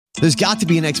There's got to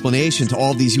be an explanation to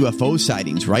all of these UFO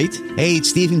sightings, right? Hey,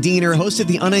 it's Stephen Diener, host of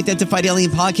the Unidentified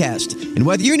Alien Podcast. And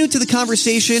whether you're new to the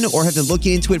conversation or have been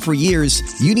looking into it for years,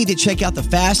 you need to check out the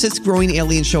fastest growing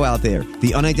alien show out there,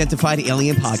 the Unidentified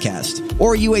Alien Podcast,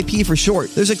 or UAP for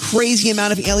short. There's a crazy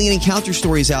amount of alien encounter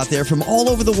stories out there from all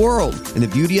over the world. And the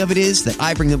beauty of it is that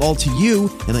I bring them all to you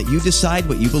and let you decide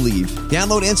what you believe.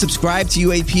 Download and subscribe to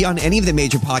UAP on any of the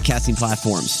major podcasting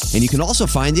platforms. And you can also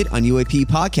find it on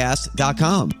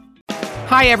UAPpodcast.com.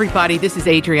 Hi, everybody. This is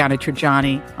Adriana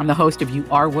Trajani. I'm the host of You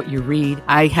Are What You Read.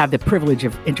 I have the privilege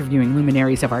of interviewing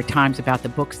luminaries of our times about the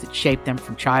books that shaped them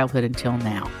from childhood until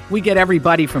now. We get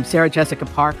everybody from Sarah Jessica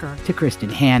Parker to Kristen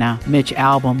Hanna, Mitch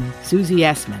Albom, Susie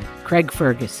Essman, Craig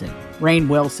Ferguson, Rainn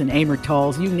Wilson, Amor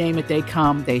Tolls, you name it, they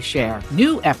come, they share.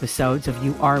 New episodes of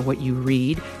You Are What You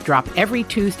Read drop every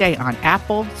Tuesday on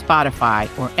Apple, Spotify,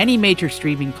 or any major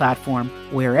streaming platform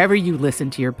wherever you listen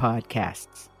to your podcasts.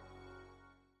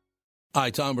 Hi,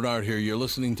 Tom Bernard here. You're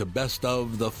listening to Best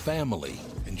of the Family.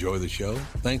 Enjoy the show.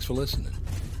 Thanks for listening.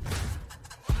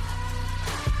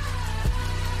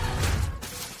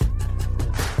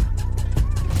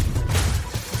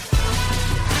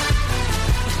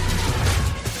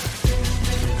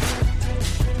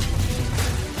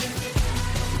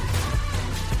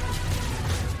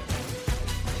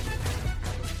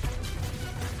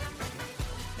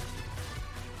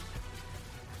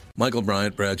 Michael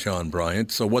Bryant, Bradshaw and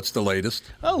Bryant. So what's the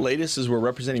latest? Well, the latest is we're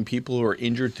representing people who are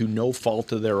injured through no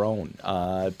fault of their own.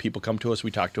 People come to us.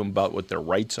 We talk to them about what their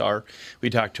rights are.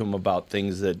 We talk to them about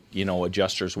things that,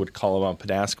 adjusters would call them up and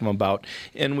ask them about.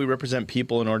 And we represent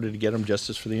people in order to get them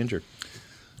justice for the injured.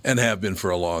 And have been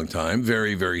for a long time.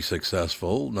 Very, very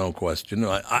successful, no question.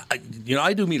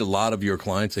 I do meet a lot of your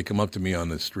clients. They come up to me on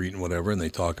the street and whatever, and they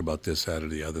talk about this, that, or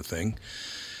the other thing.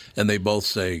 And they both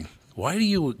say, why do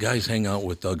you guys hang out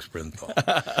with Doug Sprinthal?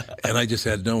 And I just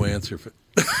had no answer for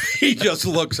He just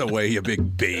looks away, you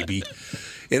big baby.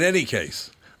 In any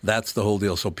case, that's the whole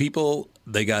deal. So people,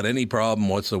 they got any problem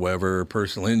whatsoever,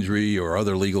 personal injury or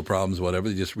other legal problems, whatever,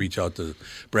 they just reach out to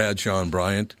Bradshaw and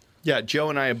Bryant. Yeah, Joe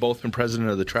and I have both been president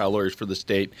of the trial lawyers for the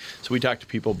state, so we talk to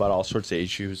people about all sorts of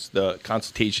issues. The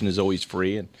consultation is always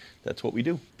free, and that's what we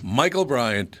do. Michael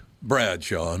Bryant,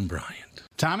 Bradshaw and Bryant.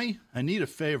 Tommy, I need a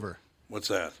favor. What's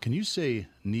that? Can you say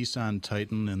Nissan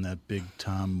Titan in that Big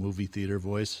Tom movie theater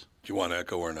voice? Do you want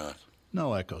echo or not?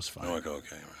 No echo's fine. No echo,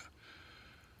 okay.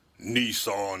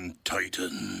 Nissan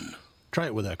Titan. Try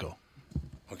it with echo.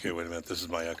 Okay, wait a minute. This is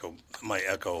my echo. My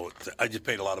echo. I just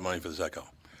paid a lot of money for this echo.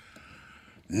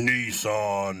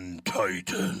 Nissan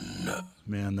Titan.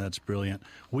 Man, that's brilliant.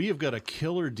 We have got a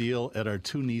killer deal at our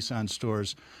two Nissan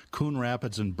stores, Coon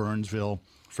Rapids and Burnsville.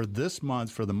 For this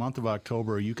month, for the month of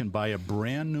October, you can buy a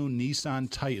brand new Nissan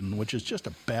Titan, which is just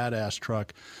a badass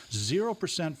truck.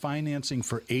 0% financing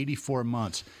for 84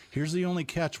 months. Here's the only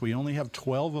catch. We only have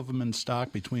 12 of them in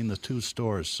stock between the two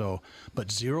stores. But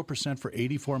 0% for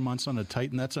 84 months on a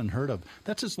Titan, that's unheard of.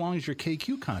 That's as long as your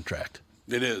KQ contract.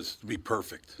 It is. To be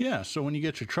perfect. Yeah, so when you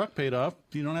get your truck paid off,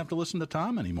 you don't have to listen to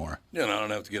Tom anymore. Yeah, and I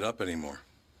don't have to get up anymore.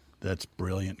 That's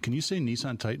brilliant. Can you say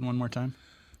Nissan Titan one more time?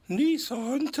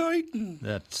 Nissan Titan.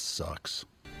 That sucks.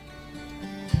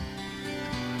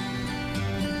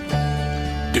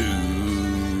 Do.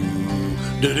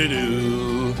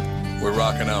 We're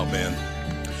rocking out, man.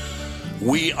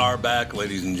 We are back,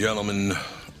 ladies and gentlemen. It's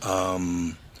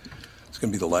going to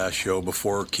be the last show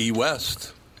before Key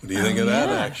West. What do you think of that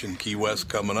action? Key West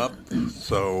coming up.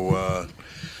 So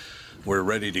we're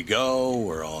ready to go.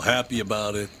 We're all happy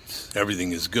about it.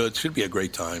 Everything is good. Should be a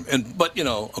great time. But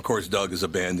of course, Doug is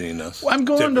abandoning us. Well, I'm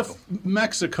going to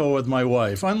Mexico with my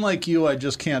wife. Unlike you, I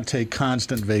just can't take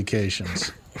constant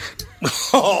vacations.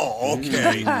 Oh,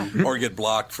 okay. Or get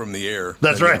blocked from the air.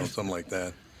 That's right. Something like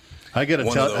that. I got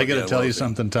to tell you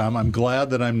something, Tom. I'm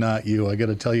glad that I'm not you. I got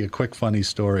to tell you a quick, funny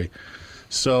story.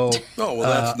 So,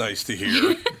 that's nice to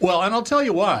hear. Well, and I'll tell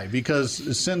you why.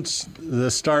 Because since the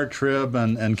Star Trib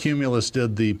and Cumulus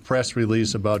did the press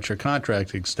release about your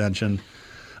contract extension,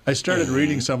 I started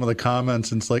reading some of the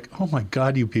comments, and it's like, oh, my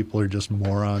God, you people are just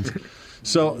morons.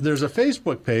 So there's a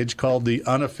Facebook page called the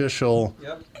Unofficial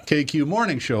KQ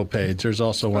Morning Show page. There's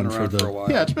also one for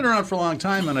it's been around for a long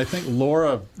time, and I think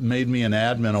Laura made me an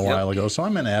admin a while ago, so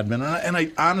I'm an admin, and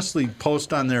I honestly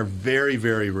post on there very,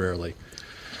 very rarely.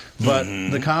 But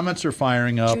the comments are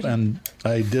firing up, and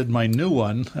I did my new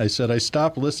one. I said, I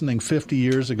stopped listening 50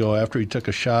 years ago after he took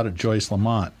a shot at Joyce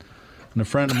Lamont. And a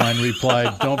friend of mine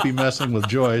replied, "Don't be messing with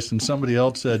Joyce." And somebody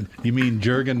else said, "You mean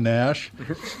Jurgen Nash?"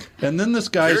 And then this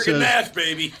guy Jurgen says, Nash,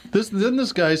 baby. Then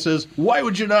this guy says, "Why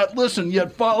would you not listen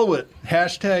yet follow it?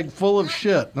 Hashtag full of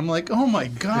shit." And I'm like, oh my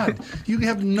God, you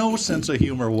have no sense of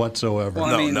humor whatsoever.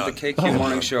 Well, I mean, none. the KQ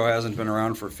Morning Show hasn't been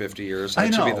around for 50 years. I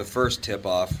That should be know. the first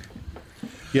tip-off.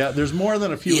 Yeah, there's more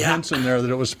than a few hints in there that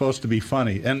it was supposed to be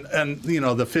funny. And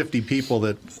the 50 people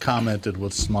that commented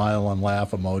with smile and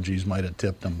laugh emojis might have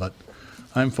tipped them, but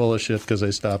I'm full of shit because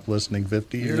I stopped listening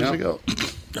 50 years ago.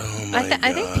 Oh, my God.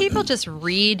 I think people just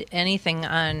read anything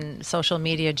on social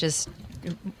media just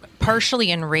partially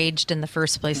enraged in the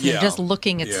first place. They're just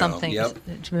looking at something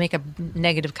to make a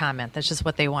negative comment. That's just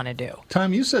what they want to do.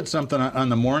 Tom, you said something on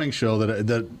the morning show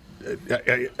that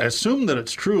I assume that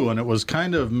it's true, and it was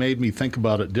kind of made me think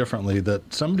about it differently,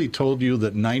 that somebody told you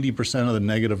that 90% of the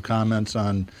negative comments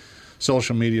on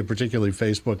social media, particularly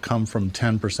Facebook, come from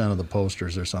 10% of the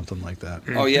posters or something like that.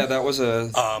 Oh, yeah, that was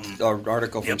a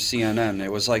article from CNN.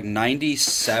 It was like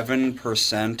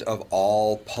 97% of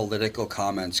all political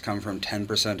comments come from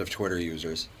 10% of Twitter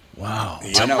users. Wow.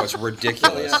 I know, it's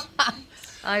ridiculous.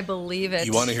 I believe it.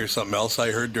 You want to hear something else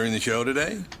I heard during the show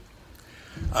today?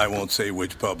 I won't say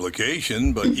which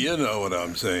publication, but you know what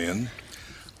I'm saying.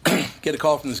 Get a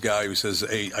call from this guy who says,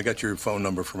 "Hey, I got your phone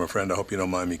number from a friend. I hope you don't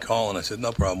mind me calling." I said,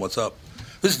 "No problem. What's up?"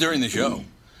 This is during the show.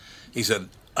 He said,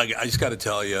 I just got to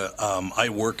tell you, I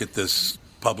work at this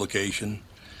publication,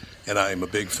 and I'm a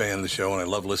big fan of the show, and I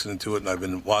love listening to it, and I've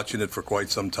been watching it for quite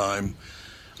some time.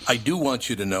 I do want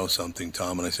you to know something,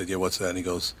 Tom." And I said, "Yeah, what's that?" And he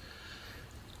goes,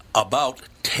 "About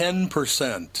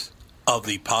 10% of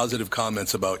the positive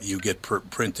comments about you get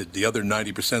printed. The other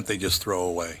 90% they just throw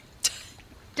away."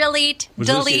 Delete.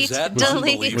 Is that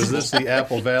Delete. unbelievable? Was this the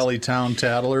Apple Valley Town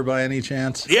Tattler by any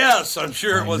chance? Yes, I'm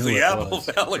sure it was knew the it Apple was.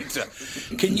 Valley.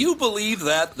 Can you believe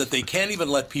that they can't even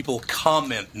let people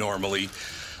comment normally?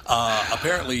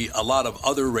 Apparently, a lot of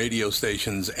other radio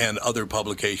stations and other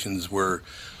publications were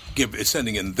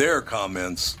sending in their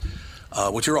comments,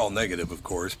 which are all negative, of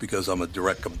course, because I'm a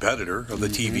direct competitor of the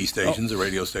TV stations, the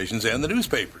radio stations, and the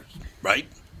newspapers, right?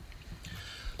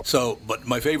 So, but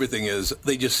my favorite thing is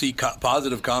they just see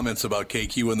positive comments about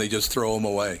KQ and they just throw them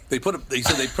away. They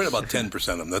said they print about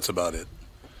 10% of them. That's about it.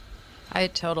 I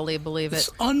totally believe it. It's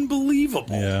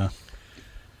unbelievable. Yeah.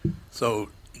 So,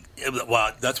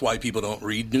 well, that's why people don't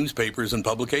read newspapers and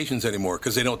publications anymore,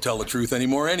 because they don't tell the truth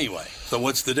anymore anyway. So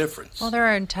what's the difference? Well, there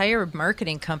are entire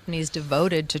marketing companies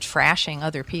devoted to trashing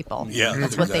other people. Yeah,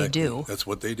 that's what they do. That's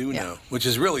what they do now, which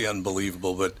is really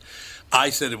unbelievable. But I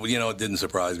said, it didn't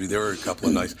surprise me. There were a couple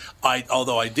of nice.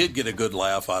 Although I did get a good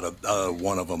laugh out of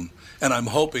one of them, and I'm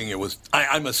hoping it was.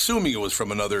 I'm assuming it was from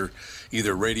another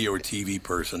either radio or TV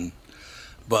person.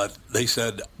 But they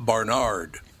said,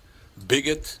 "Barnard,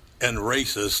 bigot and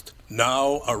racist,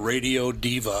 now a radio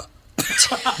diva."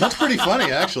 That's pretty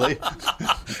funny, actually.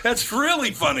 That's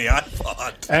really funny, I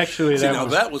thought. Actually,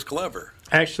 that was clever.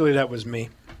 Actually, that was me.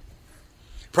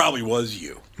 Probably was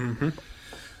you. Mm-hmm.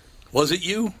 Was it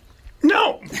you?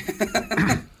 No.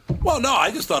 Well, no,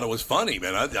 I just thought it was funny,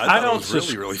 man. I thought it was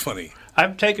really, really funny.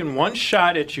 I've taken one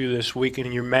shot at you this week,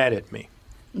 and you're mad at me.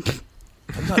 I'm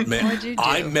not mad. What'd you do?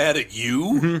 I'm mad at you?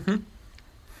 Mm-hmm.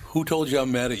 Who told you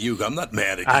I'm mad at you? I'm not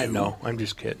mad at you. I know. I'm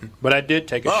just kidding. But I did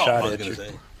take a shot I was at gonna you.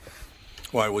 say.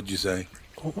 Why would you say?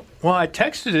 Well, I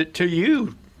texted it to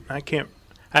you. I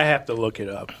have to look it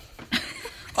up.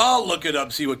 I'll look it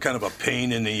up, see what kind of a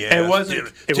pain in the ass. It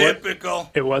wasn't typical.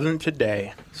 It wasn't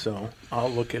today, so I'll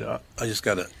look it up. I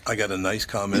got a nice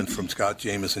comment from Scott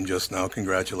Jameson just now,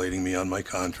 congratulating me on my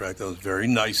contract. That was very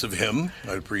nice of him.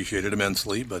 I appreciate it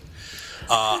immensely. But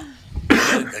I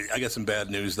got some bad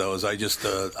news though. Is I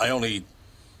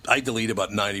delete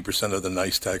about 90% of the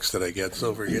nice text that I get.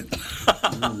 So forget.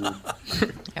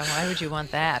 Yeah, why would you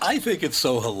want that? I think it's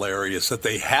so hilarious that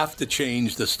they have to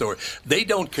change the story. They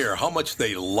don't care how much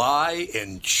they lie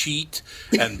and cheat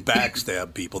and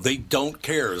backstab people. They don't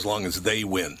care as long as they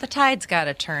win. The tide's got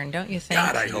to turn, don't you think?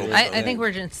 God, I hope so. I think we're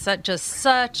in just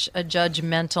such a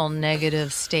judgmental,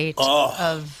 negative state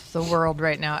of the world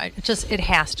right now. It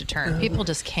has to turn. People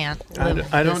just can't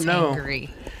live I don't this know. angry.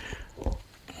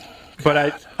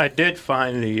 But I did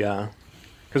find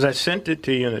because I sent it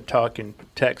to you in a talking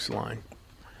text line.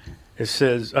 It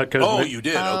says, you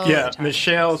did? Oh, Okay. Yeah,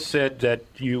 Michelle said that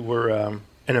you were an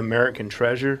American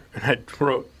treasure, and I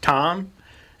wrote, Tom,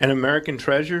 an American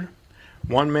treasure?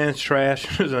 One man's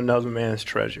trash is another man's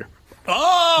treasure.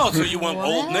 Oh, so you went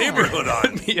old neighborhood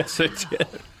on me. Yes, I did.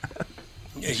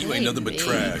 Yeah, you ain't nothing but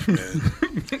trash, man.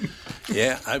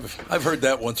 Yeah, I've heard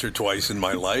that once or twice in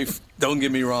my life. Don't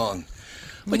get me wrong.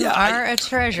 But you are a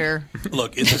treasure.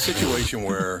 Look, it's a situation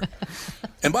where,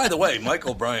 and by the way,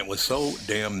 Michael Bryant was so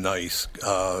damn nice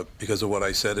because of what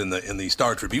I said in the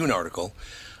Star Tribune article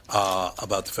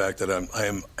about the fact that I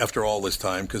am after all this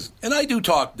time, and I do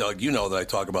talk, Doug, you know that I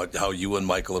talk about how you and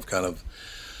Michael have kind of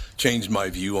changed my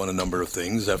view on a number of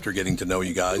things after getting to know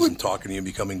you guys and talking to you and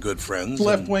becoming good friends.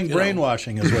 Left-wing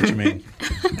brainwashing is what you mean.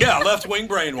 Yeah, left-wing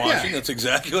brainwashing. Yeah. That's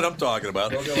exactly what I'm talking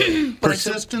about.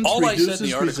 Persistence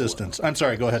reduces resistance. I'm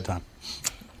sorry, go ahead, Tom.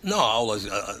 No,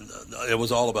 it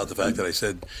was all about the fact that I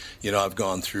said, I've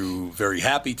gone through very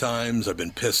happy times. I've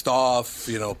been pissed off,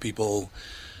 people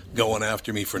going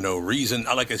after me for no reason.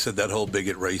 Like I said, that whole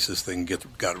bigot racist thing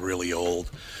got really old.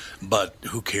 But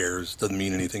who cares? Doesn't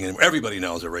mean anything anymore. Everybody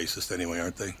now is a racist anyway,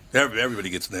 aren't they? Everybody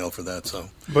gets nailed for that. So,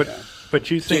 but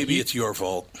you think maybe it's your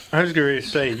fault. I was going to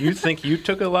say, you think you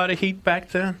took a lot of heat back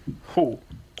then? Oh,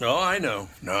 I know.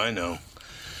 No, I know.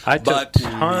 I took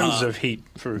tons of heat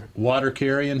for water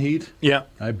carrying heat. Yeah,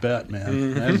 I bet,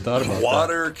 man. I hadn't thought about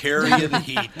water carrying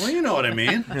heat. Well, you know what I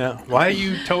mean. Yeah. Why are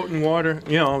you toting water?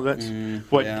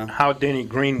 That's how Denny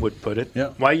Green would put it.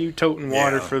 Yeah. Why are you toting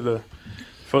water for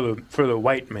the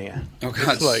white man? Oh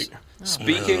God!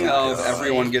 Speaking of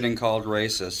everyone getting called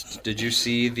racist, did you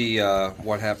see the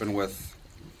what happened with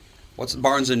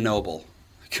Barnes and Noble?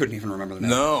 I couldn't even remember the name.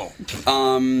 No.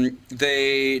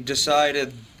 They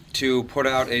decided to put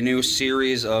out a new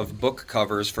series of book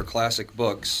covers for classic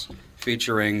books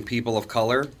featuring people of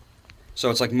color. So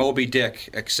it's like Moby Dick,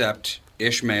 except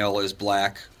Ishmael is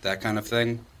black, that kind of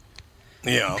thing.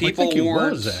 Yeah, I think it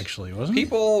was actually, wasn't it?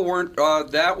 People weren't.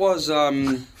 That was.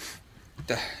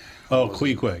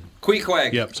 Queequeg.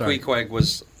 Queequeg. Yep, sorry. Queequeg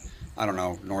was, I don't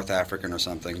know, North African or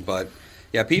something. But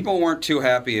yeah, people weren't too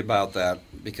happy about that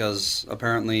because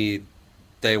apparently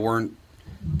they weren't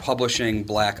publishing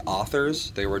black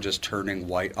authors. They were just turning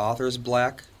white authors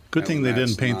black. Good thing they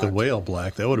didn't paint the whale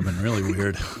black. That would have been really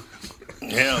weird.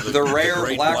 Yeah, the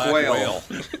rare black whale.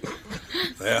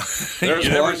 Yeah, you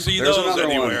never see those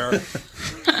anywhere.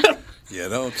 You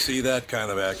don't see that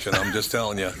kind of action. I'm just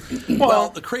telling you. Well,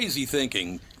 the crazy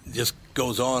thinking just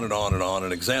goes on and on and on.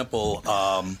 An example: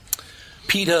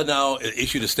 PETA now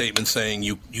issued a statement saying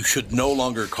you should no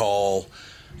longer call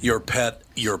your pet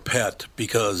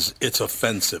because it's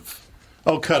offensive.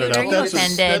 Oh, cut it out.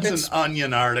 That's an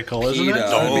Onion article, isn't it?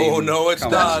 Oh, no, it's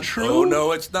not. Oh,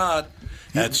 no, it's not.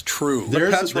 That's true.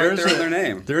 There's right there in their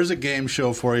name. There's a game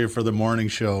show for you for the morning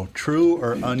show. True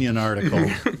or Onion article?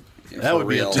 That would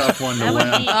be a tough one to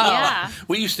win. Yeah.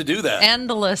 We used to do that.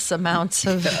 Endless amounts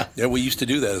of yeah, we used to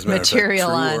do that as a matter material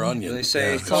of fact. True or Onion. They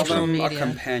say call them a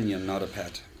companion, not a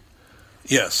pet.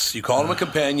 Yes, you call them a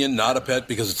companion, not a pet,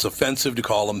 because it's offensive to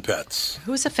call them pets.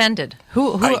 Who's offended?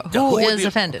 Who is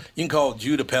offended? You can call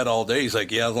Jude a pet all day. He's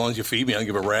like, yeah, as long as you feed me, I don't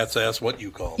give a rat's ass what you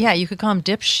call him. Yeah, you could call him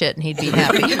dipshit and he'd be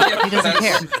happy. He doesn't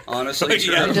care. Honestly, he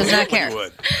does not care.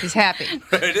 He's happy.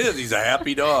 It is. He's a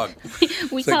happy dog.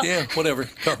 Yeah, whatever.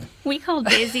 We call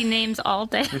Daisy names all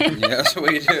day. Yes,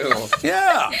 we do.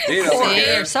 Yeah.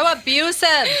 You're so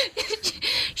abusive.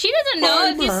 She doesn't know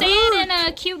if you say it in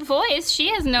a cute voice. She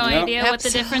has no idea what the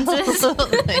difference is.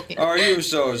 Are you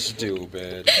so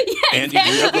stupid? Yeah, Andy,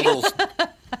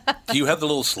 do you have the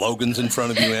little slogans in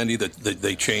front of you, Andy, that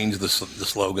they change the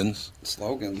slogans?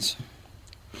 Slogans?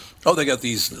 Oh, they got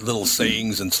these little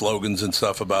sayings and slogans and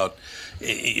stuff about,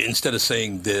 instead of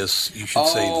saying this, you should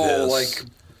say this. Oh, like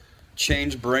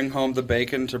change bring home the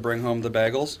bacon to bring home the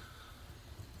bagels?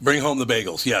 Bring home the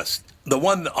bagels, yes. The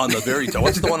one on the very top.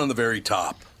 What's the one on the very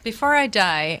top? Before I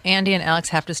die, Andy and Alex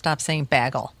have to stop saying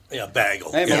bagel. Yeah,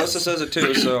 bagel. Hey, Melissa says it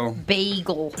too, so...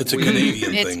 Bagel. It's a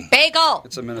Canadian thing. It's bagel.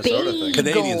 It's a Minnesota thing.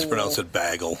 Canadians pronounce it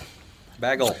bagel.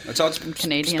 Bagel. That's how it's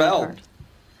Canadian spelled. part.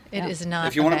 It is not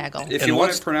a bagel. If you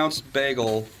want it pronounced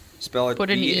bagel, spell it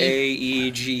Put an E.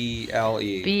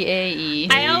 B-A-E-G-L-E. B-A-E.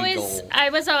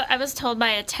 I was told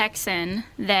by a Texan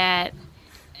that,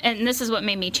 and this is what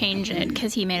made me change it,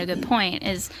 because he made a good point,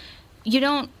 is you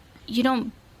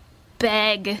don't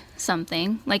beg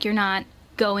something. Like, you're not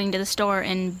going to the store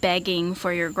and begging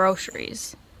for your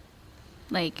groceries.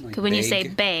 Like when you say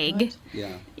beg,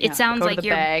 it sounds like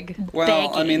you're begging.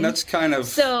 Well, I mean, that's kind of...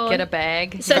 So, get a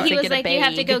bag. So he was like, you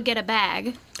have to go get a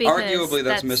bag. Arguably,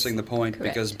 that's missing the point,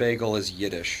 because bagel is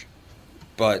Yiddish.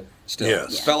 But still,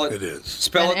 yes, spell it. It is.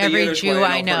 Spell and it the Yiddish way. Every Jew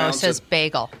I know says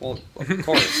bagel. Well, of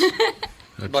course.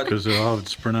 That's because of how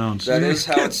it's pronounced. That is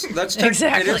how it's. That's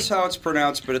exactly. It is how it's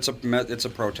pronounced, but it's a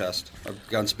protest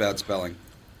against bad spelling.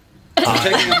 I'm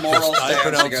taking a moral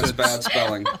stance against bad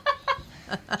spelling.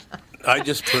 I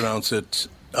just pronounce it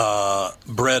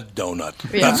bread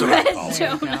donut. Yeah. That's what I call it.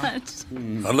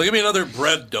 Donut. Look at me another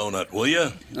bread donut, will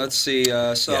you? Let's see.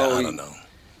 I don't know.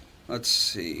 Let's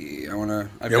see. What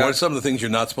are some of the things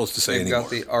you're not supposed to say anymore? I've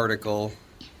got the article.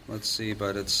 Let's see,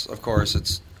 but it's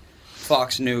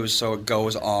Fox News, so it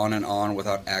goes on and on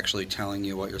without actually telling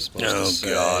you what you're supposed to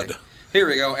say. Oh, God. Here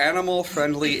we go.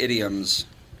 Animal-friendly idioms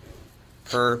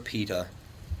per PETA.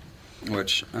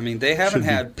 Which, I mean, they haven't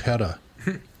had... PETA.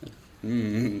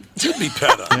 Should be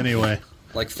PETA. Anyway.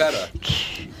 Like feta.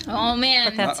 Oh,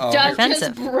 man. That's Doug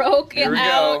offensive. just broke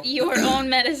out your own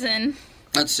medicine.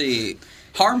 Let's see.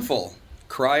 Harmful.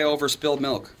 Cry over spilled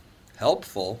milk.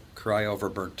 Helpful. Cry over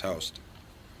burnt toast.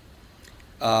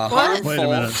 Harmful. Wait a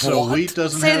minute. So wheat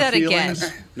doesn't Say have that feelings?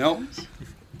 again. Nope.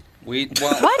 Wheat.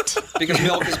 Well, what? Because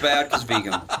milk is bad because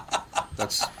vegan.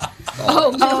 That's.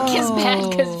 Milk is bad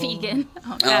because vegan.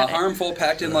 Oh, harmful,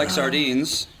 packed in like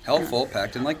sardines. Helpful,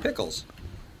 packed in like pickles.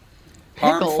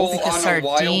 Harmful on a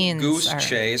wild goose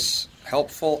chase.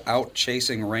 Helpful, out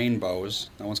chasing rainbows.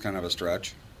 That one's kind of a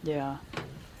stretch. Yeah.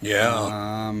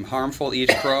 Yeah. Harmful, eat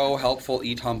crow. Helpful,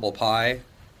 eat humble pie.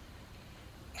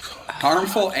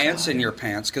 Harmful, ants in your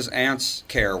pants, because ants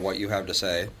care what you have to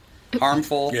say.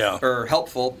 Harmful, or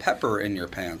helpful, pepper in your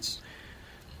pants.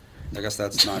 I guess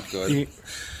that's not good.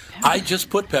 I just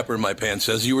put pepper in my pants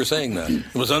as you were saying that.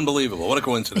 It was unbelievable. What a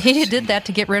coincidence. He did that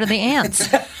to get rid of the ants.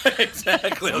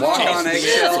 Exactly. Walk on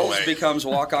eggshells becomes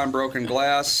walk on broken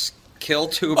glass. Kill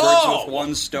two birds with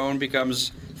one stone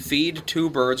becomes feed two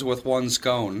birds with one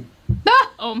scone.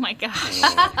 Oh my gosh. Can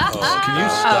you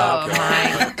stop? Oh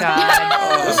my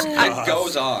God. It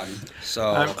goes on.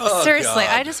 So seriously,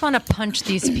 I just want to punch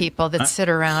these people that sit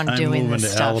around doing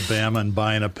this stuff. I'm moving to Alabama and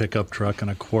buying a pickup truck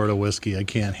and a quart of whiskey. I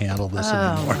can't handle this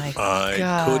anymore. My God.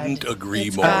 I couldn't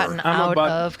agree more. Gotten out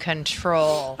of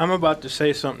control. I'm about to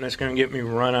say something that's going to get me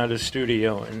run out of the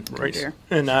studio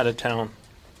and out of town.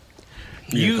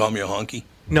 You call me a honky?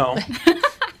 No.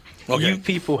 Okay. You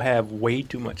people have way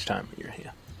too much time in your hands.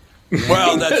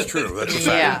 Well, that's true. That's a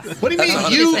fact. What do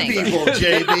you mean, you people,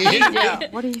 JB? Yeah.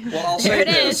 What do you? Well, I'll say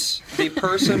this: the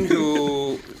person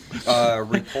who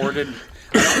reported,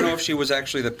 I don't know if she was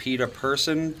actually the PETA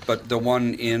person, but the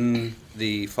one in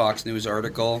the Fox News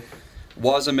article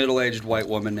was a middle-aged white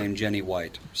woman named Jenny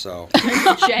White. So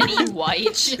Jenny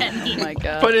White. Jenny. Oh my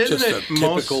God. But isn't Just it a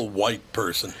typical white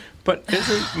person. But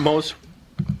isn't most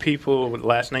people with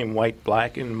last name White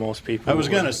black, and most people? I was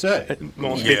going to say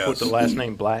most people with the last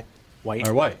name Black. White.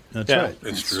 Are white. That's right.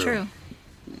 It's It's true.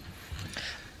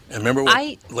 And remember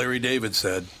what Larry David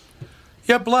said?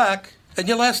 You're black, and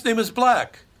your last name is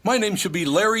Black. My name should be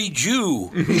Larry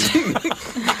Jew.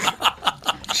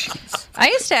 I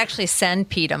used to actually send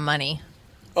PETA money.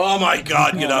 Oh, my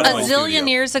God. Get out of my A zillion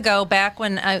years ago, back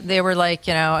when they were like,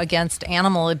 against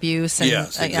animal abuse and,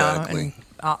 yes, exactly. and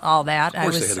all that.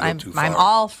 I'm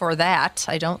all for that.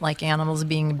 I don't like animals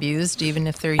being abused, even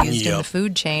if they're used in the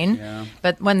food chain. Yeah.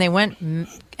 But when they went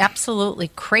absolutely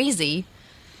crazy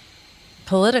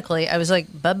politically, I was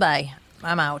like, bye-bye.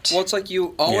 I'm out. Well, it's like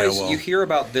you always you hear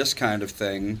about this kind of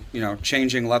thing,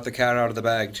 changing let the cat out of the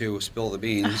bag to spill the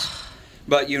beans.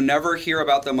 But you never hear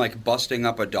about them like busting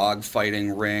up a dog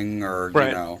fighting ring or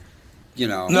No,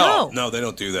 they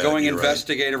don't do that. Going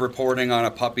investigative reporting on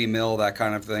a puppy mill, that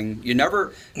kind of thing. You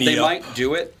never. They might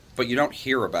do it, but you don't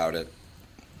hear about it.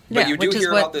 But you do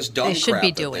hear about this dumb crap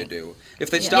that they do.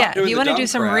 If they stop doing if you want to do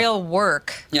some real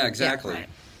work. Yeah, exactly. Yeah.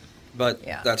 But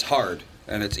that's hard,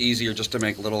 and it's easier just to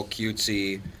make little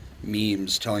cutesy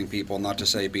memes telling people not to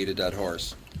say beat a dead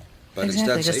horse. But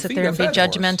exactly, instead, just sit there and be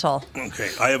judgmental. Okay,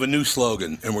 I have a new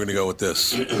slogan, and we're going to go with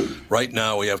this. Right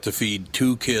now, we have to feed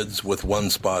 2 kids with 1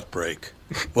 spot break.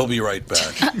 We'll be right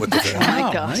back with the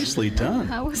Wow, nicely done.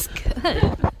 That was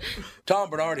good. Tom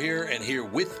Bernard here, and here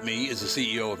with me is the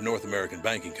CEO of North American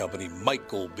Banking Company,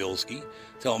 Michael Bilski.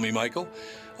 Tell me, Michael,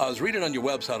 I was reading on your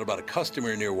website about a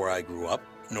customer near where I grew up,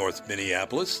 North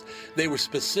Minneapolis. They were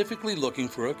specifically looking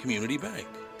for a community bank.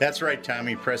 That's right,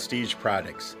 Tommy, Prestige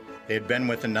Products. They had been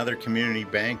with another community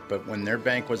bank, but when their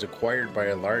bank was acquired by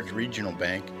a large regional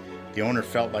bank, the owner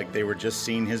felt like they were just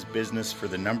seeing his business for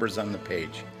the numbers on the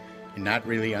page and not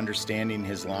really understanding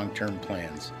his long-term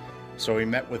plans. So he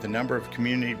met with a number of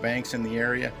community banks in the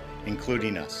area,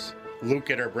 including us. Luke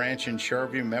at our branch in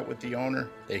Shoreview met with the owner,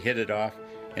 they hit it off,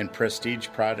 and Prestige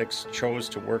Products chose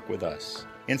to work with us.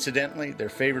 Incidentally, their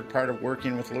favorite part of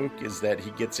working with Luke is that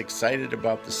he gets excited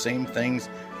about the same things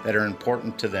that are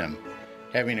important to them.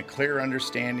 Having a clear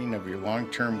understanding of your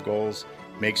long-term goals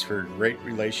makes for a great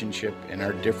relationship and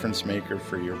our difference maker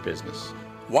for your business.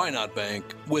 Why not bank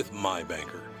with my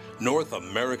banker? North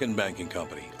American Banking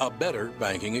Company, a better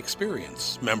banking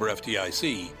experience. Member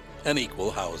FDIC, an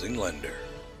equal housing lender.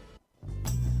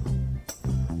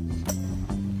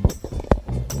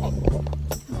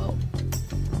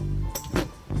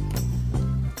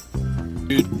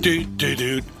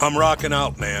 Dude, I'm rocking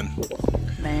out, man.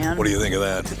 Man. What do you think of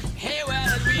that?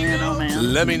 Man, oh,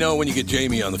 man. Let me know when you get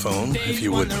Jamie on the phone, if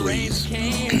you would, please.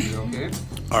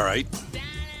 All right.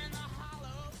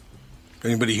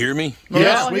 Anybody hear me?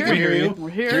 Yes, we can hear you. We're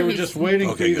here. We were just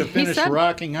waiting for you to good. finish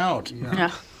rocking out.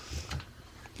 Yeah.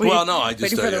 Well, no, I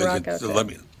just let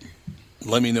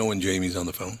let me know when Jamie's on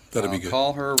the phone. That'd be good.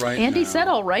 Call her right now. Andy said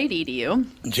all right, EDU.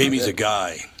 Jamie's a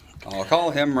guy. I'll call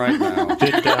him right now.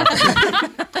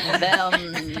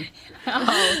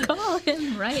 I'll call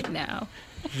him right now.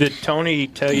 Did Tony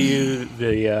tell you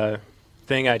the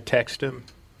thing I text him?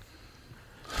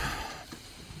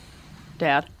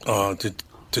 Dad.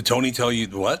 Did Tony tell you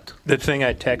what? The thing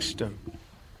I texted him.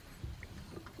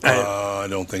 I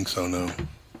don't think so, no.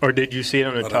 Or did you see it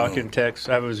on the talking text?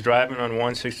 I was driving on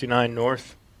 169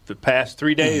 North the past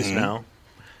 3 days now,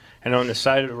 and on the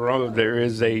side of the road there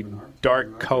is a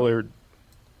dark-colored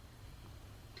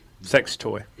sex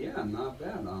toy. Yeah, not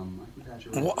bad.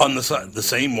 On the side, the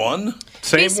same one?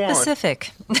 Be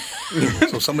specific.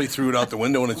 So somebody threw it out the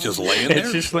window and it's just laying there?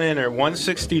 It's just laying there,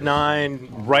 169,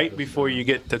 right before you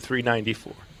get to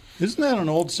 394. Isn't that an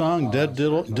old song, Dead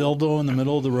Dildo in the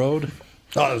Middle of the Road?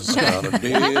 Oh, it's got a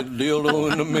dead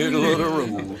dildo in the middle of the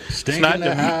road. Stinking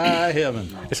to high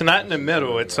heaven. It's not in the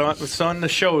middle. It's on the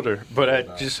shoulder.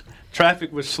 But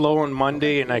traffic was slow on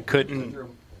Monday, and I couldn't.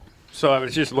 So I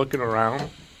was just looking around.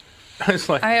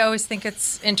 I always think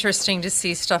it's interesting to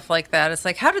see stuff like that. It's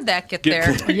like, how did that get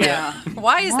there? Yeah.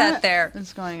 Why is that there?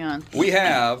 What's going on? We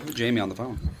have Jamie on the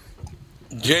phone.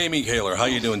 Jamie Kaler. How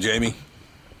you doing, Jamie?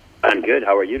 I'm good.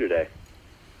 How are you today?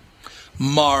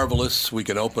 Marvelous. We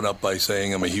can open up by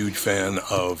saying I'm a huge fan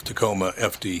of Tacoma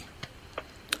FD.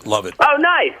 Love it. Oh,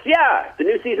 nice. Yeah. The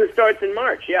new season starts in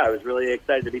March. Yeah, I was really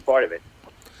excited to be part of it.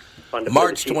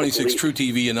 March 26th, True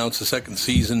TV announced the second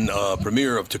season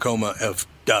premiere of Tacoma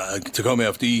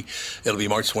FD. It'll be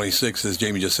March 26th, as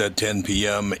Jamie just said, 10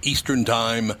 p.m. Eastern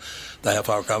Time. The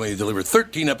half-hour comedy delivered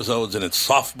 13 episodes in its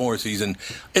sophomore season.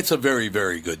 It's a very,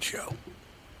 very good show.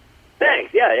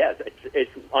 Thanks. Yeah. It's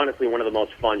honestly one of the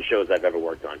most fun shows I've ever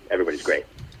worked on. Everybody's great.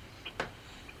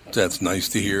 That's nice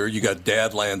to hear. You got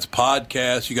Dadlands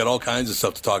podcast. You got all kinds of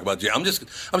stuff to talk about. I'm just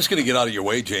going to get out of your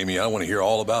way, Jamie. I want to hear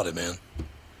all about it, man.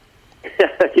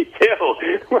 You do?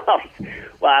 Well,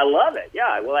 I love it.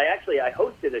 Yeah. Well, I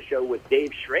hosted a show with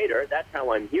Dave Schrader. That's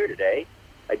how I'm here today.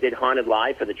 I did Haunted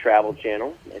Live for the Travel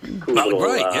Channel. It's a cool little,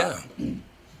 right,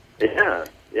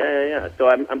 yeah. So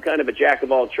I'm kind of a jack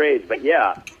of all trades, but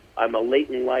yeah. I'm a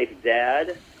late-in-life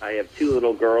dad. I have 2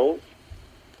 little girls,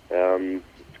 and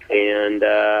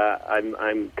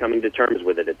I'm coming to terms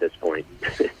with it at this point.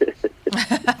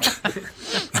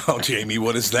 Oh, Jamie,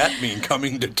 what does that mean?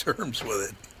 Coming to terms with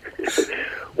it?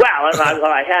 Well,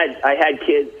 I had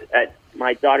kids.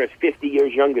 My daughter's 50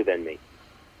 years younger than me.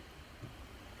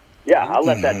 Yeah, I'll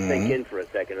let that sink in for a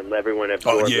second and let everyone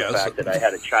absorb the fact that I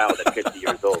had a child at 50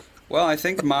 years old. Well, I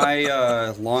think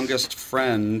my longest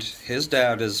friend, his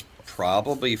dad is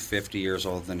probably 50 years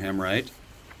older than him, right?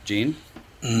 Gene?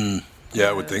 Yeah,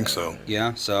 I would think so.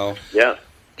 Yeah, so... Yeah.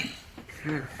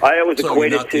 I always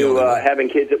equated to having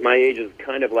kids at my age as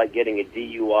kind of like getting a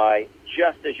DUI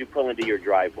just as you pull into your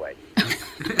driveway.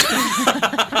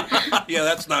 Yeah,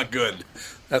 that's not good.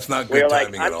 That's not good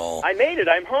timing at all. I made it.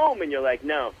 I'm home. And you're like,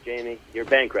 no, Jamie, you're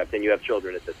bankrupt and you have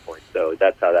children at this point. So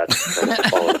that's how that's kind of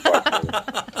falling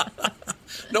apart.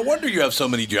 No wonder you have so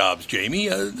many jobs, Jamie.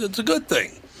 It's a good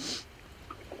thing.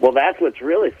 Well, that's what's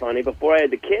really funny. Before I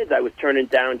had the kids, I was turning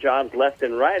down jobs left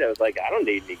and right. I was like, I don't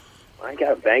need any. I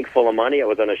got a bank full of money. I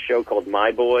was on a show called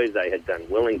My Boys. I had done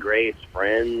Will and Grace,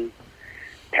 Friends,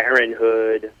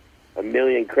 Parenthood, a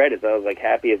million credits. I was like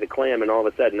happy as a clam, and all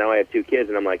of a sudden now I have 2 kids,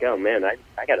 and I'm like, oh man, I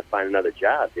got to find another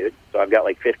job, dude. So I've got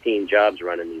like 15 jobs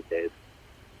running these days.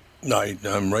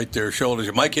 I'm right there,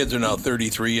 shoulders. My kids are now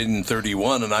 33 and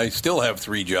 31, and I still have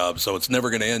 3 jobs, so it's never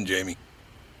going to end, Jamie.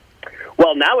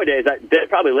 Well, nowadays they're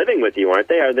probably living with you, aren't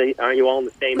they? Aren't you all in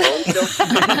the same home still?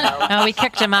 No, we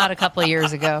kicked them out a couple of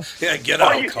years ago. Yeah, get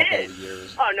out. Oh, you did?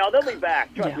 Oh no, they'll be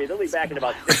back. Trust me, they'll be back in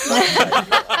about 6 months.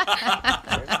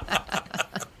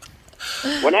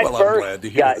 When I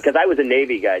first got, because I was a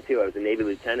Navy guy too. I was a Navy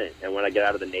lieutenant, and when I got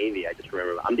out of the Navy, I just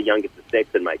remember I'm the youngest of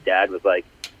 6, and my dad was like,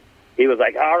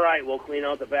 all right, we'll clean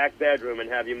out the back bedroom and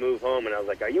have you move home. And I was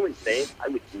like, are you insane? I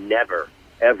would never,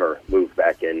 ever move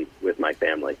back in with my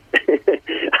family.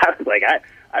 I was like,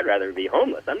 I'd rather be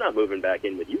homeless. I'm not moving back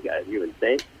in with you guys. Are you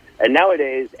insane? And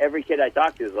nowadays, every kid I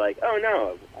talk to is like, oh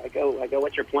no. I go,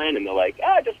 what's your plan? And they're like,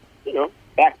 just,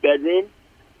 back bedroom.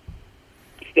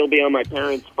 Still be on my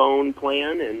parents' phone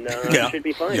plan, and it should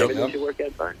be fine. Everything should work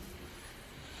out fine.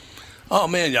 Oh,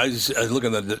 man, I was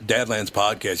looking at the Dadlands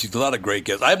podcast. He's a lot of great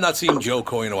guests. I have not seen Joe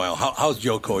Coy in a while. How's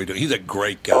Joe Coy doing? He's a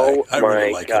great guy. Oh, I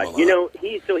really like him a lot. You know,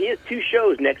 he has 2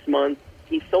 shows next month.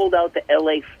 He sold out the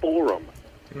L.A. Forum.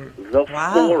 The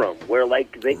Forum, where,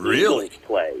 like, the Eagles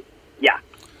play. Yeah.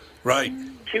 Right.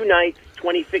 2 nights,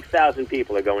 26,000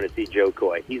 people are going to see Joe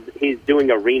Coy. He's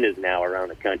doing arenas now around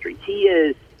the country.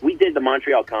 We did the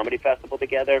Montreal Comedy Festival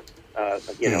together,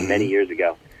 many years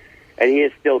ago. And he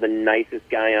is still the nicest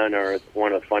guy on earth,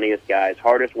 one of the funniest guys,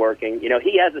 hardest working. You know,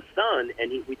 he has a son,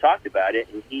 and we talked about it,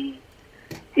 and he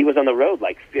was on the road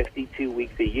like 52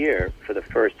 weeks a year for the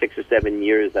first 6 or 7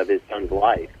 years of his son's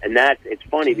life. And it's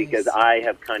funny because I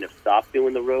have kind of stopped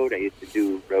doing the road. I used to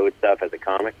do road stuff as a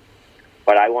comic,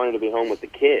 but I wanted to be home with the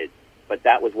kids. But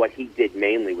that was what he did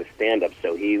mainly with stand-up.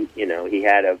 So he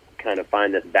had to kind of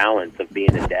find this balance of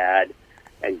being a dad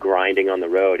and grinding on the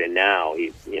road. And now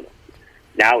he's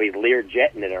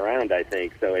Learjetting it around, I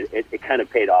think. So it kind of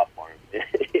paid off for him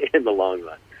in the long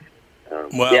run.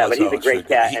 But he's a great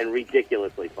cat and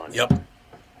ridiculously funny. Yep.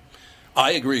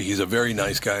 I agree. He's a very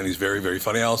nice guy, and he's very, very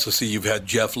funny. I also see you've had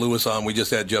Jeff Lewis on. We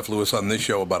just had Jeff Lewis on this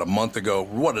show about a month ago.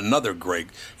 What another great.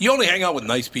 You only hang out with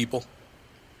nice people?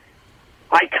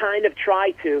 I kind of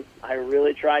try to. I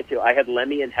really try to. I had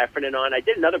Lemmy and Heffernan on. I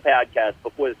did another podcast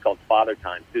before this called Father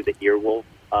Time through the Earwolf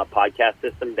podcast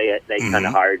system. They kind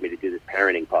of hired me to do this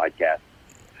parenting podcast.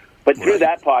 But through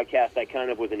that podcast, I kind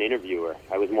of was an interviewer.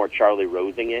 I was more Charlie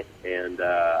Rosing it, and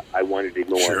I wanted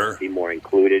to be more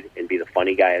included and be the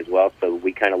funny guy as well. So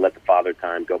we kind of let the Father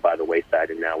Time go by the wayside,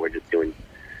 and now we're just doing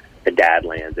the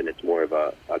Dadlands, and it's more of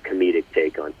a comedic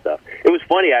take on stuff. It was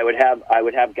funny. I would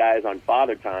have guys on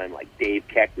Father Time like Dave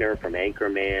Koechner from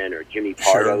Anchorman, or Jimmy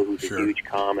Pardo, who's a huge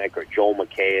comic, or Joel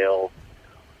McHale.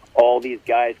 All these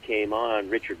guys came on.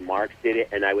 Richard Marx did it,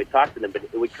 and I would talk to them, but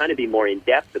it would kind of be more in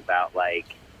depth about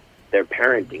like their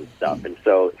parenting stuff. And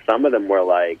so some of them were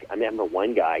like, I remember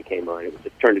one guy came on, it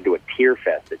just turned into a tear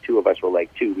fest. The 2 of us were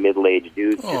like 2 middle-aged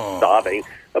dudes just sobbing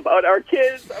about our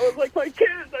kids. I was like, my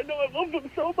kids, I know I love them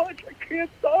so much, I can't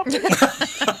stop it.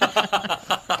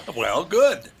 Well,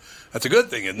 good. That's a good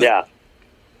thing, isn't it? Yeah.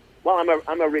 Well,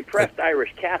 I'm a repressed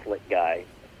Irish Catholic guy,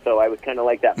 so I was kind of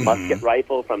like that musket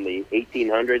rifle from the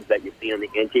 1800s that you see on the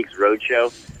Antiques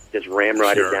Roadshow, just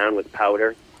ramrodded down with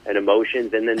powder and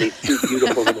emotions, and then these 2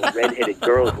 beautiful little redheaded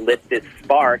girls lit this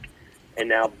spark, and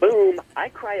now, boom, I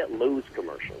cry at Lowe's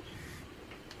commercials.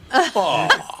 Oh,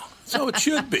 so it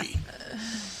should be.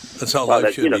 That's how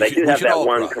life should be. They do have that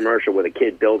one commercial where the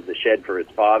kid builds the shed for his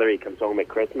father. He comes home at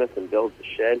Christmas and builds the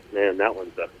shed. Man,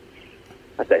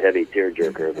 that's a heavy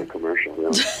tearjerker of a commercial.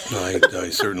 I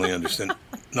certainly understand.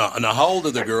 Now, how old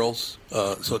are the girls?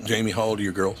 So, Jamie, how old are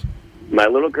your girls? My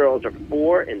little girls are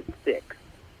 4 and 6.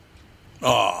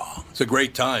 Oh, it's a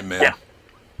great time, man. Yeah.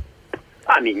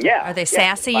 I mean, yeah. Are they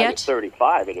sassy yet? If I was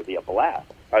 35, it'd be a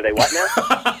blast. Are they what now?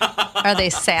 Are they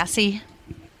sassy?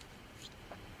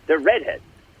 They're redheads.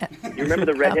 You remember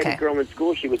the redheaded girl in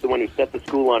school? She was the one who set the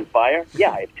school on fire?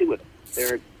 Yeah, I have 2 of them.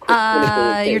 They're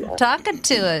you're talking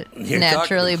to a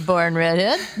naturally born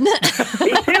redhead. Me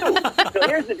too. So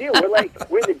here's the deal: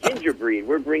 we're the ginger breed.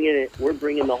 We're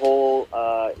bringing the whole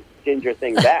ginger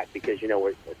thing back because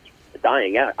we're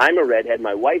dying out. I'm a redhead.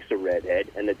 My wife's a redhead,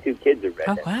 and the 2 kids are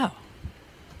redheads. Oh wow!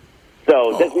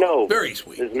 So very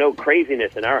sweet. There's no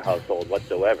craziness in our household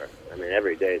whatsoever. I mean,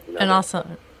 every day is another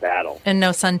battle. And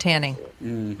no sun tanning.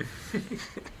 No,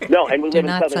 and we live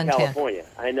in Southern California.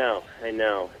 I know.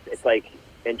 It's like,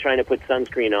 and trying to put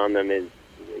sunscreen on them is,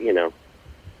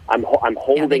 I'm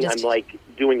like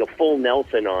doing a full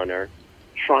Nelson on her,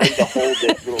 trying to hold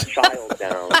this little child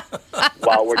down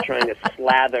while we're trying to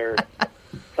slather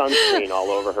sunscreen all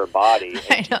over her body,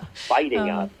 and fighting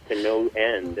us to no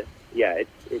end. Yeah,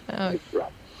 it's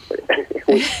rough.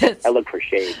 I look for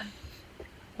shade.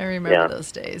 I remember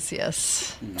those days,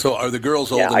 yes. So are the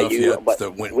girls old enough yet?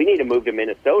 We need to move to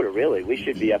Minnesota, really. We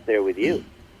should be up there with you.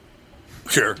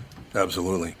 Sure,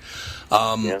 absolutely.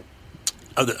 Are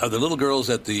the little girls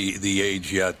at the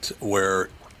age yet where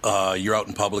you're out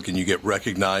in public and you get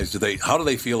recognized? How do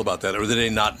they feel about that, or do they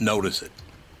not notice it?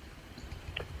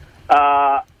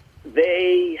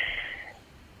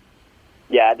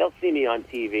 They'll see me on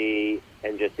TV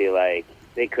and just be like,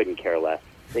 they couldn't care less.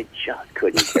 They just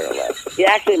couldn't care less.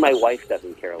 Yeah, actually, my wife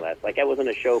doesn't care less. Like, I was on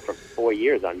a show for 4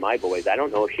 years on My Boys. I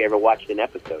don't know if she ever watched an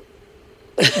episode.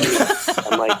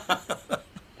 I'm like,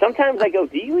 sometimes I go,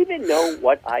 do you even know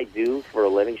what I do for a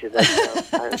living? She's like,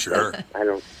 no. Sure. I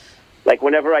don't. Like,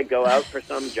 whenever I go out for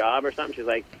some job or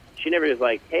something, she never is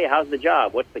like, hey, how's the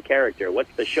job? What's the character?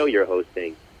 What's the show you're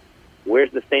hosting?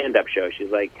 where's the stand-up show?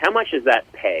 She's like, how much does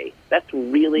that pay? That's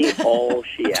really all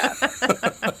she asks.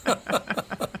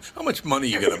 How much money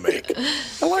are you going to make?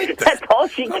 I like that. That's all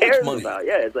she cares about.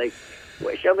 Yeah, it's like,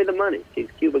 well, show me the money. She's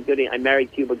Cuba Gooding. I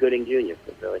married Cuba Gooding Jr.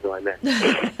 That's really who I married.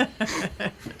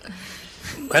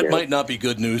 That might not be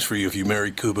good news for you if you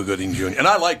married Cuba Gooding Jr. And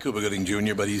I like Cuba Gooding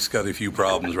Jr., but he's got a few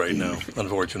problems right now,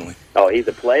 unfortunately. Oh, he's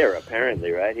a player,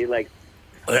 apparently, right? He likes...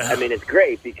 I mean, it's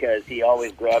great because he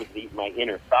always grabs my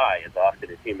inner thigh as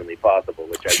often as humanly possible,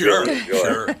 which I really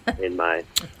enjoy in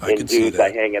dudes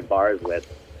I hang at bars with.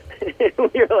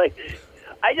 You're like,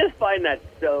 I just find that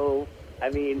so... I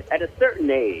mean, at a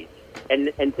certain age,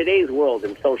 and today's world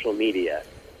in social media,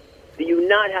 do you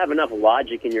not have enough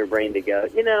logic in your brain to go,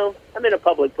 I'm in a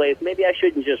public place, maybe I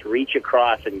shouldn't just reach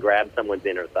across and grab someone's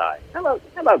inner thigh? How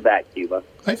about that, Cuba?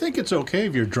 I think it's okay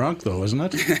if you're drunk, though, isn't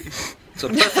it? It's a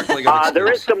perfectly good excuse.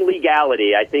 There is some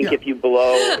legality. I think if you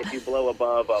blow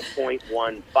above a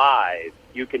 0.15,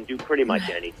 you can do pretty much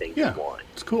anything you want.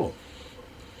 It's cool.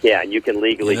 Yeah, and you can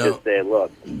legally just say,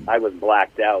 look, I was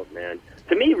blacked out, man.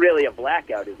 To me, really, a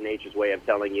blackout is nature's way of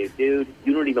telling you, dude,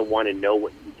 you don't even want to know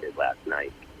what you did last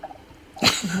night.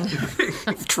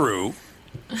 True.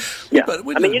 Yeah.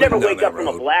 I mean, you never wake up from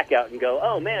a blackout and go,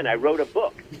 oh, man, I wrote a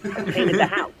book. I painted the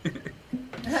house.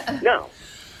 No.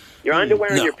 Your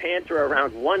underwear and your pants are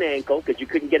around one ankle because you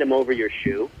couldn't get them over your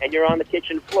shoe, and you're on the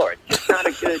kitchen floor. It's just not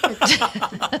a good...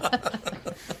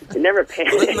 It never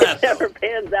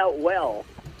pans out well.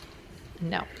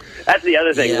 No. That's the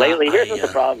other thing. Lately, here's what the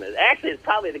problem is. Actually,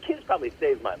 the kids probably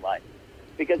saved my life.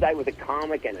 Because I was a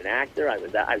comic and an actor. I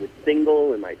was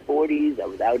single in my 40s. I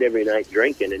was out every night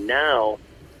drinking. And now,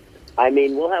 I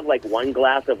mean, we'll have like one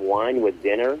glass of wine with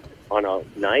dinner on a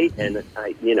night. And,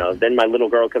 then my little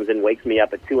girl comes in, wakes me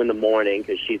up at 2 in the morning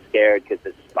because she's scared because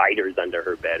there's spiders under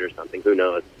her bed or something. Who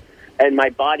knows? And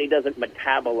my body doesn't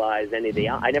metabolize anything.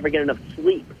 I never get enough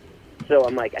sleep. So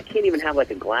I'm like, I can't even have like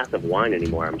a glass of wine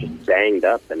anymore. I'm just banged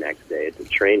up the next day. It's a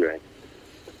train wreck.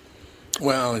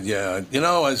 Well, yeah.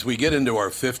 As we get into our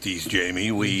 50s, Jamie,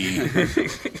 I'm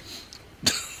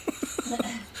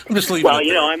just leaving. Well,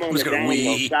 I'm on the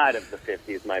downhill side of the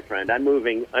 50s, my friend. I'm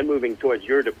moving towards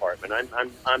your department.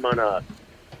 I'm on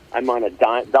a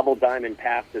double diamond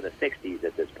path to the 60s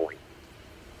at this point.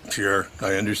 Sure,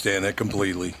 I understand that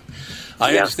completely.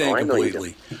 I understand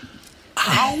completely.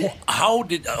 How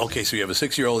did so you have a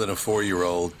 6-year-old and a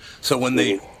 4-year-old. So when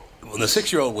the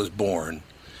 6-year-old was born,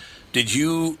 did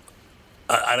you?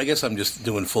 I guess I'm just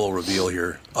doing full reveal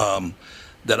here.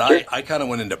 That I kind of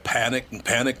went into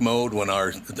panic mode when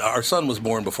our son was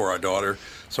born before our daughter.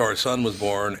 So our son was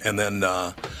born, and then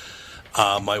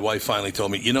my wife finally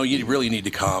told me, you really need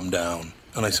to calm down.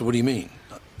 And I said, what do you mean?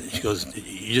 She goes,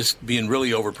 you're just being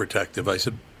really overprotective. I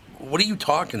said, what are you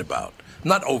talking about? I'm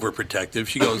not overprotective.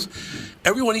 She goes,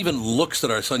 everyone even looks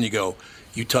at our son. You go,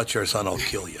 you touch our son, I'll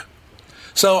kill you.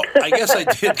 So I guess I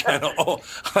did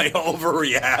I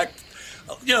overreact.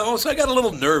 So I got a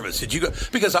little nervous. Did you go?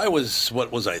 Because I was,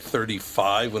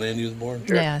 35 when Andy was born?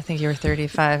 Sure. Yeah, I think you were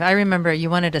 35. I remember you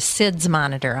wanted a SIDS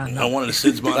monitor on them. I wanted a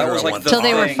SIDS monitor. That was like till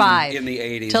they were 5. In the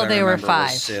 80s. Till they were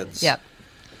 5. SIDS. Yep.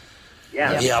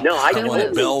 Yeah. No,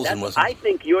 I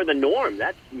think you're the norm.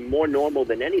 That's more normal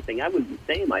than anything. I was the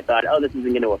same. I thought, this isn't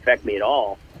going to affect me at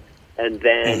all. And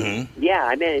then,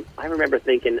 I remember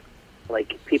thinking,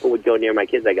 like, people would go near my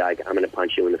kids. I go, I'm going to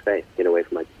punch you in the face. Get away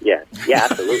from my... Yeah,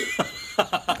 absolutely.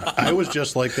 I was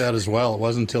just like that as well. It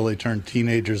wasn't until they turned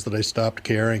teenagers that I stopped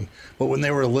caring. But when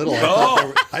they were little,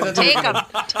 I thought they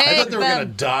were going to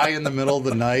die in the middle of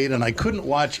the night, and I couldn't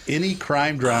watch any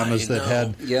crime dramas that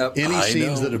had any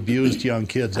scenes that abused young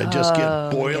kids. I just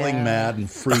get boiling mad and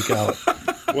freak out.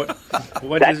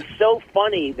 That's so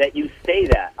funny that you say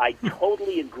that. I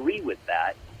totally agree with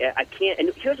that. I can't.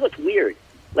 And here's what's weird.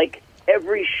 Like,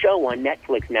 every show on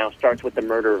Netflix now starts with the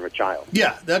murder of a child.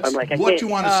 Yeah, that's what you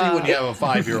want to see when you have a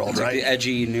 5-year-old, right? The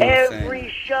edgy new Every thing.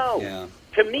 show. Yeah.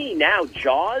 To me now,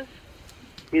 Jaws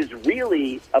is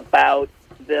really about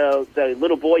the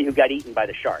little boy who got eaten by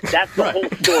the shark. That's the whole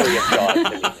story of Jaws to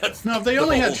me. No, if they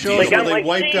only had shows where they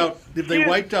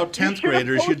wiped out 10th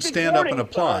graders, you'd stand up and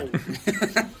applaud.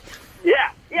 Yeah.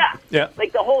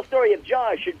 Like the whole story of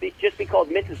Jaws should just be called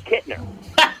Mrs. Kittner.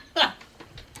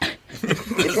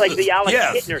 It's like the Alex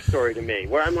Kittner story to me,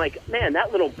 where I'm like, man,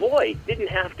 that little boy didn't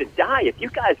have to die. If you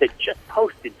guys had just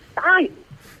posted signs,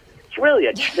 it's really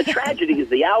the tragedy is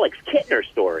the Alex Kittner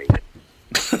story.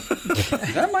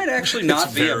 That might actually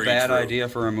not be a bad idea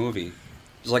for a movie.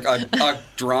 It's like a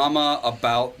drama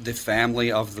about the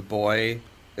family of the boy.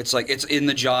 It's like it's in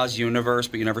the Jaws universe,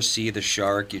 but you never see the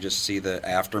shark. You just see the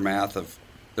aftermath of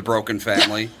The Broken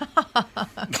Family.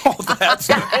 Oh, that's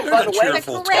a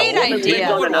great idea.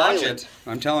 People would watch it.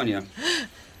 I'm telling you.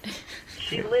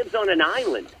 She lives on an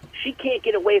island. She can't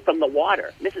get away from the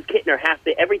water. Mrs. Kittner has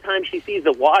to, every time she sees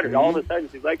the water, all of a sudden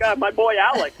she's like, my boy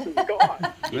Alex is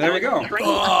gone. There we go.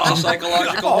 It's a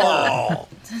psychological horror.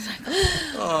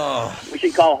 We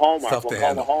should call Hallmark. We'll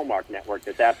call the Hallmark Network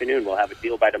this afternoon. We'll have a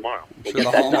deal by tomorrow. Sure,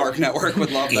 the Hallmark Network would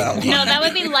love that. No, that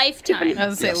would be Lifetime. I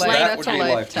would say that's a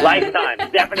Lifetime.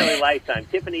 Lifetime. Definitely Lifetime.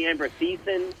 Tiffany Amber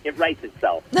Thiessen, it writes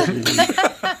itself.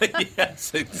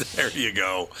 Yes, there you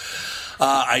go.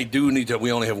 I do need to.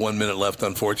 We only have 1 minute left,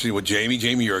 unfortunately, with Jamie.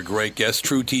 Jamie, you're a great guest.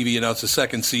 True TV announced the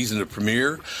second season of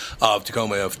premiere of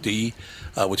Tacoma FD,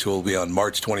 which will be on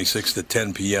March 26th at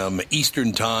 10 p.m.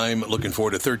 Eastern Time. Looking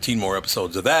forward to 13 more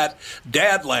episodes of that.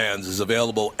 Dadlands is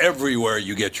available everywhere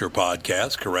you get your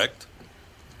podcast, correct?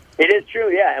 It is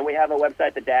true, yeah. And we have a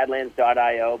website,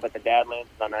 thedadlands.io, but the Dadlands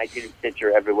is on iTunes,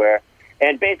 Stitcher, everywhere.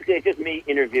 And basically, it's just me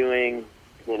interviewing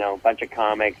a bunch of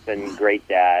comics and great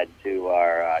dads who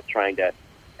are trying to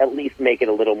at least make it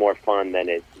a little more fun than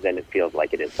it feels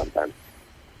like it is sometimes.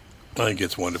 I think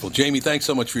it's wonderful. Jamie, thanks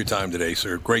so much for your time today,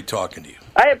 sir. Great talking to you.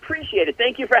 I appreciate it.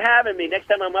 Thank you for having me. Next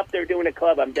time I'm up there doing a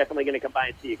club, I'm definitely going to come by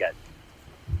and see you guys.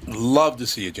 Love to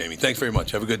see you, Jamie. Thanks very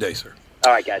much. Have a good day, sir.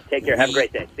 All right, guys. Take care. Have a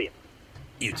great day. See you.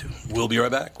 You too. We'll be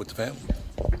right back with the family.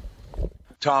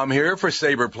 Tom here for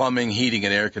Sabre Plumbing, Heating,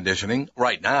 and Air Conditioning.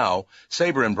 Right now,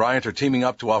 Sabre and Bryant are teaming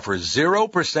up to offer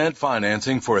 0%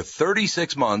 financing for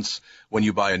 36 months when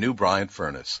you buy a new Bryant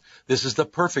furnace. This is the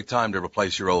perfect time to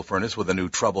replace your old furnace with a new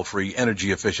trouble-free,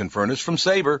 energy-efficient furnace from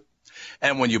Sabre.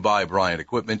 And when you buy Bryant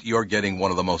equipment, you're getting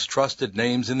one of the most trusted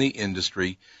names in the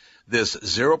industry. This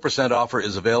 0% offer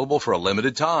is available for a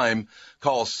limited time.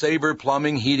 Call Sabre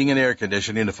Plumbing, Heating, and Air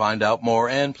Conditioning to find out more,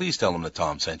 and please tell them that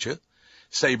Tom sent you.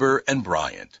 Sabre and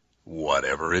Bryant,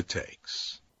 whatever it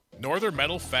takes. Northern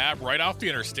Metal Fab, right off the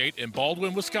interstate in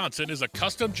Baldwin, Wisconsin, is a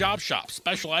custom job shop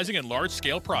specializing in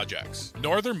large-scale projects.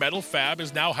 Northern Metal Fab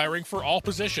is now hiring for all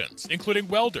positions, including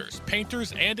welders,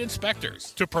 painters, and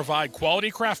inspectors, to provide quality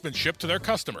craftsmanship to their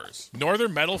customers.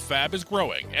 Northern Metal Fab is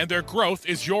growing, and their growth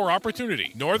is your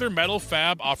opportunity. Northern Metal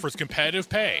Fab offers competitive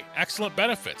pay, excellent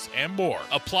benefits, and more.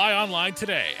 Apply online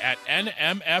today at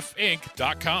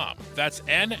nmfinc.com. That's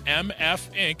nmfinc.com.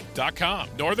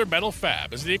 Northern Metal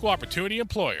Fab is the equal opportunity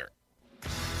employer.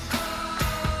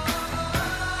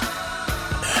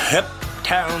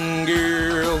 Heptown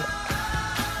Girl.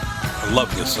 I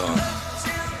love this song.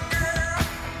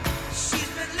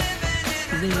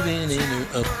 Living in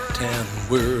her uptown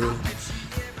world.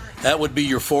 That would be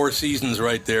your Four Seasons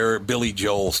right there, Billy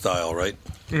Joel style, right?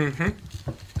 Mm-hmm.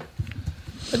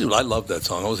 I love that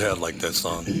song. I always had liked that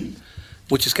song.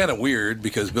 Which is kind of weird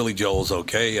because Billy Joel's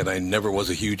okay, and I never was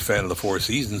a huge fan of the Four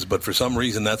Seasons, but for some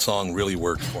reason that song really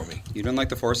worked for me. You didn't like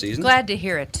the Four Seasons? Glad to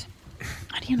hear it.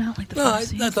 How do you not like the Four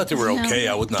Seasons? I thought they were okay.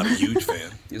 I was not a huge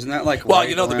fan. Isn't that like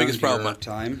the biggest problem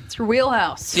time? It's your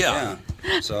wheelhouse. Yeah.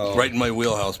 So right in my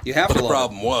wheelhouse. You have but to the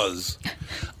problem was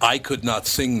I could not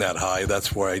sing that high.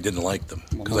 That's where I didn't like them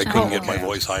because I couldn't get my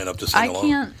voice high enough to sing along. I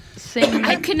can't sing.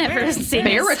 I could never sing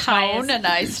baritone, and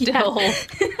I still.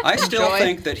 I still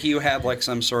think that he had like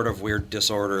some sort of weird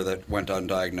disorder that went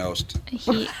undiagnosed.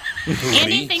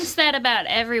 Andy thinks that about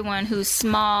everyone who's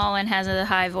small and has a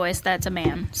high voice. That's a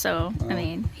man. So I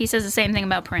mean, he says the same thing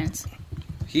about Prince.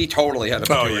 He totally had a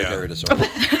pituitary disorder.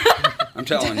 I'm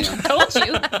telling you. Told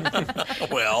you.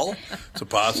 Well, it's a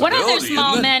possibility. What other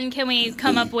small men can we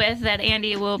come up with that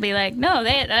Andy will be like, no,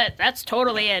 that's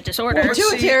totally a disorder? Well,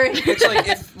 pituitary. It's like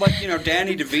if,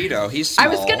 Danny DeVito. He's small. I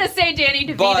was gonna say Danny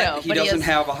DeVito, but he doesn't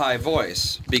have a high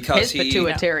voice because his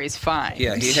pituitary's fine.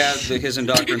 Yeah, he had his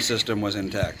endocrine system was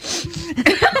intact.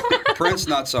 Prince,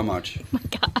 not so much. Oh my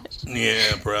gosh.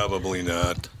 Yeah, probably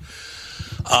not.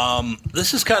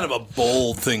 This is kind of a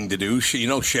bold thing to do.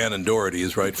 Shannon Doherty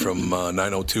is right from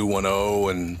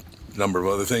 90210 and a number of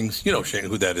other things. You know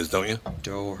who that is, don't you?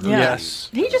 Doherty. Yeah. Yes.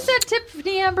 He just said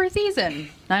Tiffany Amber Thiessen,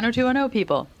 90210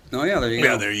 people. Oh, yeah, there you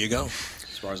go. Yeah, there you go.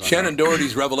 Shannon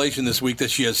Doherty's revelation this week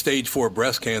that she has stage 4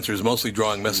 breast cancer is mostly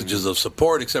drawing messages of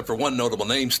support, except for one notable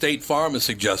name. State Farm is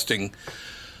suggesting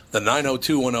the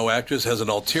 90210 actress has an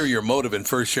ulterior motive in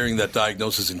first sharing that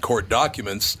diagnosis in court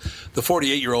documents. The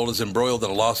 48-year-old is embroiled in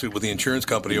a lawsuit with the insurance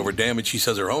company over damage she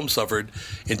says her home suffered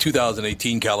in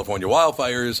 2018 California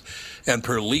wildfires. And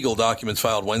per legal documents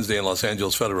filed Wednesday in Los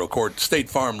Angeles federal court, State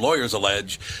Farm lawyers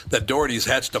allege that Doherty's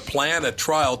hatched a plan at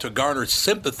trial to garner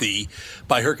sympathy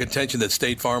by her contention that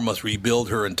State Farm must rebuild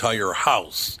her entire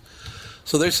house.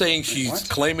 So they're saying she's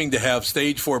claiming to have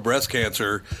stage 4 breast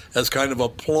cancer as kind of a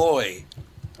ploy.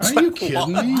 Are you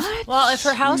kidding me? Well, if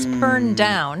her house burned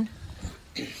down,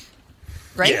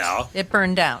 Right? Yeah. It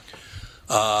burned down.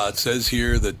 It says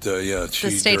here that,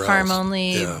 Does State Farm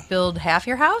only build half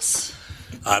your house?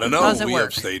 I don't know. How does it we work?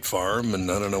 have State Farm,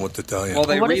 and I don't know what to tell you. Well,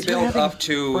 they rebuild up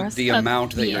to the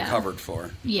amount that you're covered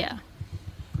for. Yeah.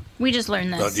 We just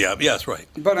learned this. Yeah, that's right.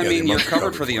 But, I mean, you're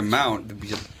covered for the amount.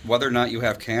 Whether or not you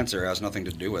have cancer has nothing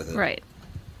to do with it. Right.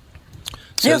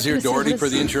 Says here, Doherty, per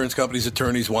the insurance company's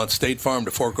attorneys, wants State Farm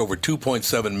to fork over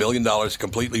 $2.7 million to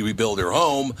completely rebuild her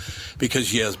home because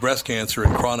she has breast cancer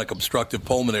and chronic obstructive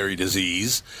pulmonary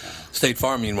disease. State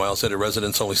Farm, meanwhile, said her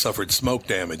residence only suffered smoke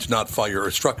damage, not fire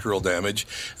or structural damage,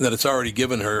 and that it's already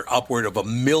given her upward of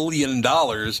 $1 million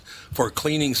for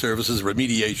cleaning services,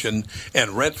 remediation,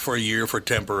 and rent for a year for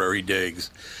temporary digs.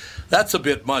 That's a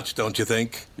bit much, don't you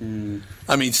think?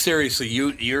 I mean, seriously,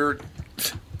 you're...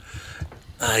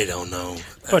 I don't know.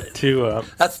 But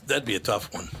that'd be a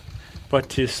tough one. But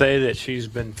to say that she's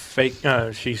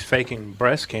faking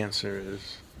breast cancer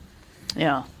is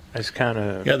it's kind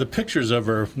of the pictures of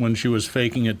her when she was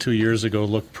faking it 2 years ago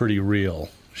looked pretty real.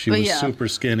 She was super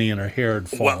skinny and her hair had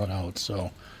fallen out. So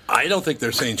I don't think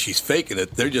they're saying she's faking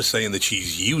it. They're just saying that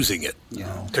she's using it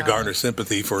to garner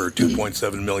sympathy for her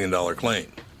 $2.7 million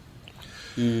claim.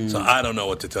 So I don't know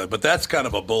what to tell you, but that's kind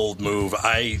of a bold move.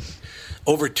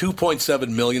 Over $2.7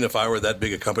 million, if I were that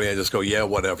big a company, I'd just go, yeah,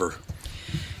 whatever.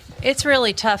 It's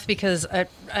really tough because a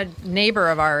neighbor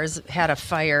of ours had a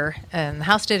fire, and the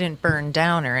house didn't burn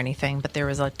down or anything, but there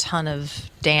was a ton of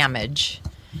damage.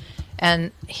 And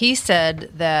he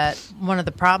said that one of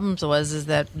the problems is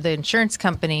that the insurance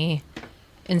company,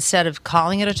 instead of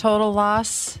calling it a total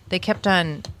loss, they kept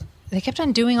on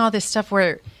doing all this stuff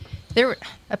where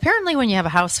apparently when you have a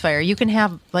house fire, you can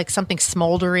have like something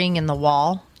smoldering in the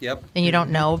wall. Yep. And you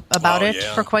don't know about it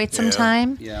for quite some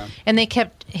time. Yeah. And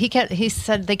he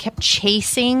said they kept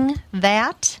chasing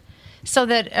that so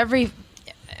that every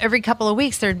couple of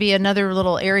weeks there'd be another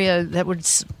little area that would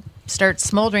start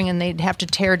smoldering and they'd have to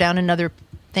tear down another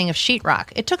thing of sheetrock.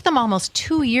 It took them almost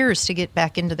 2 years to get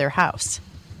back into their house.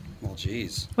 Well,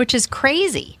 geez. Which is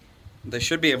crazy. They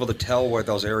should be able to tell where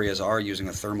those areas are using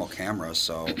a thermal camera,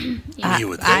 so...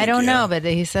 I don't know, but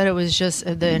he said it was just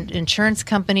the insurance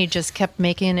company just kept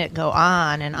making it go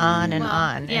on and on and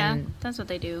on. Yeah, and that's what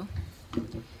they do.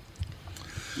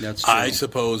 That's true. I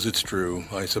suppose it's true.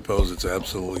 I suppose it's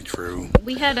absolutely true.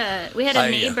 We had a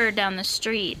neighbor down the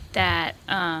street that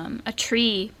a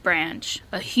tree branch,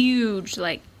 a huge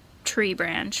tree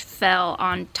branch, fell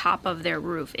on top of their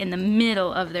roof, in the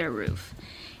middle of their roof.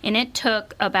 And it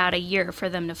took about a year for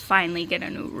them to finally get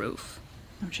a new roof.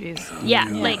 Oh, jeez.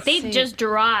 Yeah, they just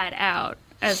draw it out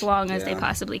as long as they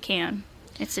possibly can.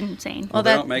 It's insane. Well,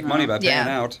 they don't make money by paying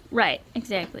out. Right,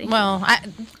 exactly. Well,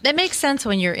 that makes sense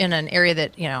when you're in an area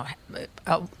that,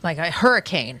 like a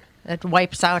hurricane that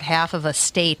wipes out half of a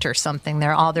state or something,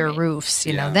 all their roofs,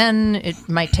 you know, then it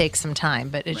might take some time.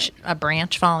 But a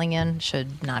branch falling in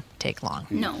should not take long.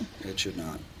 No. It should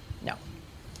not. No.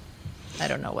 I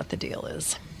don't know what the deal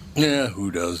is. Yeah,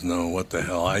 who does know? What the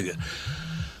hell?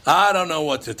 I don't know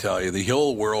what to tell you. The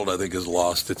whole world, I think, has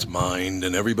lost its mind,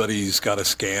 and everybody's got a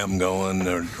scam going,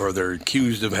 or they're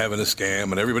accused of having a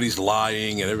scam, and everybody's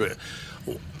lying. And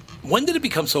when did it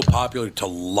become so popular to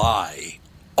lie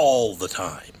all the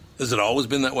time? Has it always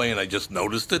been that way, and I just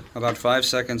noticed it? About 5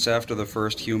 seconds after the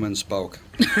first human spoke.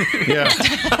 Yeah.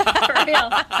 For real.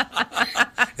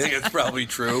 I think it's probably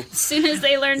true. As soon as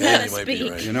they learned how to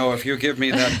speak. Right. You know, if you give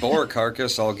me that boar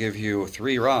carcass, I'll give you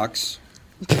 3 rocks.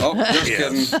 Oh, just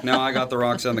kidding. No, I got the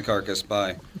rocks and the carcass.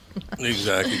 Bye.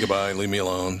 Exactly. Goodbye. Leave me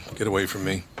alone. Get away from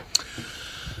me.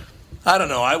 I don't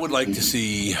know. I would like to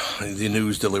see the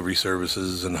news delivery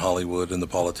services in Hollywood and the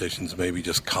politicians maybe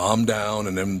just calm down.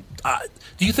 And then,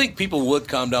 do you think people would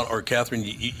calm down? Or, Catherine,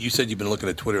 you said you've been looking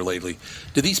at Twitter lately.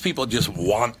 Do these people just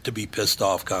want to be pissed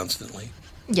off constantly?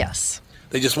 Yes.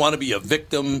 They just want to be a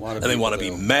victim, and they want to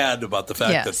be mad about the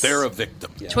fact that they're a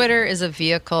victim. Yeah. Twitter is a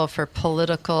vehicle for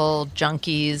political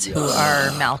junkies who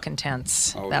are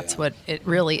malcontents. That's what it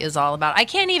really is all about.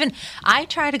 I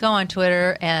try to go on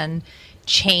Twitter and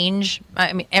change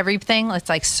everything. It's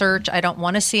like search. I don't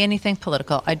want to see anything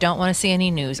political. I don't want to see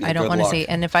any news. I don't want to see,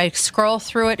 and if I scroll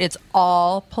through it, it's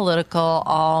all political,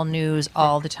 all news,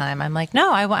 all the time. I'm like,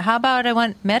 no, how about I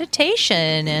want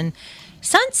meditation and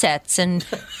sunsets and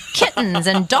kittens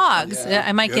and dogs.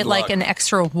 I might get an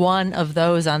extra one of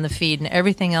those on the feed, and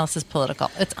everything else is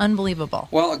political. It's unbelievable.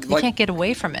 Well, you can't get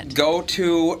away from it. Go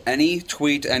to any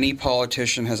tweet any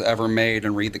politician has ever made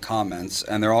and read the comments,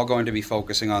 and they're all going to be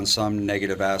focusing on some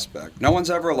negative aspect. No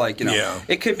one's ever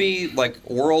it could be like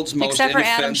world's most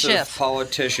inoffensive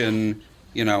politician,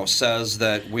 says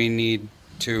that we need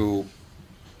to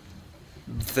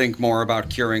think more about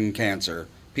curing cancer.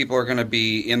 People are going to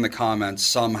be in the comments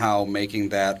somehow making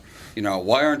that,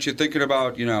 why aren't you thinking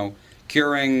about,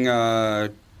 curing,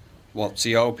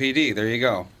 COPD? There you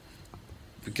go.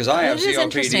 Because I have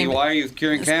COPD, why are you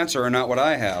curing cancer and not what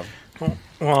I have?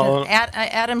 Well,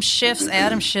 Adam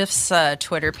Schiff's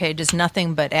Twitter page is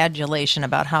nothing but adulation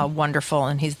about how wonderful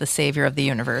and he's the savior of the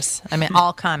universe. I mean,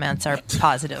 all comments are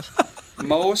positive.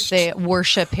 They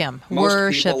worship him.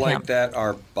 Most people like that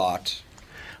are bot.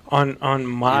 On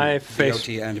my Facebook,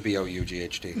 B-O-T and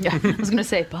B-O-U-G-H-T. Yeah, I was going to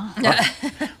say bot.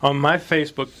 On my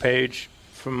Facebook page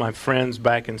from my friends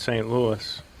back in St.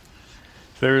 Louis,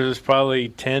 there's probably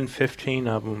 10, 15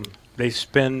 of them. They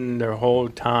spend their whole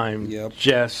time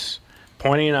just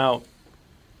pointing out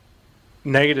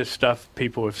negative stuff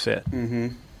people have said. Mm-hmm.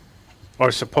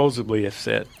 Or supposedly have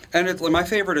said. And my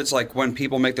favorite is like when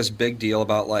people make this big deal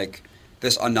about like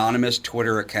this anonymous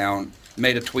Twitter account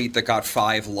made a tweet that got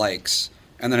 5 likes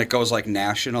and then it goes like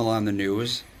national on the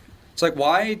news. It's like,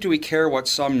 why do we care what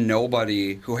some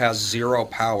nobody who has 0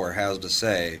 power has to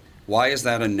say? Why is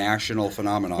that a national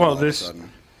phenomenon all of a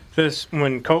sudden?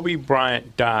 When Kobe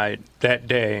Bryant died that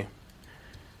day,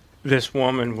 this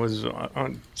woman was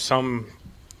on some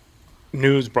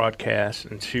news broadcast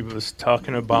and she was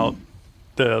talking about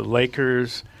the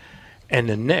Lakers and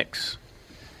the Knicks.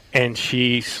 And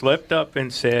she slipped up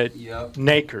and said,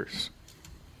 Nakers.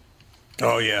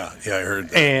 Oh, yeah. Yeah, I heard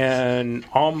that. And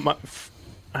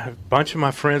a bunch of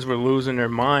my friends were losing their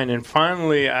mind. And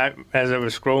finally, as I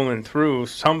was scrolling through,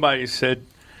 somebody said,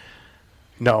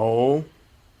 no.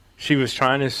 She was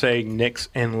trying to say Knicks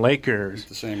and Lakers. At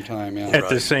the same time, yeah. At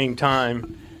the same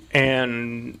time.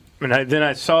 And then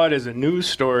I saw it as a news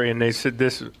story, and they said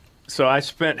this. So I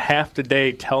spent half the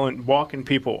day walking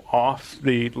people off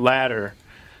the ladder.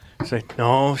 Say,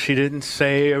 no, she didn't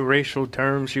say a racial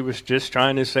term. She was just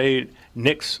trying to say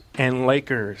Knicks and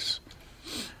Lakers,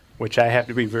 which I have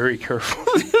to be very careful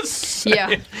to say.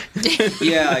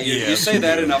 Yeah. You say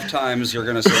that enough times, you're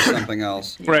going to say something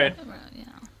else. Right.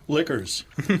 Liquors.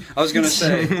 I was going to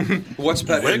say, what's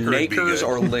better, Nakers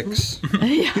or licks?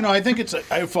 I think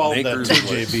I followed that too,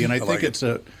 JB, and I think it's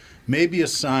maybe a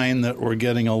sign that we're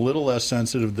getting a little less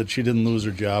sensitive that she didn't lose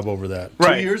her job over that.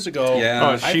 Right. 2 years ago,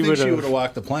 I think she would have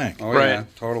walked the plank. Oh, yeah,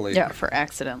 totally. Yeah, for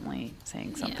accidentally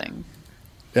saying something.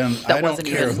 And that I don't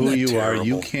care who you are.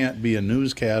 You can't be a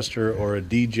newscaster or a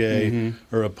DJ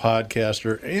or a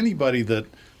podcaster, anybody that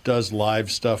does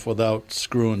live stuff without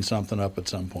screwing something up at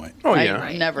some point. Oh,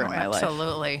 yeah. Never in my life.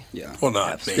 Absolutely. Yeah. Well,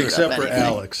 not me. Except for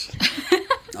Alex.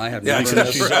 I have never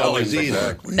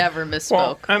Never misspoke.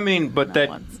 Well, I mean, but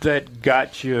that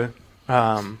gotcha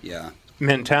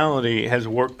mentality has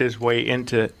worked its way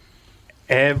into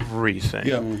everything.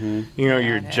 Yeah. Mm-hmm.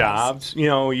 Your jobs.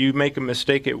 You make a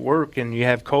mistake at work, and you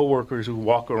have coworkers who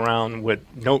walk around with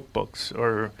notebooks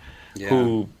or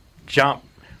who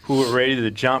are ready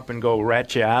to jump and go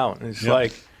rat you out. And it's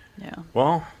like,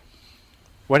 well,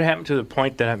 what happened to the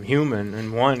point that I'm human?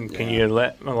 And can you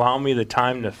allow me the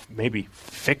time to maybe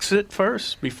fix it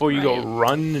first before you go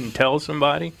run and tell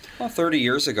somebody? Well, 30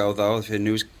 years ago, though, if a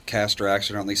newscaster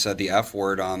accidentally said the F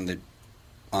word on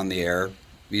the air,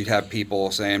 you'd have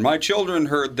people saying, my children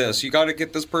heard this. You got to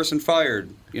get this person fired.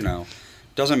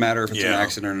 Doesn't matter if it's an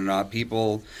accident or not.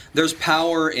 There's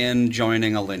power in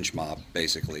joining a lynch mob,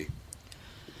 basically.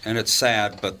 And it's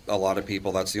sad, but a lot of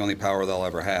people, that's the only power they'll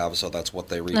ever have, so that's what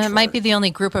they reach for. It might be the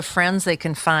only group of friends they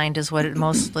can find is what it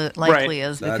most likely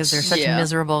is, because they're such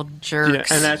miserable jerks.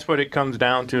 Yeah, and that's what it comes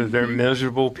down to. They're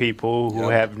miserable people who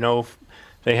have no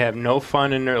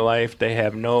fun in their life. They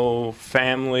have no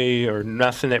family or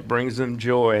nothing that brings them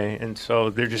joy, and so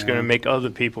they're just going to make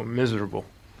other people miserable.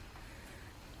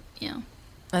 Yeah.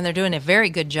 And they're doing a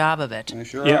very good job of it. They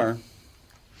sure are.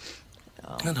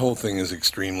 That whole thing is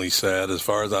extremely sad, as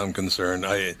far as I'm concerned.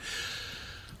 Do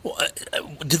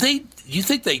you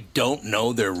think they don't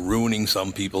know they're ruining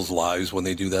some people's lives when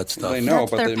they do that stuff? Well, they know,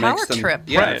 but it makes them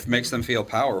it makes them feel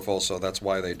powerful, so that's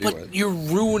why they do it. You're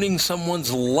ruining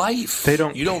someone's life.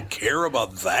 You don't care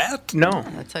about that? No,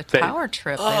 it's a power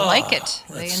trip. They like it.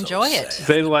 They enjoy it.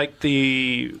 They like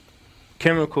the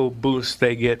chemical boost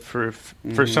they get for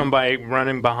somebody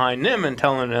running behind them and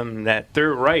telling them that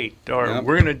they're right, or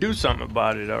we're going to do something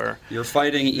about it, or you're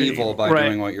fighting evil by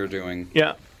doing what you're doing.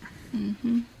 Yeah.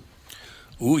 Mm-hmm.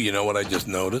 Ooh, you know what I just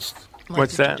noticed?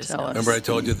 What's that? Remember I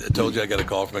told you I got a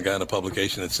call from a guy in a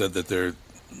publication that said that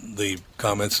the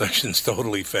comment section's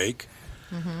totally fake.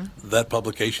 Mm-hmm. That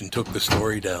publication took the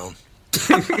story down.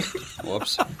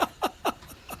 Whoops.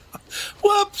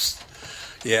 Whoops.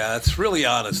 Yeah, it's really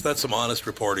honest. That's some honest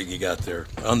reporting you got there.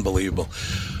 Unbelievable.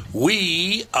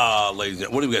 We, ladies,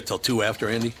 what do we got till 2 after,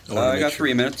 Andy? I got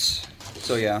 3 minutes,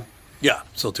 so yeah. Yeah,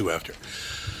 till 2 after.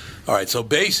 All right, so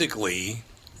basically,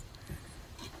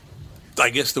 I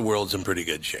guess the world's in pretty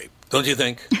good shape, don't you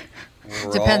think?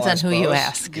 Depends on who you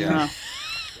ask. Yeah.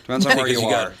 Depends on where you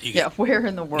are. Where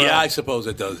in the world? Yeah, I suppose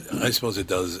it does.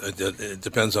 It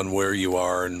depends on where you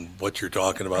are and what you're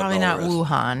talking about. Probably not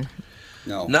Wuhan.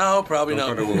 No, probably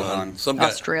not Wuhan. Some guy,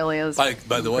 Australia's by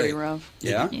the way, pretty rough.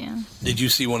 Yeah? Did you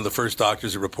see one of the first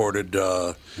doctors that reported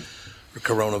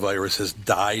coronavirus has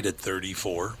died at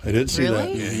 34? I did see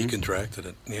that. Yeah, he contracted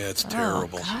it. Yeah, it's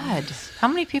terrible. Oh, God. How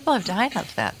many people have died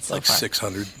of that so like far?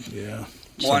 600. Yeah.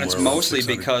 Well, and it's mostly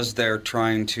 600. because they're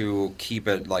trying to keep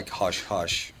it like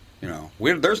hush-hush. You know,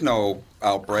 there's no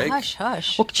outbreak. Hush,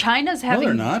 hush. Well, China's No, having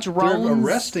they're not. drones. They're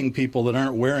arresting people that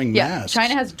aren't wearing masks.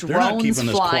 China has They're not drones keeping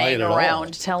us flying quiet at all.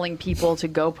 around telling people to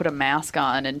go put a mask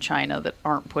on in China that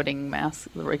aren't putting masks,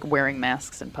 like wearing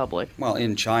masks in public. Well,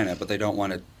 in China, but they don't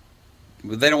want it.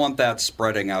 They don't want that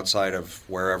spreading outside of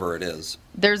wherever it is.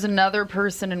 There's another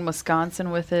person in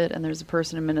Wisconsin with it, and there's a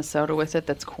person in Minnesota with it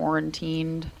that's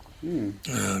quarantined. Oh,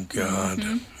 God.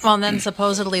 Mm-hmm. Well, and then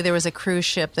supposedly there was a cruise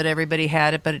ship that everybody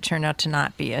had it, but it turned out to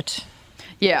not be it.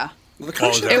 Yeah. Well, the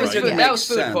cruise ship it was didn't food, make that was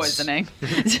food sense. poisoning.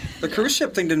 The cruise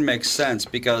ship thing didn't make sense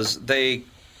because they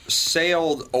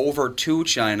sailed over to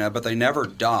China, but they never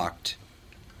docked.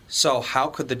 So how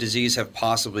could the disease have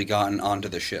possibly gotten onto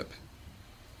the ship?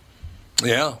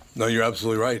 Yeah, no, you're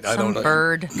absolutely right. I Some don't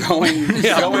bird. Going bird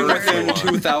within flew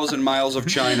on. 2,000 miles of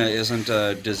China isn't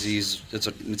a disease.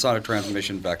 It's not a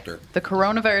transmission vector. The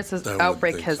coronavirus I would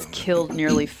outbreak think has so. killed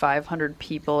nearly 500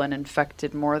 people and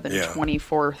infected more than Yeah.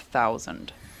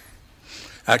 24,000.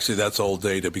 Actually, that's old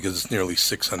data because it's nearly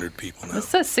 600 people now. This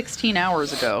says 16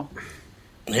 hours ago.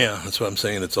 Yeah, that's what I'm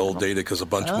saying. It's old data because a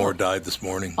bunch more died this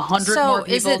morning. 100 So more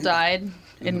is people it- died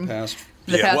In the past.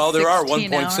 the Yeah, past well, there are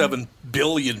 16 hours. 1.7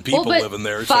 billion people Well, but living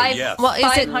there, so yes. Well, is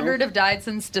it 500 have died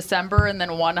since December, and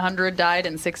then 100 died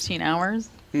in 16 hours.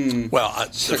 Well,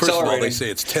 first of all, they accelerating. say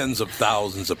it's tens of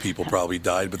thousands of people probably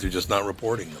died, but they're just not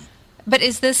reporting them. But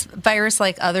is this virus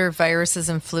like other viruses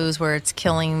and flus where it's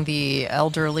killing the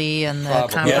elderly and the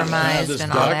Probably. compromised this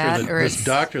and all that? Or this is,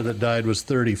 doctor that died was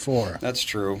 34. That's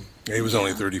true. He was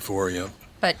only 34, yeah.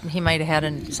 but he might have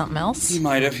had something else? He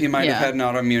might have. He might Yeah. have had an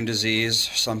autoimmune disease,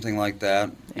 something like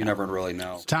that. You never really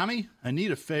know. Tommy, I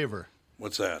need a favor.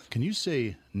 What's that? Can you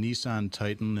say Nissan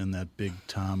Titan in that Big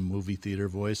Tom movie theater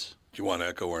voice? Do you want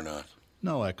echo or not?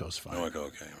 No echo's fine. No echo,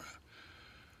 okay.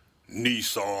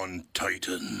 Nissan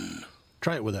Titan.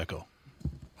 Try it with echo.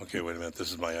 Okay, wait a minute.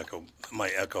 This is my echo. My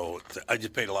echo. I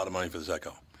just paid a lot of money for this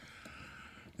echo.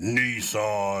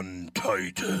 Nissan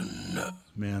Titan.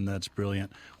 Man, that's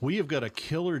brilliant. We have got a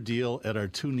killer deal at our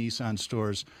 2 Nissan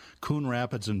stores, Coon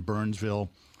Rapids and Burnsville.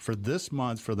 For this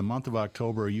month, for the month of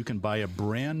October, you can buy a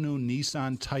brand new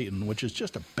Nissan Titan, which is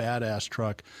just a badass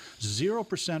truck.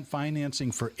 0%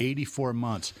 financing for 84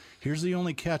 months. Here's the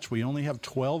only catch. We only have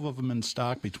 12 of them in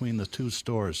stock between the 2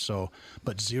 stores.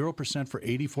 But 0% for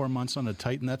 84 months on a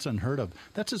Titan, that's unheard of.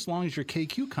 That's as long as your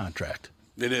KQ contract.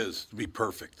 It is. To be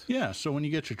perfect. Yeah, so when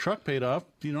you get your truck paid off,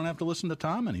 you don't have to listen to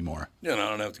Tom anymore. Yeah, and I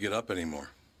don't have to get up anymore.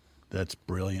 That's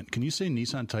brilliant. Can you say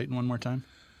Nissan Titan one more time?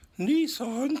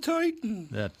 Nissan Titan.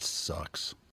 That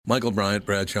sucks. Michael Bryant,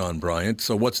 Bradshaw and Bryant.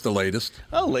 So what's the latest?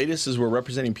 Well, the latest is we're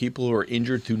representing people who are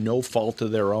injured through no fault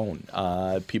of their own.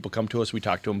 People come to us. We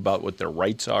talk to them about what their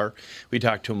rights are. We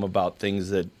talk to them about things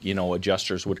that,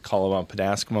 adjusters would call them up and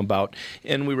ask them about.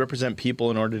 And we represent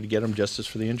people in order to get them justice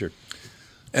for the injured.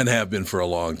 And have been for a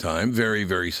long time. Very,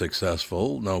 very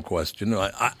successful, no question.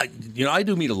 I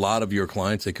do meet a lot of your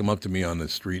clients. They come up to me on the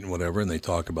street and whatever, and they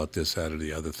talk about this, that, or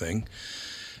the other thing.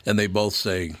 And they both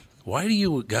say, why do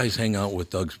you guys hang out with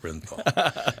Doug Sprinthal?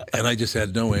 And I just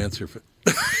had no answer.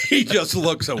 He just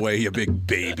looks away, you big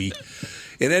baby.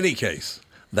 In any case,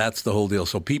 that's the whole deal.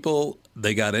 So people,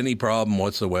 they got any problem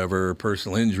whatsoever,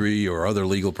 personal injury or other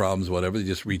legal problems, whatever, they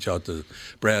just reach out to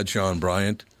Bradshaw and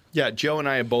Bryant. Yeah, Joe and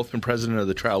I have both been president of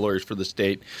the trial lawyers for the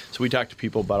state, so we talk to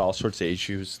people about all sorts of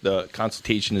issues. The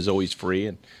consultation is always free,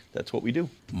 and that's what we do.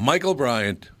 Michael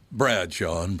Bryant,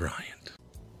 Bradshaw and Bryant.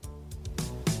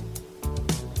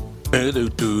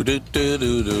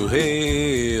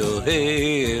 Hail,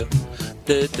 hail.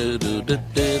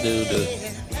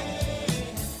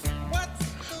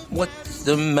 What's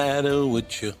the matter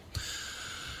with you?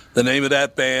 The name of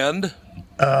that band?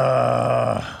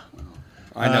 I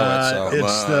know it,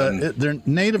 so. They're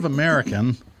Native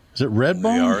American. Is it Redbone?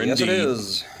 They are Yes, it indeed.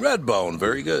 is. Redbone,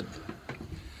 very good.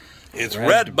 It's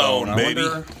Redbone, baby.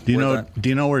 Do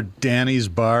you know where Danny's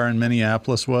Bar in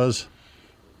Minneapolis was?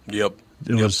 Yep.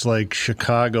 It was like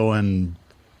Chicago and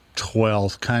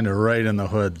 12th, kind of right in the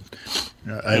hood.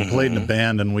 I played in a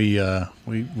band, and we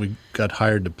got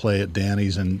hired to play at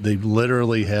Danny's, and they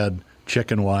literally had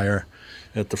chicken wire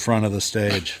at the front of the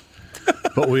stage.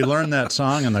 But we learned that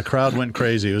song, and the crowd went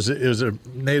crazy. It was a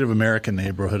Native American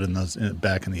neighborhood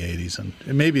back in the 80s, and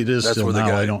maybe it is still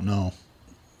now. I don't know.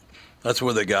 That's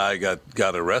where the guy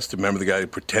got arrested. Remember the guy who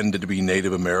pretended to be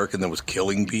Native American that was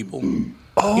killing people?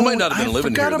 Oh, he might not have been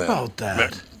living here then. I forgot about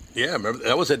that. Yeah, remember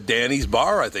that was at Danny's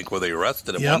Bar, I think, where they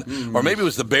arrested him. Yep. Or maybe it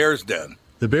was the Bears Den.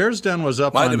 The Bears Den was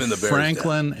up on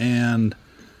Franklin and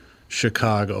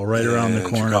Chicago, right around the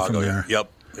corner Chicago, from there. Yep.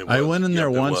 I went in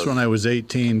there once when I was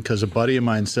 18 because a buddy of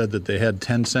mine said that they had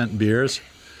 10-cent beers.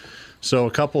 So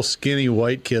a couple skinny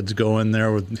white kids go in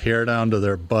there with hair down to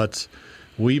their butts.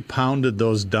 We pounded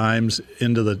those dimes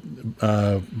into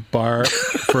the bar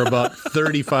for about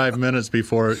 35 minutes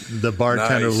before the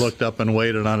bartender looked up and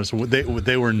waited on us.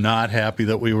 They were not happy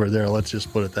that we were there. Let's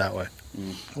just put it that way.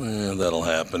 Well, that'll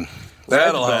happen.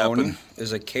 That'll happen.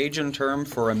 Is a Cajun term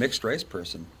for a mixed race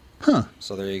person. Huh.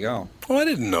 So there you go. Oh, I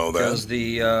didn't know that. Because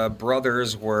the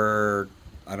brothers were,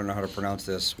 I don't know how to pronounce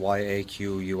this,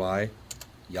 Yaqui?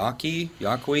 Yaqui?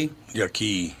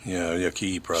 Yaqui. Yeah,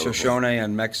 Yaqui probably. Shoshone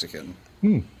and Mexican.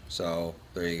 So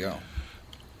there you go.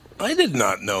 I did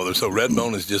not know. So red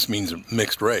bone just means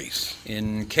mixed race.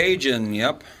 In Cajun,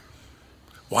 yep.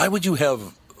 Why would you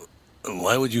have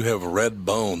red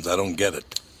bones? I don't get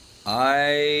it.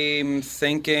 I'm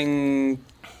thinking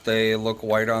they look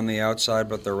white on the outside,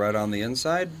 but they're red on the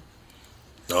inside.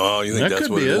 Oh, you think that's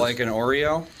what it is? Like an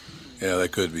Oreo? Yeah,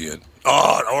 that could be it.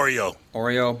 Oh, an Oreo.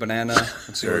 Oreo, banana.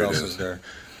 Let's see what else is there.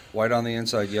 White on the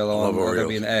inside, yellow on the That'd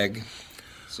be an egg.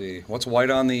 Let's see. What's white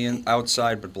on the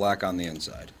outside but black on the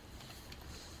inside?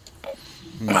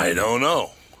 I don't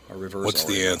know. A reverse What's Oreo.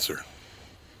 the answer?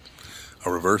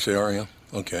 A reverse Oreo?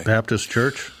 Okay. Baptist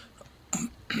Church?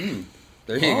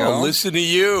 There you go. Listen to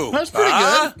you. That's pretty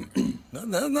good.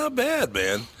 Not bad,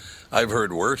 man. I've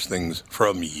heard worse things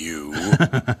from you.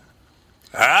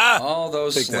 All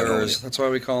those slurs. That's why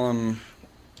we call them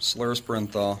Slur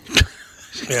Sprinthal.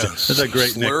 Yeah, that's a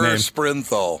great Slur nickname.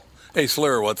 Sprinthal. Hey,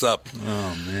 Slur, what's up?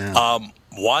 Oh, man.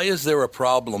 Why is there a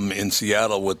problem in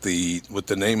Seattle with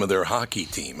the name of their hockey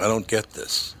team? I don't get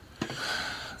this.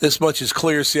 This much is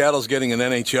clear. Seattle's getting an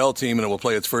NHL team, and it will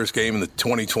play its first game in the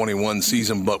 2021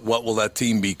 season. But what will that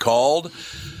team be called?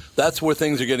 That's where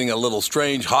things are getting a little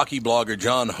strange. Hockey blogger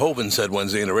John Hoven said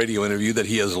Wednesday in a radio interview that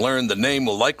he has learned the name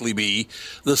will likely be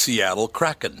the Seattle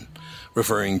Kraken,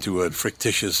 referring to a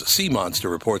fictitious sea monster,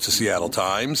 reports the Seattle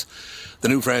Times. The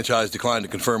new franchise declined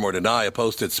to confirm or deny. A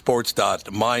post at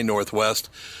sports.mynorthwest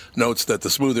notes that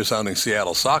the smoother-sounding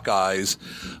Seattle Sockeyes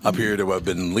appear to have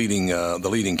been the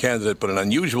leading candidate, but an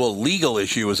unusual legal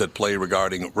issue is at play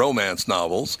regarding romance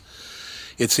novels.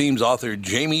 It seems author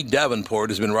Jamie Davenport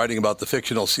has been writing about the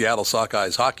fictional Seattle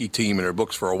Sockeyes hockey team in her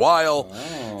books for a while,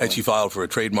 and she filed for a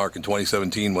trademark in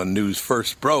 2017 when news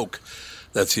first broke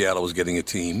that Seattle was getting a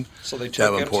team. So they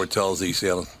took Davenport tells the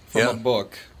Seattle from a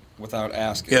book without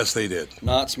asking. Yes, they did.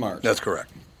 Not smart. That's correct.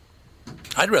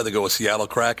 I'd rather go with Seattle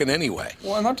Kraken anyway.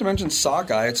 Well, not to mention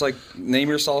sockeye. It's like name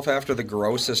yourself after the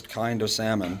grossest kind of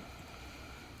salmon.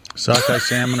 Sockeye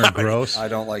salmon are gross? I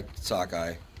don't like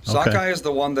sockeye. Sockeye is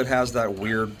the one that has that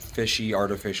weird, fishy,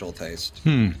 artificial taste.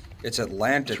 It's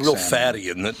Atlantic It's real salmon. fatty,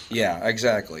 isn't it? Yeah,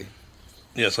 exactly.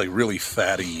 Yeah, it's like really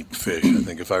fatty fish, I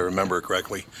think, if I remember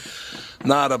correctly.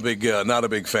 Not a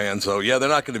big fan. So, yeah, they're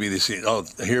not going to be the... Oh,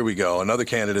 here we go. Another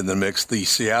candidate in the mix, the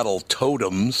Seattle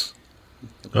Totems.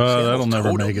 That'll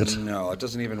never make it. No, it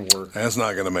doesn't even work. That's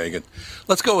not going to make it.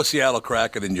 Let's go with Seattle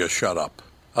Kraken and just shut up.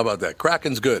 How about that?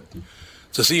 Kraken's good.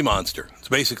 It's a sea monster. It's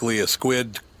basically a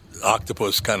squid,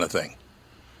 octopus kind of thing.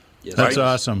 Yes, That's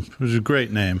awesome. It was a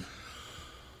great name.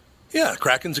 Yeah,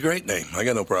 Kraken's a great name. I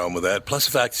got no problem with that. Plus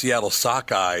the fact Seattle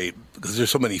Sockeye, because there's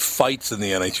so many fights in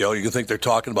the NHL, you can think they're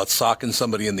talking about socking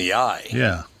somebody in the eye.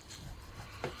 Yeah.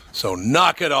 So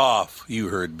knock it off. You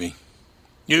heard me.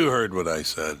 You heard what I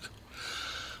said.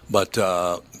 But,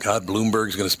 God,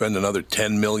 Bloomberg's going to spend another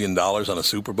 $10 million on a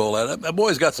Super Bowl ad. That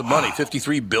boy's got some money.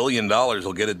 $53 billion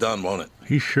will get it done, won't it?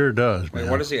 He sure does. Wait,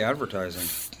 what is he advertising?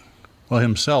 Well,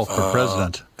 himself for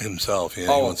president. Himself, yeah.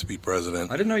 He wants to be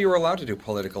president. I didn't know you were allowed to do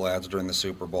political ads during the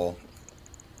Super Bowl.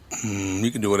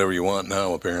 You can do whatever you want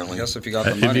now, apparently. I guess if you got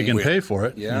the money. If you can pay for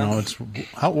it. Yeah. You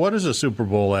know, what is a Super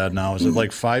Bowl ad now? Is it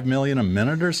like $5 million a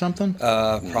minute or something?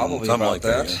 Probably something about like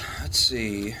that. that. Let's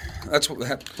see.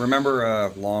 Remember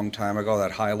a long time ago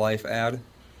that High Life ad?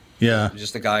 Yeah.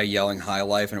 Just a guy yelling High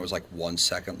Life, and it was like 1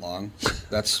 second long.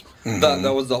 That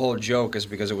was the whole joke, is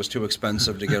because it was too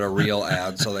expensive to get a real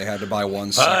ad, so they had to buy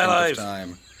 1 second of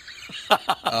time.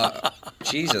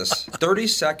 Jesus. 30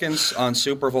 seconds on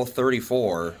Super Bowl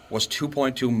 34 was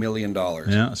 $2.2 million.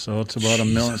 Yeah, so it's about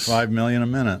 $5 million a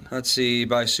minute. Let's see,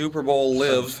 by Super Bowl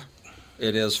live,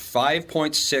 it is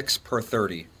 5.6 per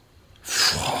 30.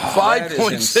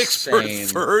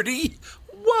 5.6 per 30?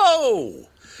 Whoa!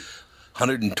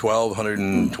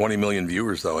 120 million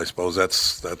viewers, though. I suppose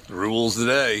that rules the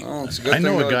day. Well, it's a good I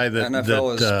know a guy that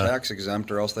NFL is tax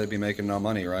exempt, or else they'd be making no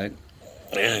money, right?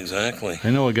 Yeah, exactly. I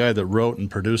know a guy that wrote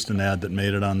and produced an ad that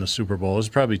made it on the Super Bowl. It was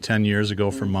probably 10 years ago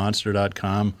for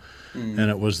Monster.com, and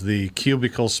it was the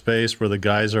cubicle space where the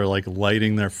guys are like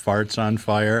lighting their farts on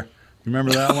fire. You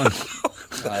remember that one?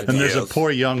 And there's a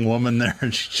poor young woman there,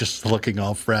 and she's just looking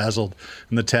all frazzled.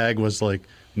 And the tag was like,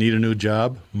 "Need a new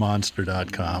job?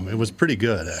 Monster.com." It was pretty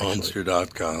good, actually.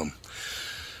 Monster.com.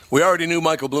 We already knew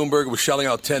Michael Bloomberg was shelling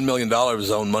out $10 million of his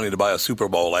own money to buy a Super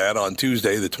Bowl ad. On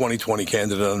Tuesday, the 2020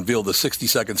 candidate unveiled the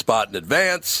 60-second spot in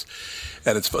advance.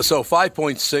 And it's so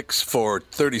 5.6 for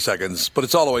 30 seconds, but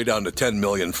it's all the way down to $10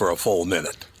 million for a full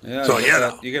minute. Yeah, so,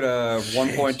 you get a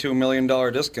 $1.2 million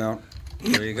discount.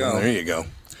 There you go. There you go.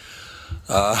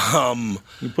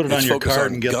 You put it on your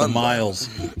card and get the miles.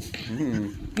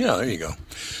 Yeah, there you go.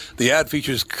 The ad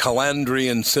features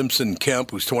Calandrian Simpson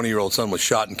Kemp, whose 20-year-old son was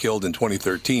shot and killed in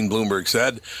 2013, Bloomberg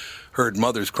said. Heard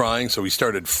mothers crying, so he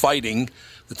started fighting.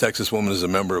 The Texas woman is a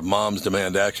member of Moms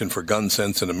Demand Action for Gun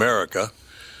Sense in America,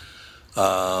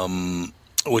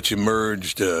 which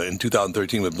emerged in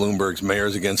 2013 with Bloomberg's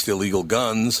Mayors Against Illegal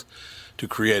Guns to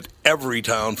create every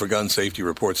town for gun safety,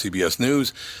 reports CBS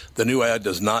News. The new ad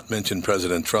does not mention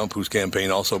President Trump, whose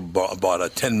campaign also bought a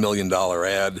 $10 million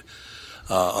ad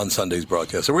on Sunday's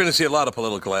broadcast. So we're going to see a lot of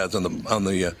political ads on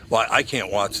the. Well, I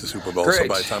can't watch the Super Bowl, so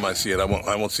by the time I see it, I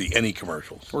won't see any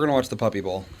commercials. We're going to watch the Puppy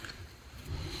Bowl.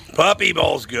 Puppy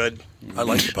Bowl's good. I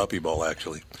like the Puppy Bowl,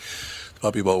 actually. The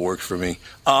Puppy Bowl works for me.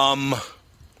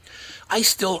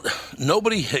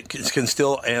 Nobody can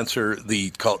still answer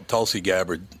the Tulsi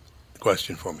Gabbard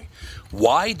question for me.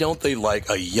 Why don't they like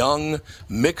a young,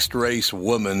 mixed-race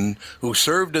woman who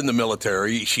served in the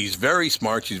military? She's very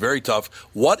smart. She's very tough.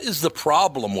 What is the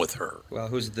problem with her? Well,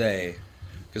 who's they?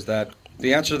 Because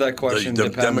the answer to that question the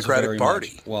depends Democratic very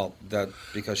Party. Much. Well,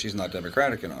 because she's not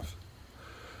Democratic enough.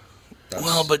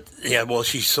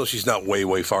 She's not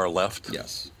way far left.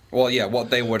 Yes. Well, yeah. What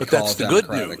they would call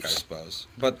Democratic, I suppose.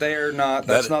 But they're not.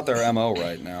 That's not their MO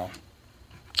right now.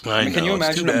 I mean, can you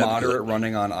imagine a moderate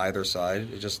running on either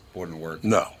side? It just wouldn't work.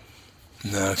 No,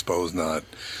 I suppose not.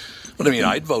 But I mean,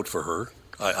 I'd vote for her.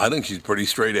 I think she's pretty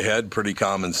straight ahead, pretty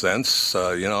common sense.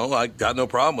 I got no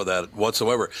problem with that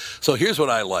whatsoever. So here's what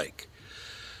I like.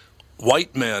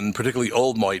 White men, particularly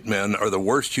old white men, are the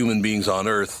worst human beings on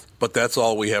earth, but that's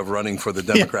all we have running for the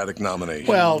Democratic nomination.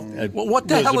 Well, what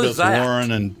the hell is that?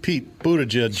 Warren and Pete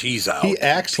Buttigieg. She's out. He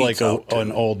acts like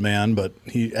an old man, but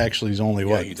he actually is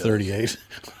only, 38?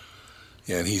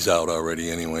 Yeah, and he's out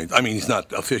already anyway. I mean, he's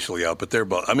not officially out, but they're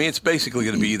both. I mean, it's basically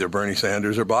going to be either Bernie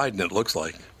Sanders or Biden, it looks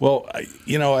like. Well,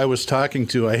 I was talking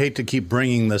to, I hate to keep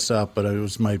bringing this up, but it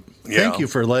was thank you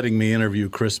for letting me interview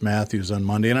Chris Matthews on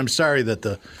Monday. And I'm sorry that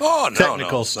the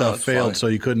technical stuff failed, so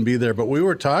you couldn't be there. But we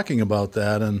were talking about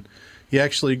that, and he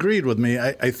actually agreed with me.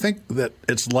 I think that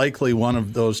it's likely one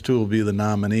of those two will be the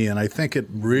nominee, and I think it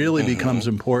really becomes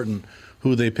important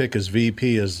who they pick as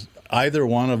VP as either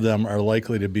one of them are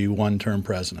likely to be one-term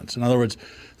presidents. In other words,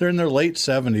 they're in their late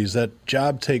 70s. That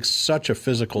job takes such a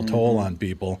physical toll on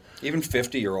people. Even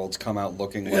 50-year-olds come out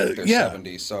looking like they're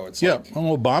 70, so it's like...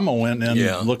 Well, Obama went in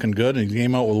looking good, and he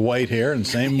came out with white hair, and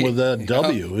same with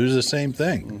W. It was the same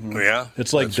thing. Yeah.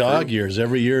 It's like dog years.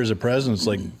 Every year as a president, it's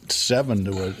like 7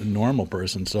 to a normal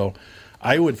person. So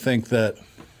I would think that...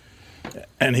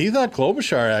 And he thought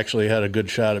Klobuchar actually had a good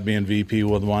shot at being VP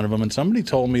with one of them. And somebody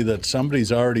told me that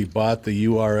somebody's already bought the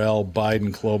URL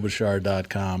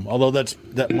BidenKlobuchar.com. Although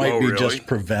that might be just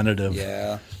preventative.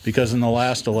 Yeah. Because in the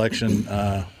last election,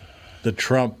 the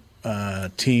Trump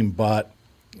team bought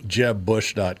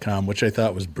JebBush.com, which I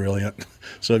thought was brilliant.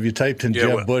 So if you typed in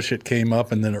Jeb Bush, it came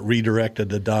up, and then it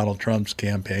redirected to Donald Trump's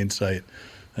campaign site.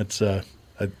 That's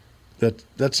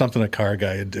something a car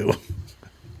guy would do.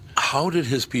 How did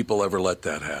his people ever let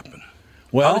that happen?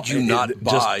 Well, how did you not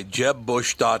buy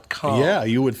JebBush.com? Yeah,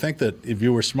 you would think that if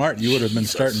you were smart, you would have been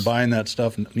starting buying that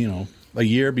stuff, a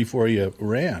year before you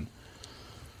ran.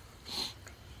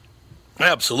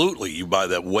 Absolutely. You buy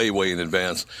that way in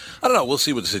advance. I don't know. We'll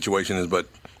see what the situation is, but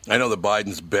I know that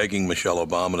Biden's begging Michelle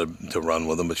Obama to run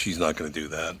with him, but she's not going to do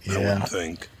that, I wouldn't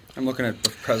think. I'm looking at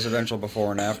presidential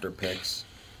before and after pics.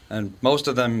 And most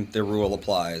of them, the rule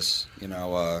applies.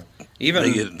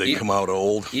 Even they come out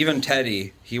old. Even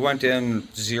Teddy, he went in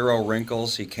 0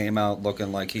 wrinkles. He came out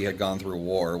looking like he had gone through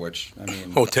war, which, I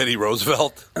mean... Oh, Teddy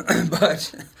Roosevelt?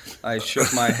 But I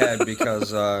shook my head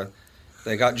because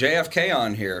they got JFK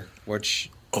on here, which...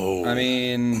 Oh, I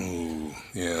mean,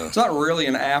 yeah. It's not really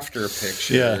an after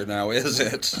picture now, is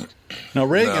it? No,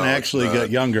 Reagan actually got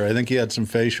younger. I think he had some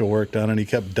facial work done, and he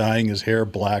kept dyeing his hair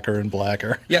blacker and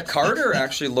blacker. Yeah, Carter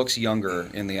actually looks younger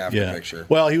in the after picture.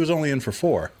 Well, he was only in for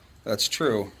 4. That's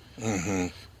true. Mm-hmm.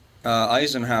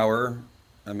 Eisenhower,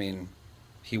 I mean,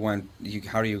 he went.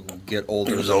 How do you get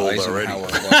older than Eisenhower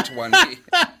looked when he?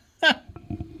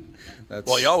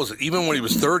 Well, he always, even when he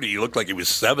was 30, he looked like he was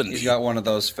 70. He's got one of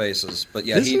those faces, but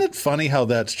yeah. Isn't it funny how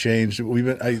that's changed?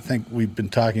 I think we've been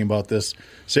talking about this.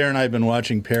 Sarah and I have been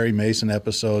watching Perry Mason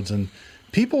episodes, and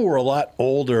people were a lot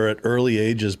older at early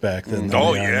ages back then. Than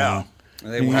Oh, they are yeah.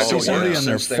 now. You see somebody in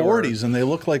their 40s, and they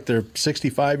look like they're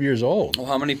 65 years old. Well,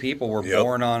 how many people were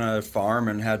born on a farm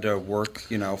and had to work,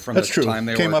 from That's the true. time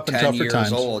they Came were up in 10 tougher years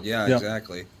times. old? Yeah, Yep.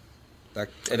 exactly.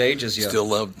 It ages you. Still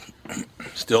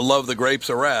love the grapes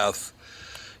of wrath.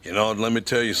 Let me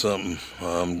tell you something.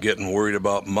 I'm getting worried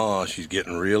about Ma. She's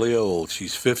getting really old.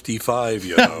 She's 55,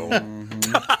 It's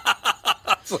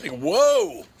like,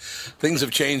 whoa. Things have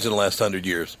changed in the last 100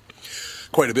 years.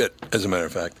 Quite a bit, as a matter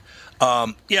of fact.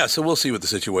 So we'll see what the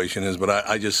situation is. But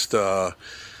I just... we got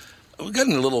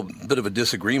in a little bit of a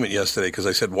disagreement yesterday because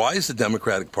I said, why is the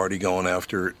Democratic Party going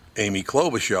after Amy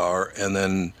Klobuchar? And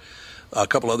then... a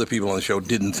couple other people on the show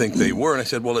didn't think they were. And I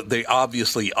said, well, they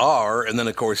obviously are. And then,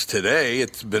 of course, today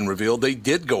it's been revealed they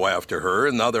did go after her.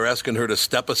 And now they're asking her to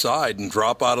step aside and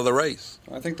drop out of the race.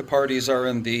 I think the parties are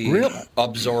in the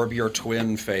absorb your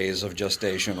twin phase of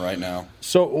gestation right now.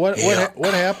 So what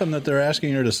happened that they're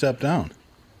asking her to step down?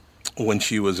 When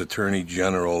she was Attorney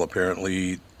General,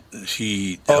 apparently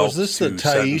she is this the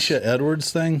Taisha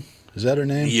Edwards thing? Is that her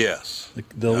name? Yes.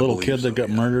 The little kid that got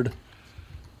murdered?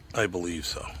 I believe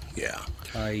so. Yeah,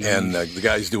 and the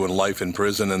guy's doing life in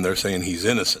prison, and they're saying he's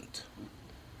innocent.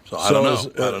 So I don't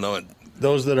know. I don't know.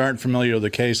 Those that aren't familiar with the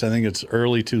case, I think it's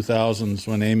early 2000s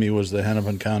when Amy was the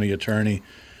Hennepin County attorney.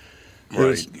 There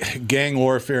was gang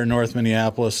warfare in North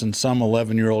Minneapolis, and some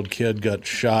 11-year-old kid got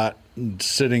shot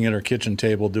sitting at her kitchen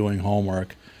table doing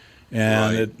homework.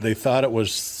 And they thought it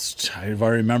was, if I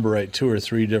remember right, 2 or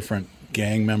 3 different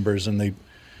gang members, and they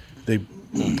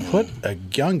put a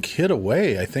young kid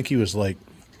away. I think he was like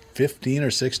 15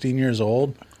 or 16 years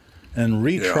old, and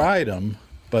retried him,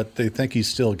 but they think he's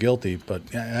still guilty.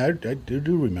 But I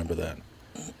do remember that.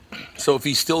 So if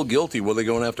he's still guilty, what are they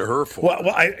going after her for? Well,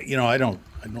 I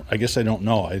guess I don't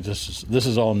know. This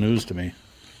is all news to me.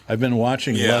 I've been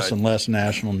watching less and less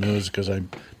national news because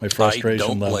my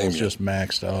frustration level is just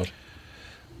maxed out.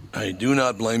 I do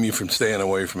not blame you from staying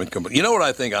away from it. You know what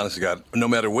I think, honestly, God? No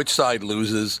matter which side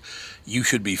loses, you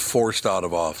should be forced out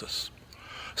of office.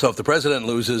 So if the president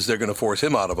loses, they're going to force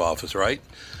him out of office, right?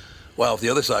 Well, if the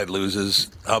other side loses,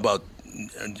 how about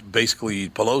basically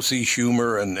Pelosi,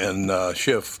 Schumer, and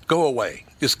Schiff? Go away.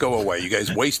 Just go away. You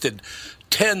guys wasted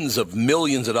tens of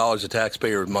millions of dollars of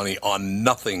taxpayer money on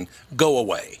nothing. Go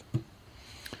away.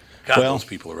 God, those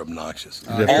people are obnoxious.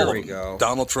 Here we go.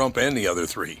 Donald Trump and the other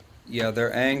 3. Yeah,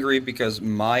 they're angry because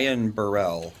Mayan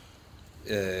Burrell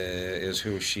is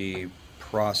who she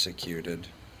prosecuted.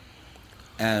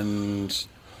 And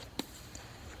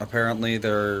apparently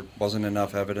there wasn't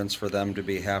enough evidence for them to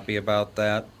be happy about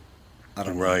that. I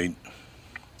don't know. Right.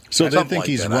 So they think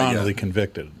he's wrongly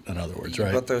convicted, in other words,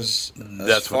 right? But as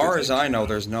far as I know,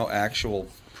 there's no actual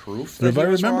proof that if I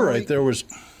remember right,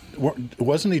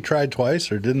 wasn't he tried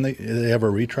twice, or didn't they have a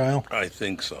retrial? I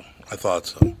think so. I thought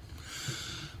so.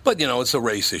 But, it's a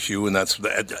race issue, and that's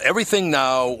everything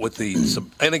now with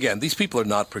and again, these people are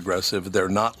not progressive. They're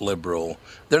not liberal.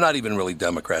 They're not even really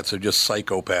Democrats. They're just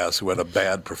psychopaths who had a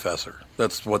bad professor.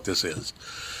 That's what this is.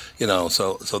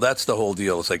 So that's the whole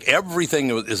deal. It's like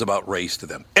everything is about race to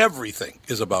them. Everything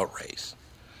is about race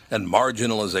and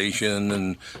marginalization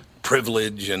and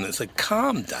privilege. And it's like,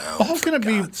 calm down. Well, how can it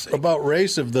be about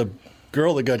race if the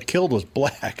girl that got killed was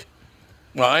black?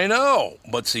 I know,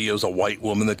 but see, it was a white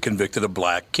woman that convicted a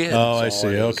black kid. Oh, I see.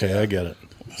 Okay, I get it.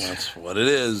 That's what it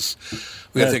is.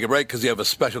 We got to take a break because you have a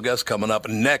special guest coming up.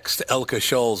 Next, Elka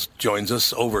Schulz joins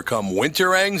us. Overcome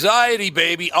winter anxiety,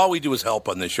 baby. All we do is help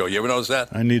on this show. You ever notice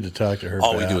that? I need to talk to her.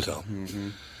 All we do is help.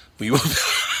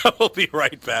 Mm-hmm. We'll be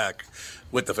right back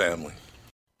with the family.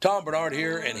 Tom Bernard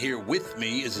here, and here with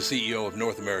me is the CEO of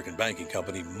North American Banking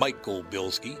Company, Michael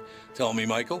Bilski. Tell me,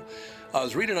 Michael. I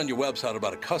was reading on your website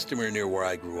about a customer near where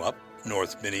I grew up,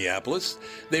 North Minneapolis.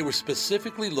 They were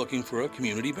specifically looking for a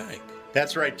community bank.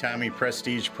 That's right, Tommy,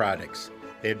 Prestige Products.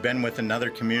 They had been with another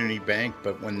community bank,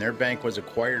 but when their bank was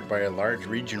acquired by a large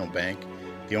regional bank,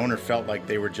 the owner felt like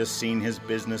they were just seeing his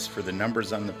business for the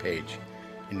numbers on the page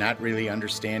and not really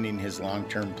understanding his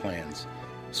long-term plans.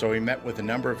 So he met with a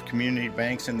number of community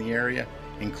banks in the area,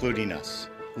 including us.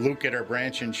 Luke at our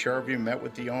branch in Shoreview met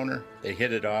with the owner, they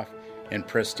hit it off, and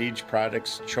Prestige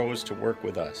Products chose to work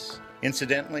with us.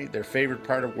 Incidentally, their favorite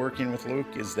part of working with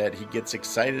Luke is that he gets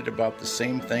excited about the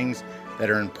same things that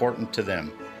are important to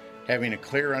them. Having a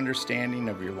clear understanding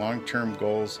of your long-term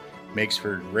goals makes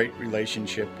for a great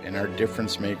relationship and our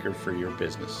difference maker for your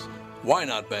business. Why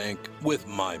not bank with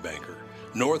my banker?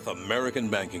 North American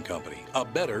Banking Company, a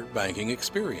better banking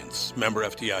experience. Member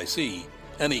FDIC,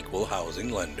 an equal housing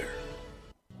lender.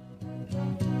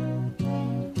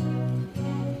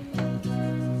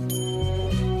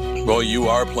 Well, you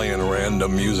are playing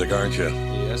random music, aren't you?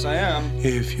 Yes, I am.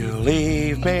 If you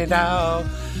leave me now.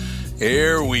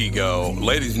 Here we go.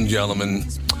 Ladies and gentlemen,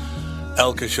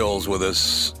 Elka Scholl's with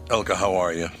us. Elka, how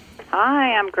are you?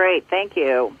 Hi, I'm great. Thank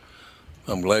you.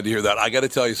 I'm glad to hear that. I got to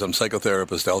tell you, some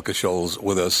psychotherapist, Elka Scholl's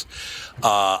with us.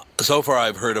 So far,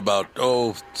 I've heard about,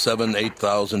 7,000,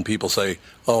 8,000 people say,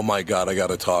 oh, my God, I got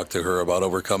to talk to her about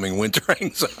overcoming winter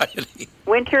anxiety.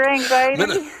 Winter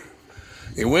anxiety?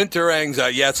 Winter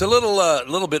anxiety. Yeah, it's a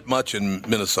little bit much in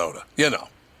Minnesota, you know.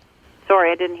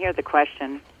 Sorry, I didn't hear the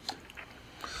question.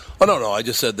 Oh, no, I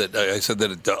just said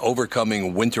that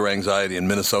overcoming winter anxiety in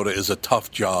Minnesota is a tough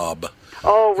job.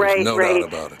 Oh, right, There's no doubt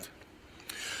about it.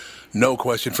 No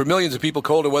question. For millions of people,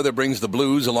 colder weather brings the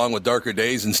blues along with darker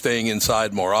days and staying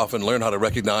inside more often. Learn how to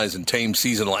recognize and tame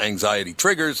seasonal anxiety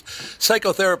triggers.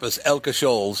 Psychotherapist Elka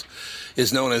Scholl's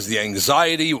is known as the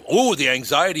anxiety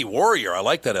warrior. I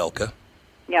like that, Elka.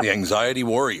 Yep. The anxiety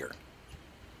warrior.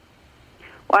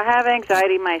 Well, I have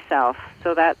anxiety myself,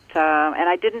 so that, and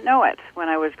I didn't know it when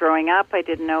I was growing up. I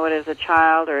didn't know it as a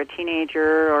child or a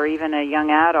teenager or even a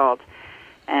young adult.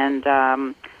 And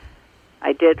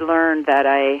I did learn that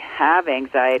I have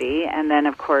anxiety, and then,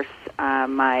 of course,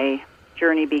 my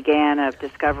journey began of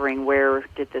discovering where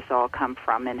did this all come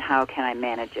from and how can I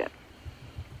manage it.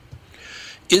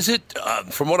 Is it,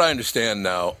 from what I understand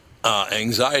now,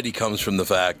 anxiety comes from the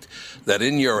fact that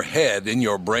in your head, in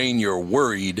your brain, you're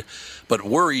worried, but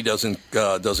worry doesn't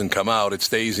come out. It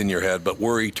stays in your head, but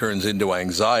worry turns into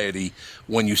anxiety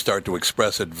when you start to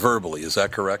express it verbally. Is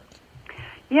that correct?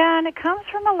 Yeah, and it comes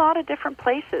from a lot of different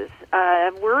places.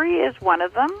 Worry is one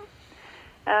of them.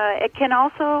 It can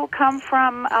also come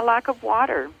from a lack of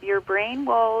water. Your brain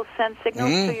will send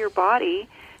signals to your body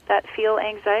that feel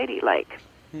anxiety-like.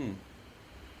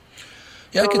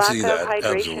 Yeah, so I can see that. lack of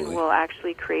hydration Absolutely. will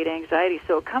actually create anxiety.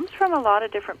 So it comes from a lot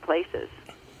of different places.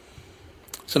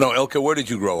 So now, Elka, where did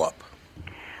you grow up?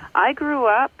 I grew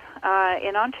up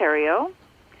in Ontario,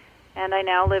 and I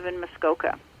now live in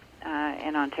Muskoka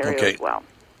in Ontario as well.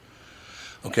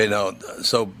 Okay, now,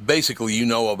 so basically you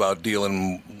know about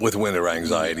dealing with winter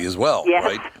anxiety as well, yes.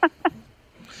 right?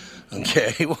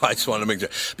 Okay, well, I just want to make sure.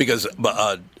 Because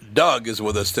Doug is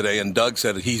with us today, and Doug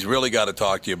said he's really got to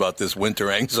talk to you about this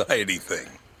winter anxiety thing.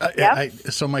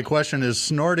 So my question is,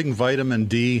 snorting vitamin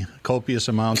D, copious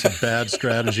amounts of bad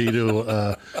strategy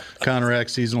to counteract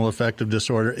seasonal affective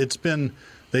disorder. It's been,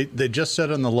 they just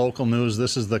said on the local news,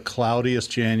 this is the cloudiest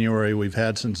January we've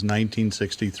had since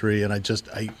 1963, and I just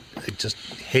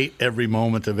hate every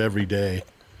moment of every day.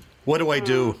 What do I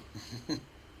do?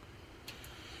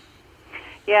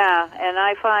 Yeah, and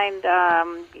I find,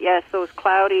 yes, those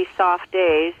cloudy, soft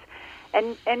days.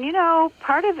 And you know,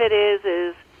 part of it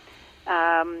is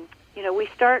you know, we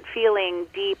start feeling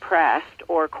depressed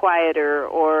or quieter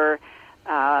or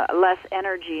less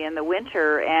energy in the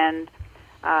winter. And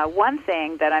one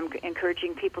thing that I'm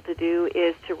encouraging people to do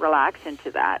is to relax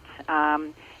into that.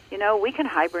 You know, we can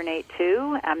hibernate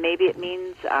too. Maybe it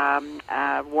means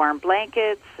warm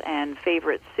blankets and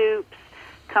favorite soups,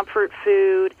 comfort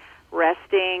food,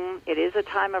 resting. It is a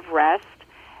time of rest.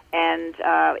 And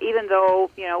even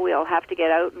though, you know, we'll have to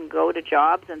get out and go to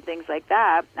jobs and things like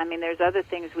that, I mean, there's other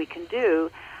things we can do.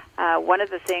 One of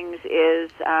the things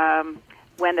is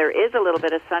when there is a little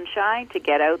bit of sunshine, to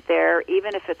get out there,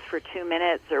 even if it's for 2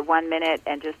 minutes or 1 minute,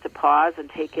 and just to pause and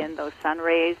take in those sun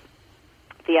rays.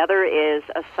 The other is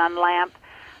a sun lamp.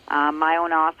 My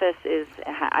own office is,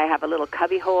 I have a little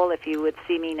cubby hole, if you would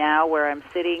see me now, where I'm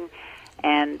sitting,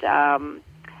 and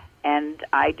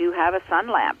I do have a sun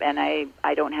lamp, and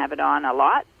I don't have it on a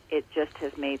lot. It just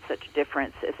has made such a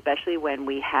difference, especially when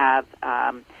we have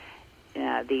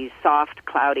these soft,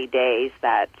 cloudy days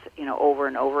that, you know, over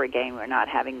and over again we're not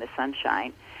having the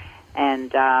sunshine.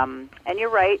 And you're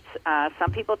right.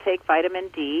 Some people take vitamin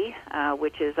D,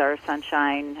 which is our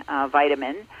sunshine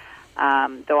vitamin.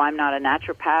 Though I'm not a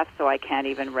naturopath, so I can't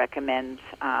even recommend.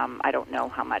 I don't know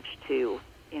how much to,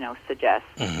 suggest.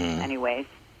 Anyways,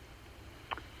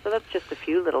 so that's just a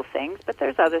few little things, but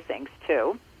there's other things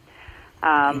too.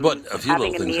 But a few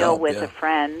having little a things meal help, with yeah. a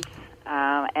friend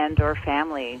and or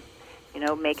family.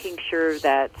 Making sure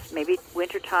that maybe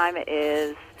wintertime it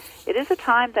is a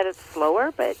time that it's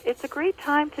slower, but it's a great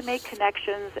time to make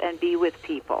connections and be with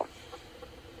people.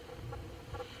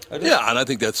 Yeah, and I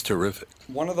think that's terrific.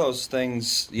 One of those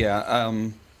things,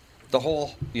 the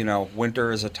whole,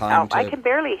 winter is a time to... I can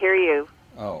barely hear you.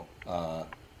 Oh,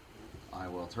 I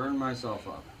will turn myself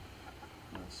up.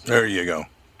 There you go.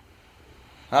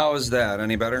 How is that?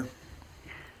 Any better?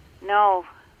 No.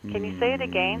 Can you say it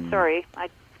again? Sorry.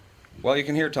 Well, you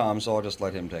can hear Tom, so I'll just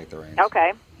let him take the reins.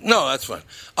 Okay. No, that's fine.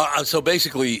 So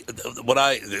basically, what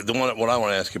I want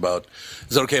to ask you about,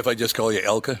 is it okay if I just call you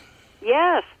Elka?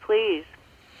 Yes, please.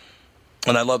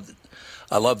 And I love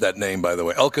that name, by the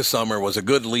way. Elka Summer was a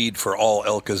good lead for all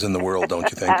Elkas in the world,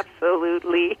 don't you think?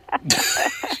 Absolutely.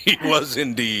 He was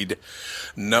indeed.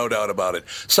 No doubt about it.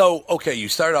 So, okay, you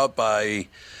start out by,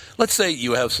 let's say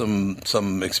you have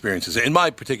some experiences. In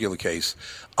my particular case,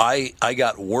 I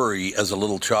got worry as a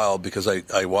little child because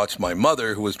I watched my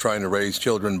mother, who was trying to raise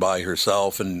children by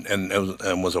herself and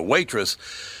was a waitress.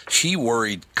 She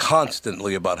worried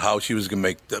constantly about how she was going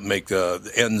to make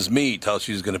the ends meet, how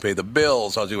she was going to pay the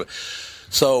bills.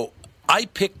 So I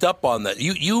picked up on that.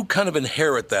 You kind of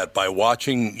inherit that by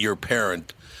watching your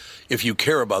parent. If you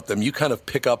care about them, you kind of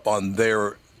pick up on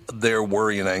their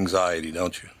worry and anxiety,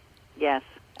 don't you? Yes,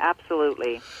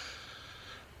 absolutely.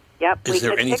 Yep. Is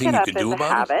there anything you could do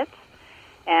about it?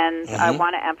 And I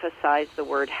want to emphasize the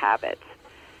word habit.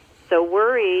 So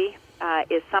worry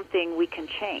is something we can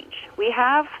change. We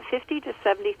have 50 to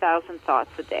 70,000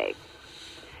 thoughts a day,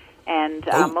 and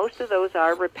most of those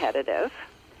are repetitive.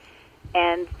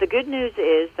 And the good news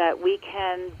is that we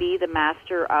can be the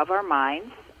master of our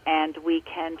minds, and we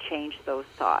can change those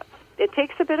thoughts. It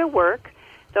takes a bit of work,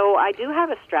 though I do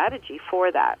have a strategy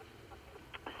for that.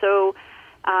 So,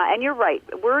 and you're right,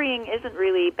 worrying isn't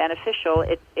really beneficial.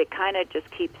 It kind of just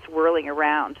keeps swirling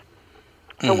around.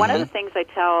 So one of the things I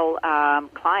tell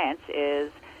clients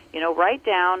is, write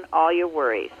down all your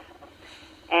worries.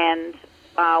 And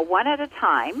one at a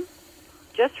time,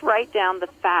 just write down the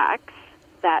facts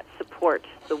that support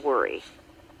the worry.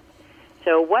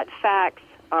 So what facts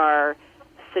are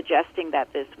suggesting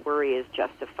that this worry is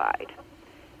justified?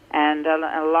 And in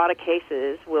a lot of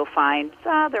cases, we'll find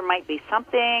there might be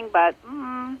something, but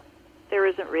there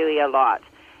isn't really a lot.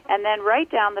 And then write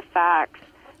down the facts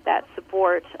that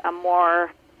support a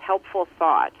more helpful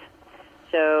thought.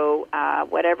 So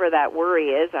whatever that worry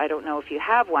is, I don't know if you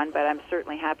have one, but I'm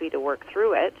certainly happy to work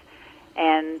through it.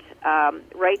 And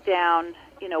write down,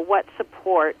 what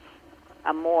supports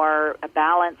a more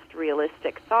balanced,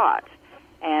 realistic thought.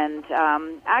 And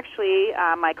actually,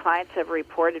 my clients have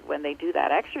reported when they do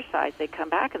that exercise, they come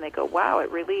back and they go, wow,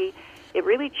 it really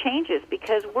changes,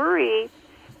 because worry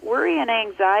and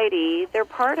anxiety, they're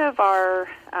part of our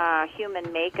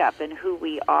human makeup and who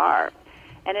we are.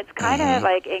 And it's kind of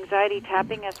like anxiety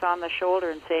tapping us on the shoulder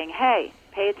and saying, hey,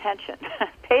 pay attention.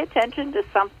 Pay attention to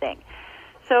something.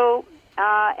 So,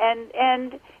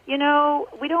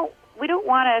 we don't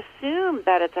want to assume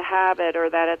that it's a habit or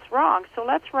that it's wrong. So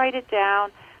let's write it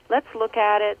down. Let's look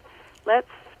at it. Let's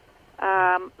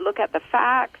look at the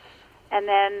facts, and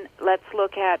then let's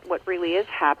look at what really is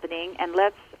happening, and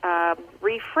let's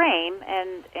reframe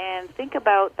and think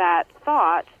about that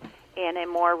thought in a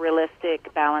more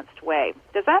realistic, balanced way.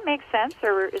 Does that make sense,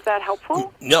 or is that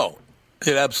helpful? No,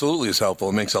 it absolutely is helpful.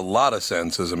 It makes a lot of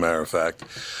sense, as a matter of fact.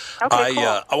 Okay,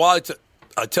 cool.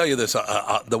 I tell you this,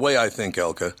 the way I think,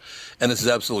 Elka, and this is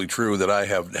absolutely true, that I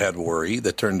have had worry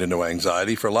that turned into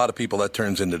anxiety. For a lot of people, that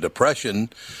turns into depression.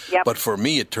 Yep. But for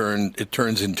me, it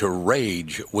turns into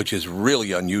rage, which is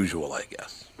really unusual, I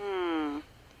guess.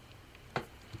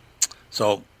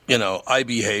 So, I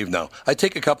behave now. I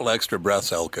take a couple extra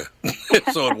breaths, Elka,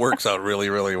 so it works out really,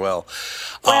 really well.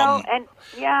 Well,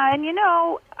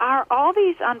 all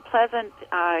these unpleasant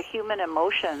human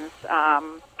emotions,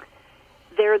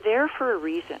 they're there for a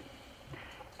reason,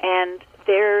 and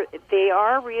they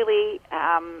are really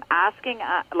asking,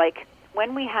 like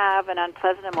when we have an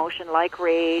unpleasant emotion like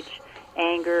rage,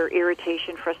 anger,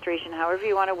 irritation, frustration, however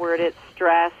you want to word it,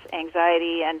 stress,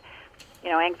 anxiety, and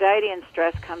anxiety and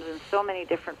stress comes in so many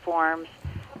different forms,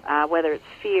 whether it's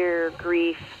fear,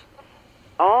 grief.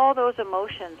 All those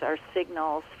emotions are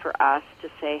signals for us to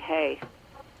say, hey,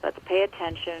 Let's pay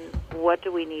attention. What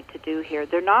do we need to do here?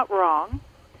 They're not wrong.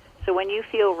 So when you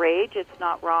feel rage, it's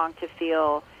not wrong to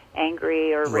feel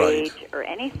angry or rage or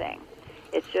anything.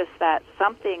 It's just that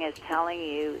something is telling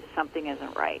you something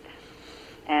isn't right.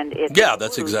 And it's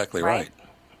that's exactly right.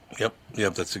 Yep,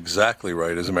 that's exactly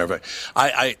right. As a matter of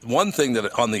fact, one thing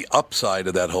that on the upside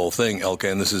of that whole thing,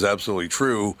 Elka, and this is absolutely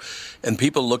true, and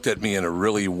people looked at me in a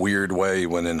really weird way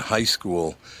when in high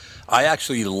school. I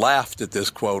actually laughed at this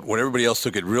quote when everybody else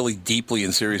took it really deeply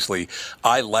and seriously.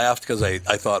 I laughed because I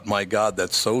thought, my God,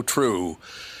 that's so true.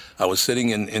 I was sitting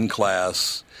in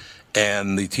class,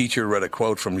 and the teacher read a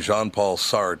quote from Jean-Paul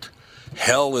Sartre.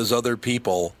 Hell is other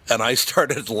people, and I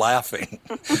started laughing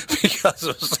because I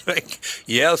was like,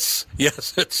 yes,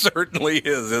 it certainly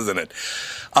is, isn't it?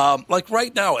 Like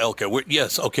right now,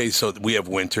 Elka, so we have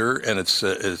winter, and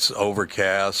it's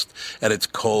overcast, and it's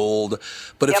cold,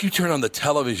 but if you turn on the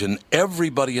television,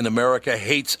 everybody in America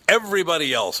hates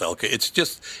everybody else, Elka.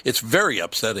 It's very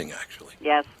upsetting, actually.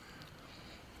 Yes.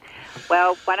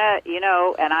 Well,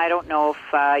 and I don't know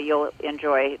if you'll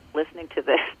enjoy listening to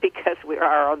this because we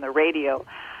are on the radio,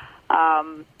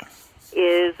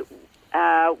 is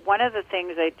one of the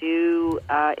things I do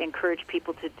encourage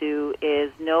people to do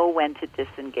is know when to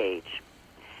disengage.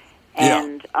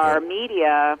 And our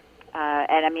media,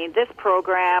 and I mean, this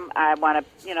program, I want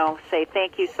to, say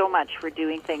thank you so much for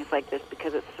doing things like this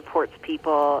because it supports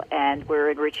people and we're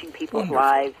enriching people's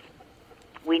lives.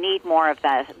 We need more of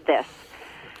this.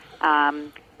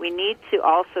 We need to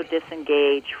also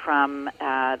disengage from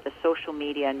the social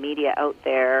media and media out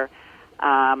there.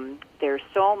 There's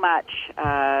so much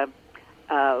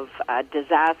of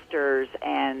disasters,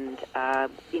 and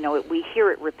we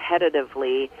hear it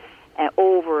repetitively and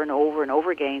over and over and over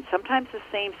again. Sometimes the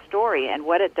same story, and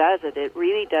what it does is it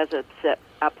really does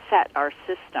upset our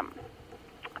system.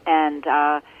 And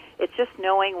it's just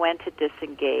knowing when to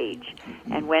disengage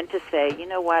and when to say, you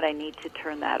know what, I need to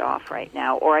turn that off right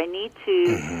now, or I need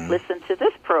to listen to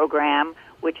this program,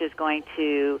 which is going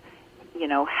to,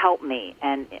 help me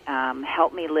and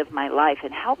help me live my life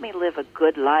and help me live a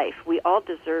good life. We all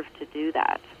deserve to do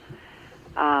that.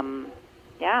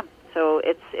 So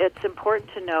it's important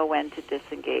to know when to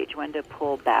disengage, when to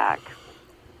pull back.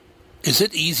 Is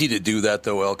it easy to do that,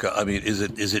 though, Elka? I mean, is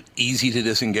it easy to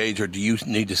disengage, or do you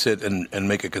need to sit and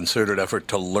make a concerted effort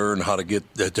to learn how to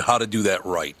do that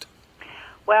right?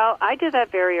 Well, I did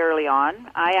that very early on.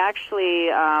 I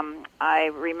actually,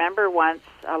 I remember once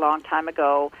a long time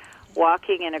ago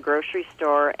walking in a grocery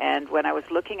store, and when I was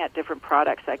looking at different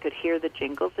products, I could hear the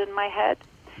jingles in my head,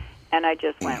 and I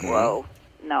just went, whoa,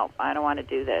 no, I don't want to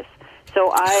do this. So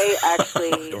I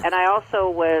actually, and I also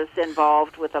was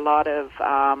involved with a lot of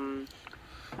town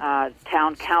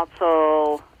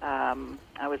council.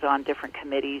 I was on different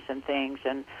committees and things,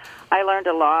 and I learned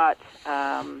a lot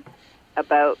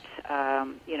about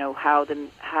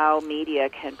how media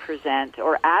can present,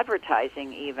 or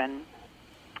advertising even.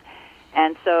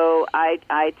 And so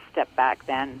I'd step back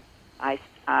then. I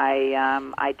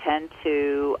tend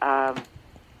to I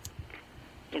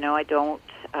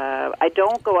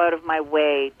don't go out of my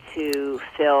way to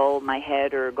fill my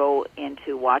head or go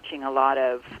into watching a lot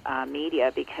of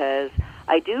media, because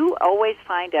I do always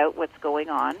find out what's going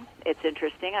on. It's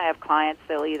interesting. I have clients,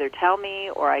 they'll either tell me,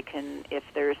 or I can, if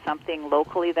there's something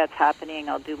locally that's happening,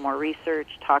 I'll do more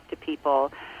research, talk to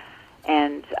people.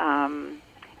 And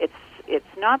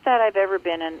it's not that I've ever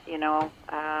been in,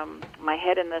 my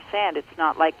head in the sand. It's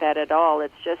not like that at all.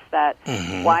 It's just that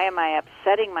why am I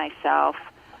upsetting myself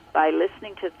by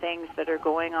listening to things that are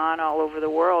going on all over the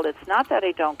world? It's not that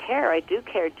I don't care. I do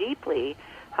care deeply.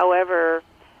 However,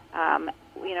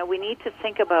 we need to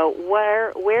think about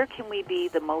where can we be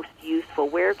the most useful?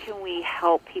 Where can we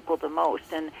help people the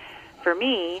most? And for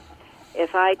me,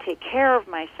 if I take care of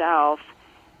myself,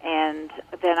 and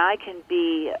then I can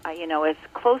be, as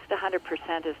close to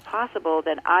 100% as possible,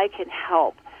 then I can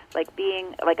help. Like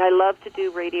I love to do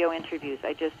radio interviews.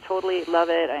 I just totally love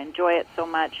it. I enjoy it so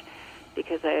much,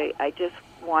 because I just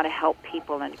want to help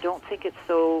people, and I don't think it's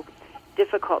so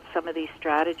difficult, some of these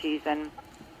strategies. And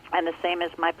the same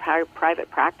as my private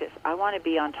practice. I want to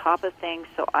be on top of things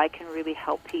so I can really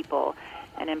help people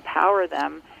and empower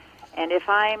them. And if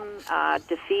I'm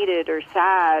defeated or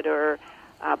sad or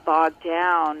bogged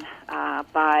down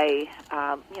by,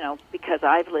 because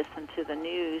I've listened to the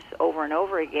news over and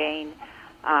over again,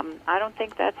 I don't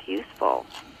think that's useful.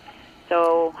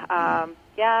 So,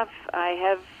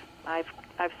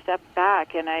 I've stepped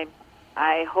back, and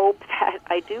I hope that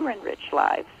I do enrich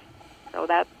lives. So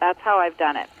that's how I've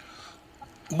done it.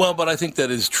 Well, but I think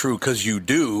that is true because you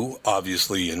do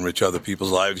obviously enrich other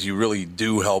people's lives. You really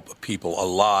do help people a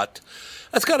lot.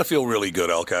 That's got to feel really good,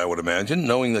 Elke, I would imagine,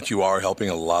 knowing that you are helping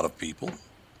a lot of people.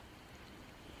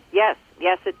 Yes,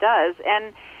 it does.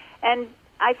 And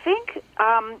I think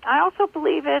I also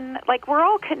believe in, like, we're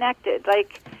all connected.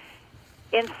 Like,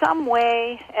 in some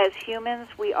way, as humans,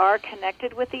 we are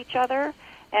connected with each other.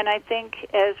 And I think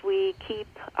as we keep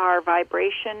our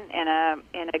vibration in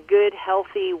a good,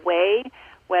 healthy way,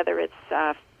 whether it's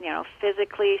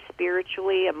physically,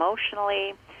 spiritually,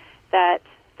 emotionally, that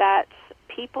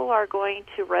people are going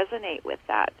to resonate with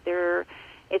that.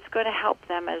 It's going to help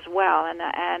them as well,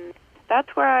 and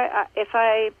that's where if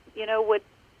I would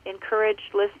encourage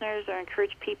listeners or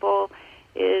encourage people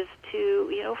is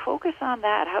to focus on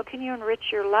that. How can you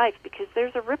enrich your life? Because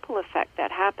there's a ripple effect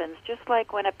that happens, just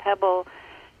like when a pebble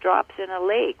drops in a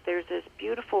lake. There's this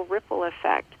beautiful ripple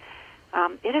effect.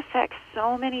 It affects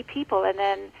so many people, and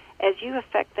then as you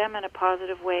affect them in a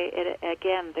positive way,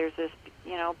 there's this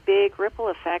big ripple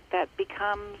effect that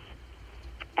becomes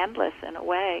endless in a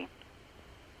way.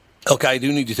 Okay, I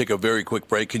do need to take a very quick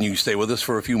break. Can you stay with us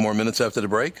for a few more minutes after the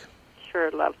break? Sure,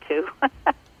 love to.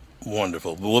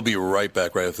 Wonderful. We'll be right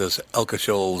back right after this. Elke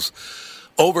Scholz,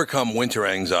 Overcome Winter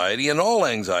Anxiety, and all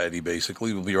anxiety,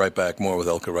 basically. We'll be right back. More with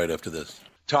Elke right after this.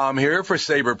 Tom here for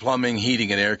Sabre Plumbing,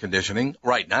 Heating, and Air Conditioning.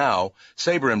 Right now,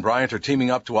 Sabre and Bryant are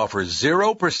teaming up to offer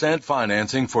 0%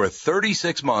 financing for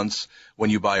 36 months when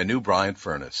you buy a new Bryant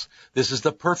furnace. This is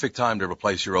the perfect time to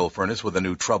replace your old furnace with a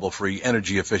new trouble-free,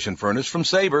 energy-efficient furnace from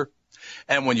Sabre.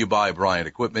 And when you buy Bryant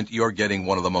equipment, you're getting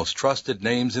one of the most trusted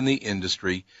names in the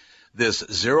industry. This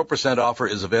 0% offer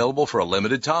is available for a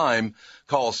limited time.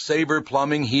 Call Sabre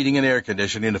Plumbing, Heating, and Air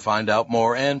Conditioning to find out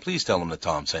more, and please tell them that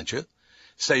Tom sent you.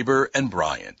 Sabre and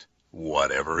Bryant,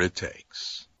 whatever it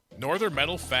takes. Northern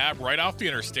Metal Fab, right off the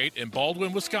interstate in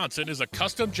Baldwin, Wisconsin, is a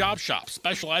custom job shop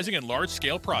specializing in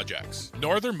large-scale projects.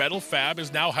 Northern Metal Fab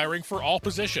is now hiring for all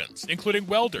positions, including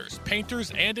welders, painters,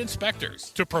 and inspectors,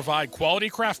 to provide quality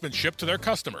craftsmanship to their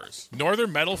customers. Northern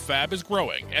Metal Fab is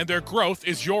growing, and their growth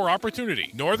is your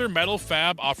opportunity. Northern Metal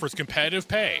Fab offers competitive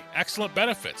pay, excellent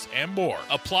benefits, and more.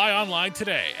 Apply online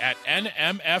today at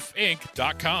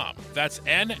nmfinc.com. That's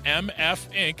nmfinc.com.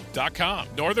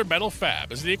 Northern Metal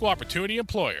Fab is an equal opportunity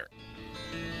employer.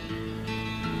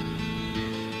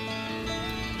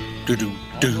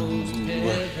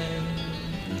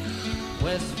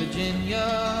 West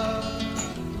Virginia.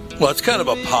 Well, it's kind of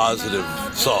a positive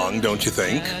song, don't you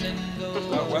think?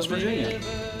 West Virginia.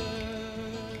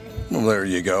 Well, there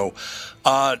you go.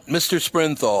 Mr.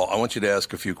 Sprinthal, I want you to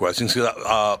ask a few questions.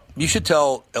 You should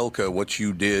tell Elke what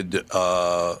you did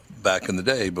back in the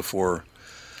day before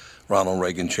Ronald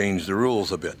Reagan changed the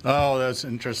rules a bit. Oh, that's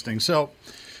interesting. So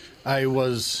I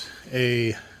was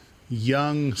a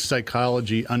young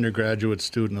psychology undergraduate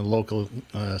student at a local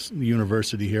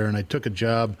university here, and I took a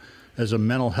job as a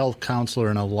mental health counselor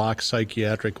in a locked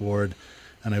psychiatric ward,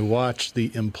 and I watched the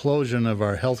implosion of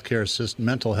our healthcare system,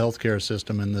 mental health care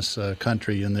system in this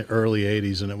country in the early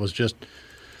 80s, and it was just,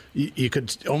 you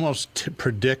could almost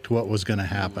predict what was going to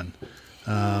happen.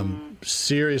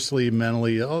 Seriously,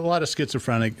 mentally, a lot of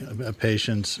schizophrenic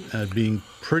patients being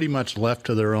pretty much left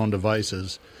to their own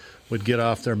devices would get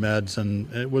off their meds,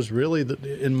 and it was really,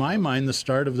 in my mind, the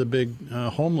start of the big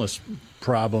homeless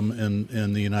problem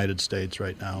in the United States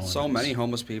right now. So many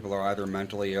homeless people are either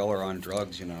mentally ill or on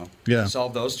drugs, Yeah. You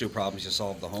solve those two problems, you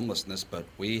solve the homelessness, but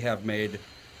we have made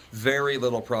very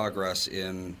little progress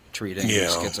in treating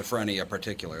schizophrenia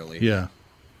particularly. Yeah.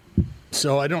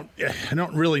 So I don't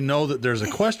really know that there's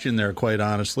a question there, quite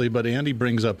honestly, but Andy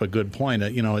brings up a good point.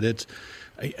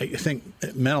 I think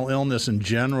mental illness in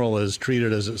general is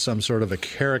treated as some sort of a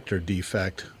character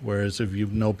defect, whereas if you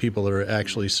know people that are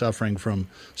actually suffering from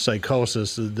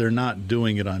psychosis, they're not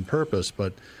doing it on purpose.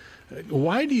 But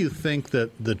why do you think that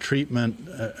the treatment,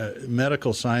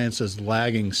 medical science is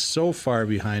lagging so far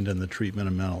behind in the treatment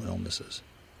of mental illnesses?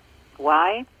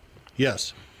 Why?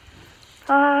 Yes.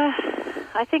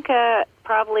 I think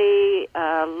probably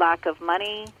lack of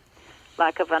money,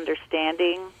 lack of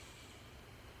understanding,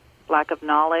 lack of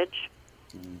knowledge.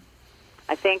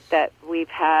 I think that we've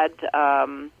had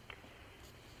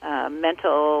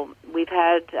mental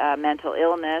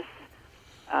illness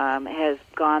has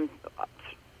gone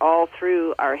all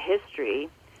through our history,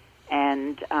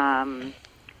 and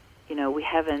we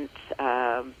haven't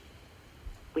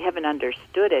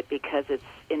understood it because it's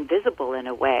invisible in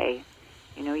a way.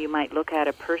 You might look at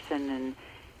a person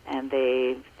and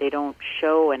they don't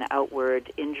show an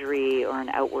outward injury or an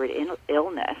outward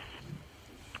illness,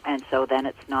 and so then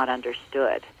it's not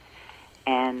understood.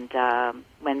 And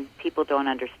when people don't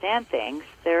understand things,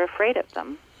 they're afraid of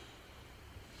them.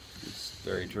 It's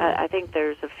very true. I think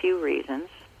there's a few reasons,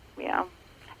 yeah.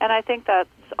 And I think that's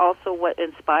also what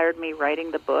inspired me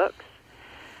writing the books,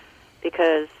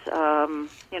 because I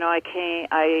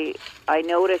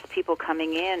noticed people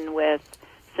coming in with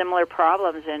similar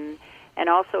problems, and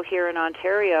also here in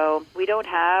Ontario, we don't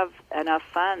have enough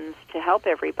funds to help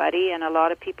everybody, and a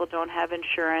lot of people don't have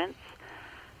insurance.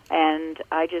 And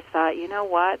I just thought, you know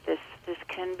what, this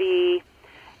can be,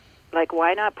 like,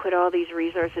 why not put all these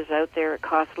resources out there? It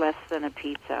costs less than a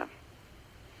pizza.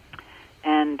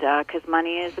 And because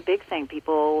money is a big thing.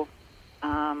 People,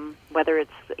 whether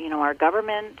it's, our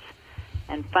government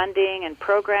and funding and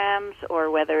programs,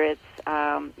 or whether it's,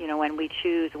 when we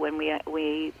choose, when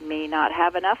we may not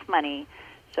have enough money,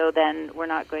 so then we're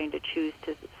not going to choose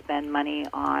to spend money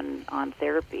on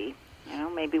therapy.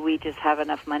 Maybe we just have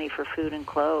enough money for food and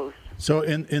clothes. So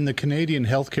in the Canadian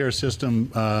healthcare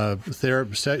system,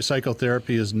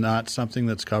 psychotherapy is not something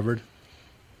that's covered?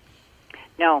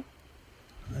 No.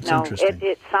 That's no, interesting.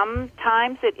 It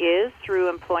sometimes it is through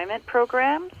employment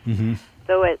programs, Mm-hmm.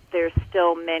 though there's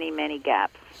still many, many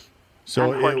gaps.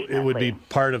 So it would be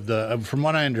part of from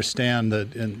what I understand,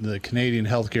 that in the Canadian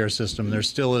healthcare system, there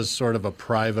still is sort of a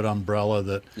private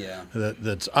umbrella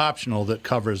that's optional, that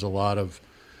covers a lot of,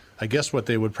 I guess, what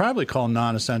they would probably call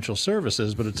non-essential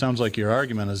services, but it sounds like your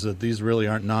argument is that these really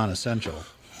aren't non-essential.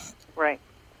 Right.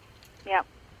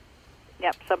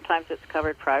 Yep. Sometimes it's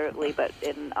covered privately, but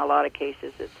in a lot of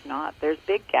cases it's not. There's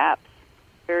big gaps,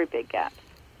 very big gaps.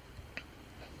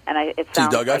 And it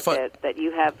sounds Doug, like that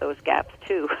you have those gaps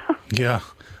too. Yeah,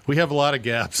 we have a lot of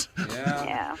gaps.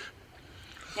 Yeah.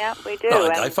 Yeah, we do.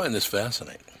 No, I find this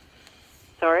fascinating.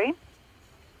 Sorry?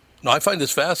 No, I find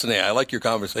this fascinating. I like your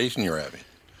conversation you're having.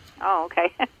 Oh,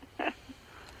 okay.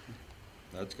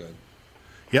 That's good.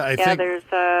 Yeah, I think there's,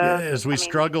 as we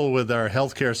struggle with our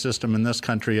healthcare system in this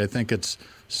country, I think it's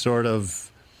sort of,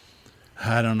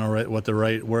 I don't know what the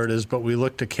right word is, but we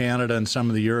look to Canada and some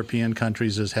of the European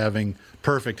countries as having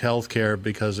perfect health care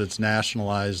because it's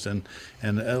nationalized, and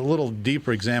a little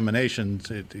deeper examination,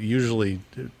 it usually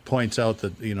points out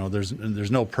that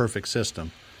there's no perfect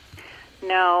system.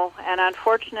 No, and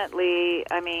unfortunately,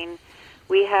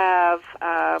 we have,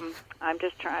 I'm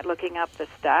just looking up the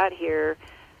stat here,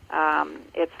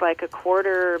 it's like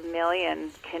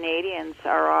 250,000 Canadians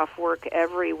are off work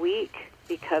every week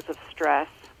because of stress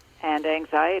and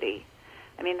anxiety.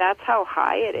 That's how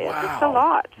high it is. Wow. It's a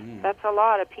lot. That's a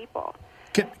lot of people.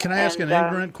 Can I ask an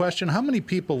ignorant question? How many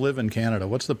people live in Canada?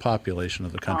 What's the population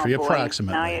of the country,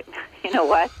 approximately? Now you know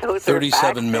what? Those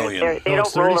 37 are million. They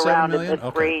don't roll around in this Okay.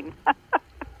 brain.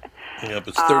 Yep,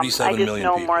 it's 37 million I just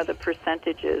know people. more of the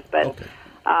percentages, but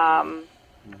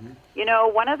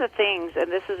one of the things,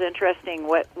 and this is interesting,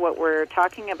 what we're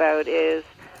talking about is,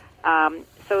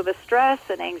 so the stress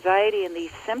and anxiety and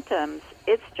these symptoms,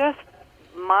 it's just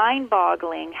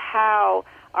mind-boggling how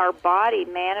our body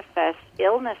manifests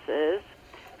illnesses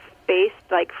based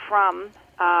from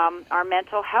our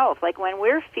mental health. Like when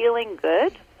we're feeling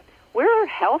good, we're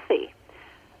healthy.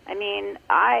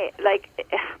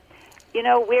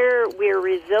 We're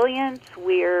resilient,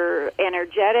 we're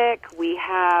energetic, we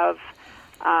have,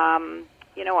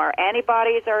 our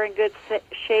antibodies are in good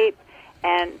shape,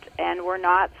 and we're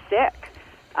not sick.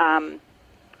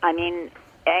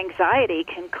 Anxiety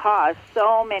can cause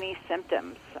so many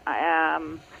symptoms.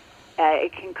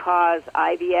 It can cause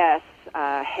IBS,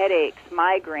 headaches,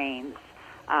 migraines,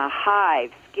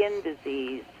 hives, skin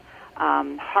disease,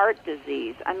 heart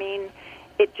disease.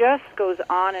 It just goes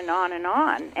on and on and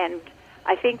on. And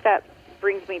I think that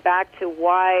brings me back to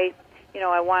why,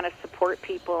 I want to support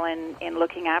people in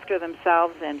looking after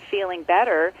themselves and feeling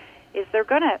better, is they're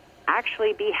going to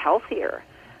actually be healthier.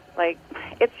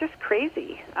 It's just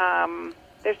crazy.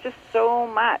 There's just so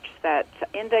much that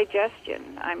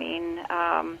indigestion,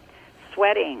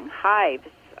 sweating, hives,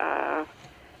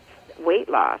 weight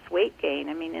loss, weight gain,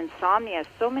 insomnia,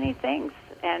 so many things.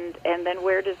 And then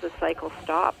where does the cycle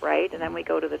stop, right? And then we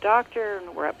go to the doctor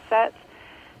and we're upset.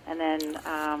 And then,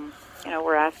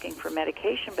 we're asking for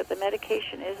medication, but the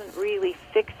medication isn't really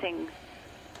fixing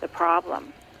the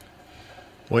problem.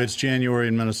 Boy, it's January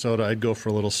in Minnesota. I'd go for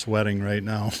a little sweating right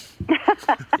now.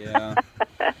 Yeah.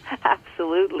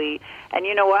 Absolutely. And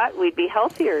you know what? We'd be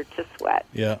healthier to sweat.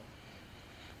 Yeah.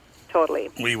 Totally.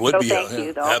 We would be. Thank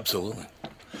you, though. Absolutely.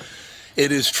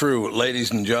 It is true.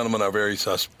 Ladies and gentlemen, our very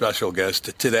special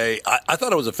guest today. I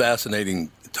thought it was a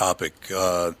fascinating topic,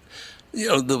 the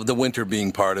winter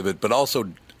being part of it, but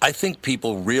also I think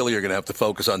people really are going to have to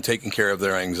focus on taking care of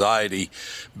their anxiety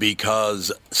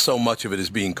because so much of it is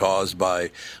being caused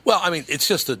by, it's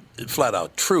just a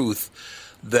flat-out truth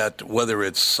that whether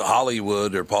it's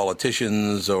Hollywood or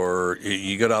politicians or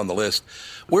you go down the list,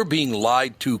 we're being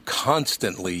lied to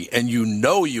constantly, and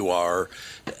you are,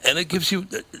 and it gives you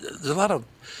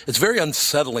it's very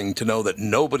unsettling to know that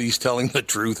nobody's telling the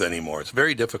truth anymore. It's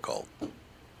very difficult.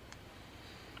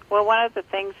 Well, one of the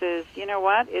things is,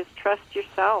 is trust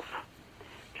yourself.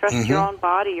 Trust your own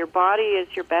body. Your body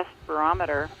is your best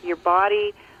barometer. Your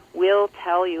body will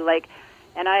tell you.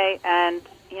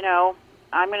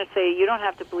 I'm going to say you don't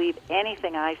have to believe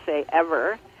anything I say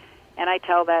ever, and I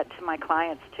tell that to my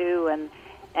clients too.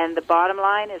 And the bottom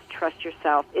line is trust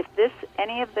yourself. If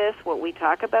any of this, what we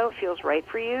talk about, feels right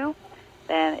for you,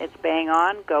 then it's bang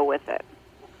on. Go with it.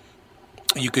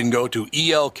 You can go to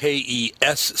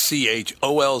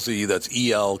ELKESCHOLZ, that's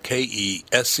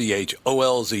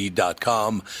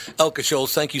ELKESCHOLZ.com. Elke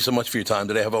Schultz, thank you so much for your time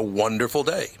today. Have a wonderful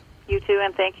day. You too,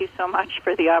 and thank you so much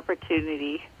for the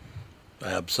opportunity.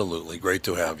 Absolutely. Great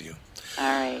to have you. All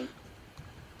right.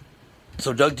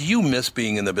 So, Doug, do you miss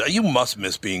being in the business? You must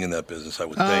miss being in that business, I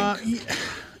would think.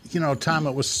 Tom,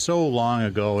 it was so long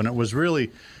ago, and it was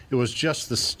just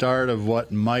the start of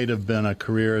what might have been a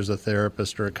career as a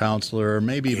therapist or a counselor or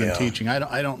maybe even teaching.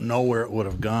 I don't know where it would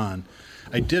have gone.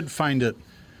 I did find it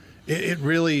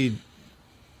really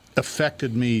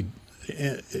affected me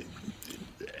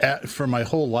for my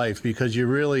whole life because you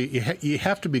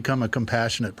have to become a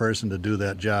compassionate person to do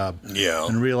that job. Yeah.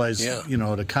 And realize,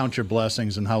 to count your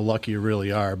blessings and how lucky you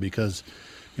really are because,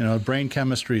 brain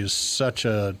chemistry is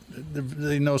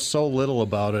they know so little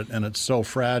about it and it's so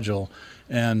fragile.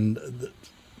 And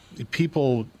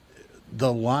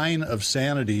the line of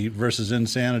sanity versus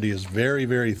insanity is very,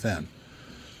 very thin.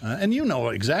 And you know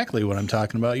exactly what I'm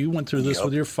talking about. You went through this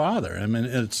with your father. I mean,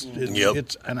 it's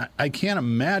and I can't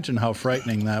imagine how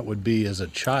frightening that would be as a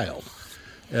child.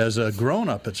 As a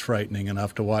grown-up, it's frightening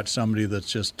enough to watch somebody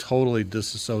that's just totally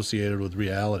disassociated with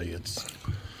reality.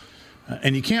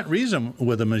 And you can't reason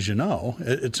with them, as you know.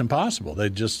 It's impossible. They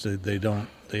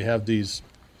have these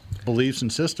beliefs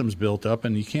and systems built up,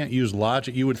 and you can't use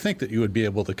logic. You would think that you would be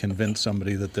able to convince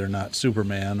somebody that they're not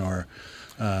Superman or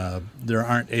there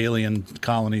aren't alien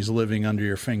colonies living under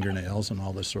your fingernails and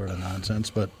all this sort of nonsense,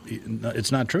 but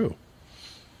it's not true.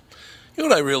 You know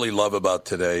what I really love about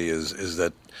today is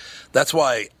that's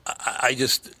why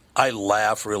I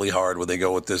laugh really hard when they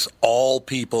go with this all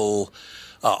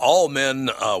men,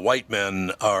 white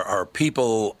men are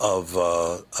people of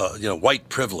white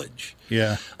privilege.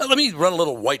 Yeah. Let me run a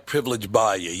little white privilege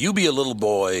by you. You be a little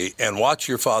boy and watch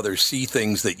your father see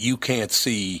things that you can't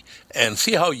see and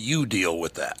see how you deal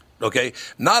with that. Okay?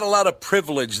 Not a lot of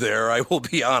privilege there, I will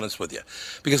be honest with you.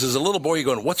 Because as a little boy, you're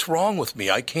going, what's wrong with me?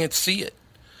 I can't see it.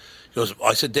 He goes,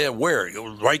 I said, Dad, where? He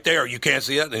goes, right there. You can't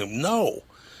see it? And he goes, no.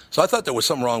 So I thought there was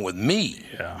something wrong with me.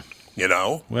 Yeah.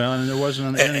 Well, and there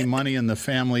wasn't any money in the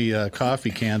family coffee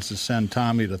cans to send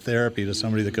Tommy to therapy to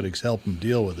somebody that could help him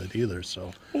deal with it either.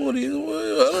 So what do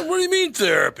you mean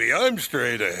therapy? I'm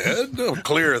straight ahead, no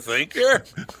clear thinker.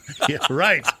 Yeah,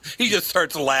 right. He just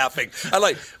starts laughing. I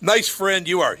like, nice friend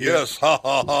you are. Yeah. Yes, ha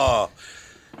ha ha.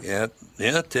 Yeah,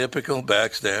 typical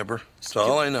backstabber. That's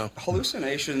all I know.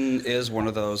 Hallucination is one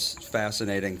of those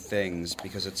fascinating things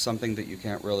because it's something that you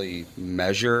can't really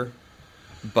measure.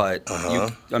 But,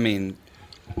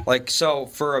 so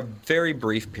for a very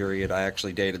brief period, I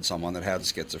actually dated someone that had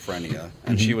schizophrenia,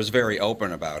 and she was very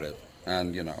open about it.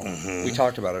 And, we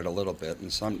talked about it a little bit.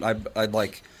 And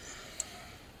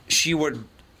she would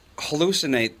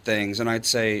hallucinate things, and I'd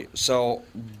say, so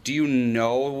do you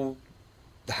know,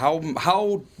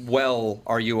 how well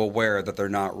are you aware that they're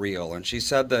not real? And she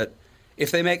said that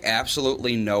if they make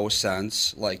absolutely no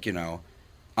sense,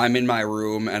 I'm in my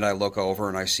room and I look over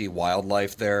and I see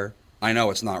wildlife there, I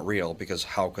know it's not real because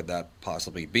how could that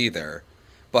possibly be there?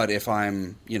 But if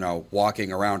I'm,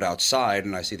 walking around outside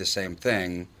and I see the same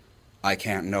thing, I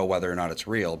can't know whether or not it's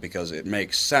real because it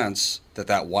makes sense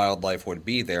that wildlife would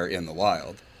be there in the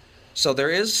wild. So there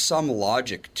is some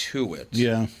logic to it.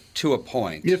 Yeah. To a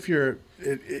point. If you're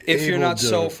not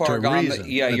so far gone that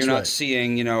you're not right.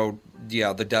 seeing,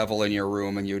 the devil in your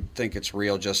room and you think it's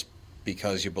real just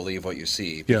because you believe what you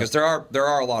see. Because there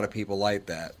are a lot of people like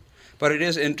that. But it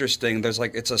is interesting. There's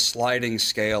it's a sliding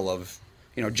scale of,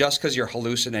 just because you're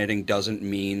hallucinating doesn't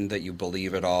mean that you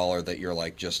believe it all or that you're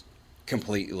just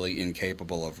completely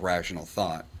incapable of rational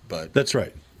thought. But that's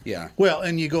right. Yeah. Well,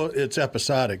 and it's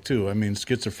episodic too. I mean,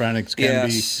 schizophrenics can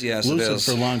be lucid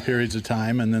for long periods of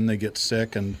time, and then they get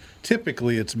sick. And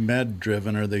typically, it's med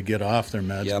driven, or they get off their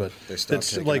meds. Yep, but they stop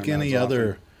it's taking like their any meds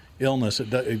other. often. illness,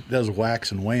 it does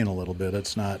wax and wane a little bit.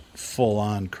 It's not full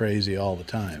on crazy all the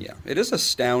time. Yeah, it is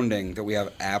astounding that we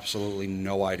have absolutely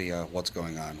no idea what's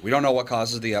going on. We don't know what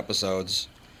causes the episodes.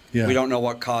 Yeah. We don't know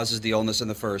what causes the illness in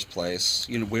the first place.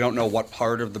 We don't know what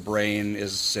part of the brain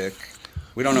is sick.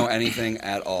 We don't know anything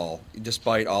at all,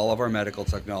 despite all of our medical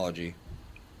technology.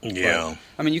 Yeah. But,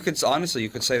 I mean, you could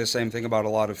say the same thing about a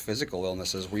lot of physical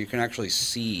illnesses where you can actually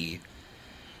see,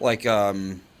 like,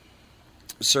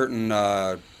 certain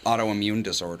autoimmune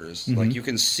disorders. Mm-hmm. Like, you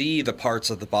can see the parts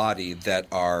of the body that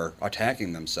are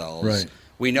attacking themselves. Right.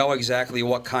 We know exactly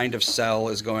what kind of cell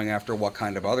is going after what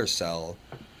kind of other cell,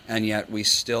 and yet we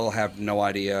still have no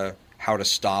idea how to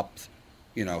stop,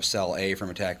 cell A from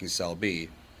attacking cell B,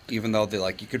 even though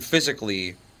you could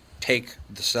physically take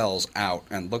the cells out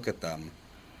and look at them,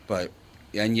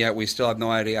 and yet we still have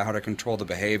no idea how to control the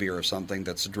behavior of something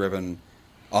that's driven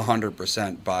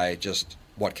 100% by just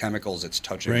what chemicals it's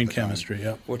touching. Brain chemistry,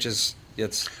 yeah. Which is,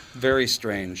 it's very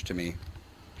strange to me.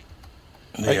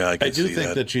 Yeah, I do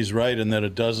think that she's right in that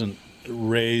it doesn't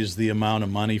raise the amount of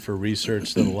money for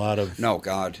research that a lot of no,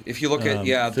 God. If you look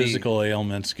at physical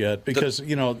ailments get, because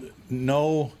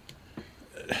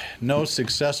no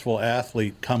successful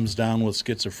athlete comes down with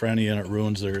schizophrenia and it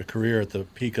ruins their career at the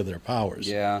peak of their powers.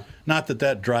 Yeah. Not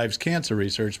that drives cancer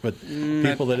research, but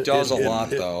people that it does a lot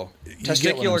though.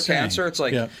 Testicular cancer, it's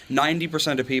like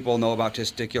 90% of people know about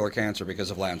testicular cancer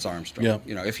because of Lance Armstrong.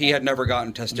 Yeah. If he had never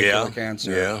gotten testicular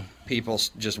cancer, people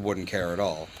just wouldn't care at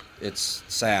all. It's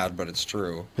sad, but it's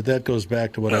true. But that goes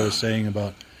back to what I was saying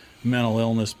about mental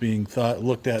illness being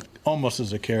looked at almost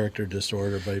as a character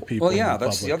disorder by people. Well, yeah,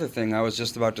 that's the other thing I was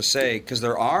just about to say, because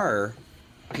there are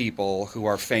people who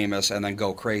are famous and then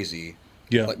go crazy.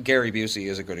 Yeah. Like Gary Busey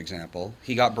is a good example.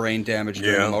 He got brain damage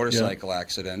during a motorcycle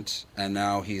accident, and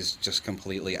now he's just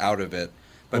completely out of it.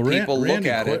 But people look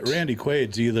at it. Randy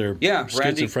Quaid's either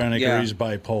schizophrenic or he's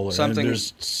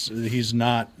bipolar. He's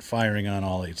not firing on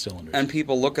all 8 cylinders. And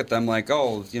people look at them like,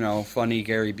 oh, funny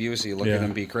Gary Busey, look at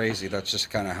him be crazy. That's just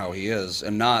kind of how he is.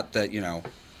 And not that,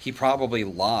 he probably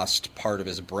lost part of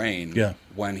his brain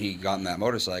when he got in that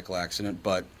motorcycle accident.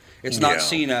 But it's not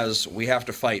seen as we have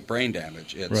to fight brain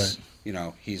damage. It's,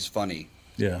 he's funny.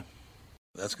 Yeah.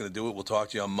 That's going to do it. We'll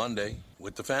talk to you on Monday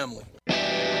with the family.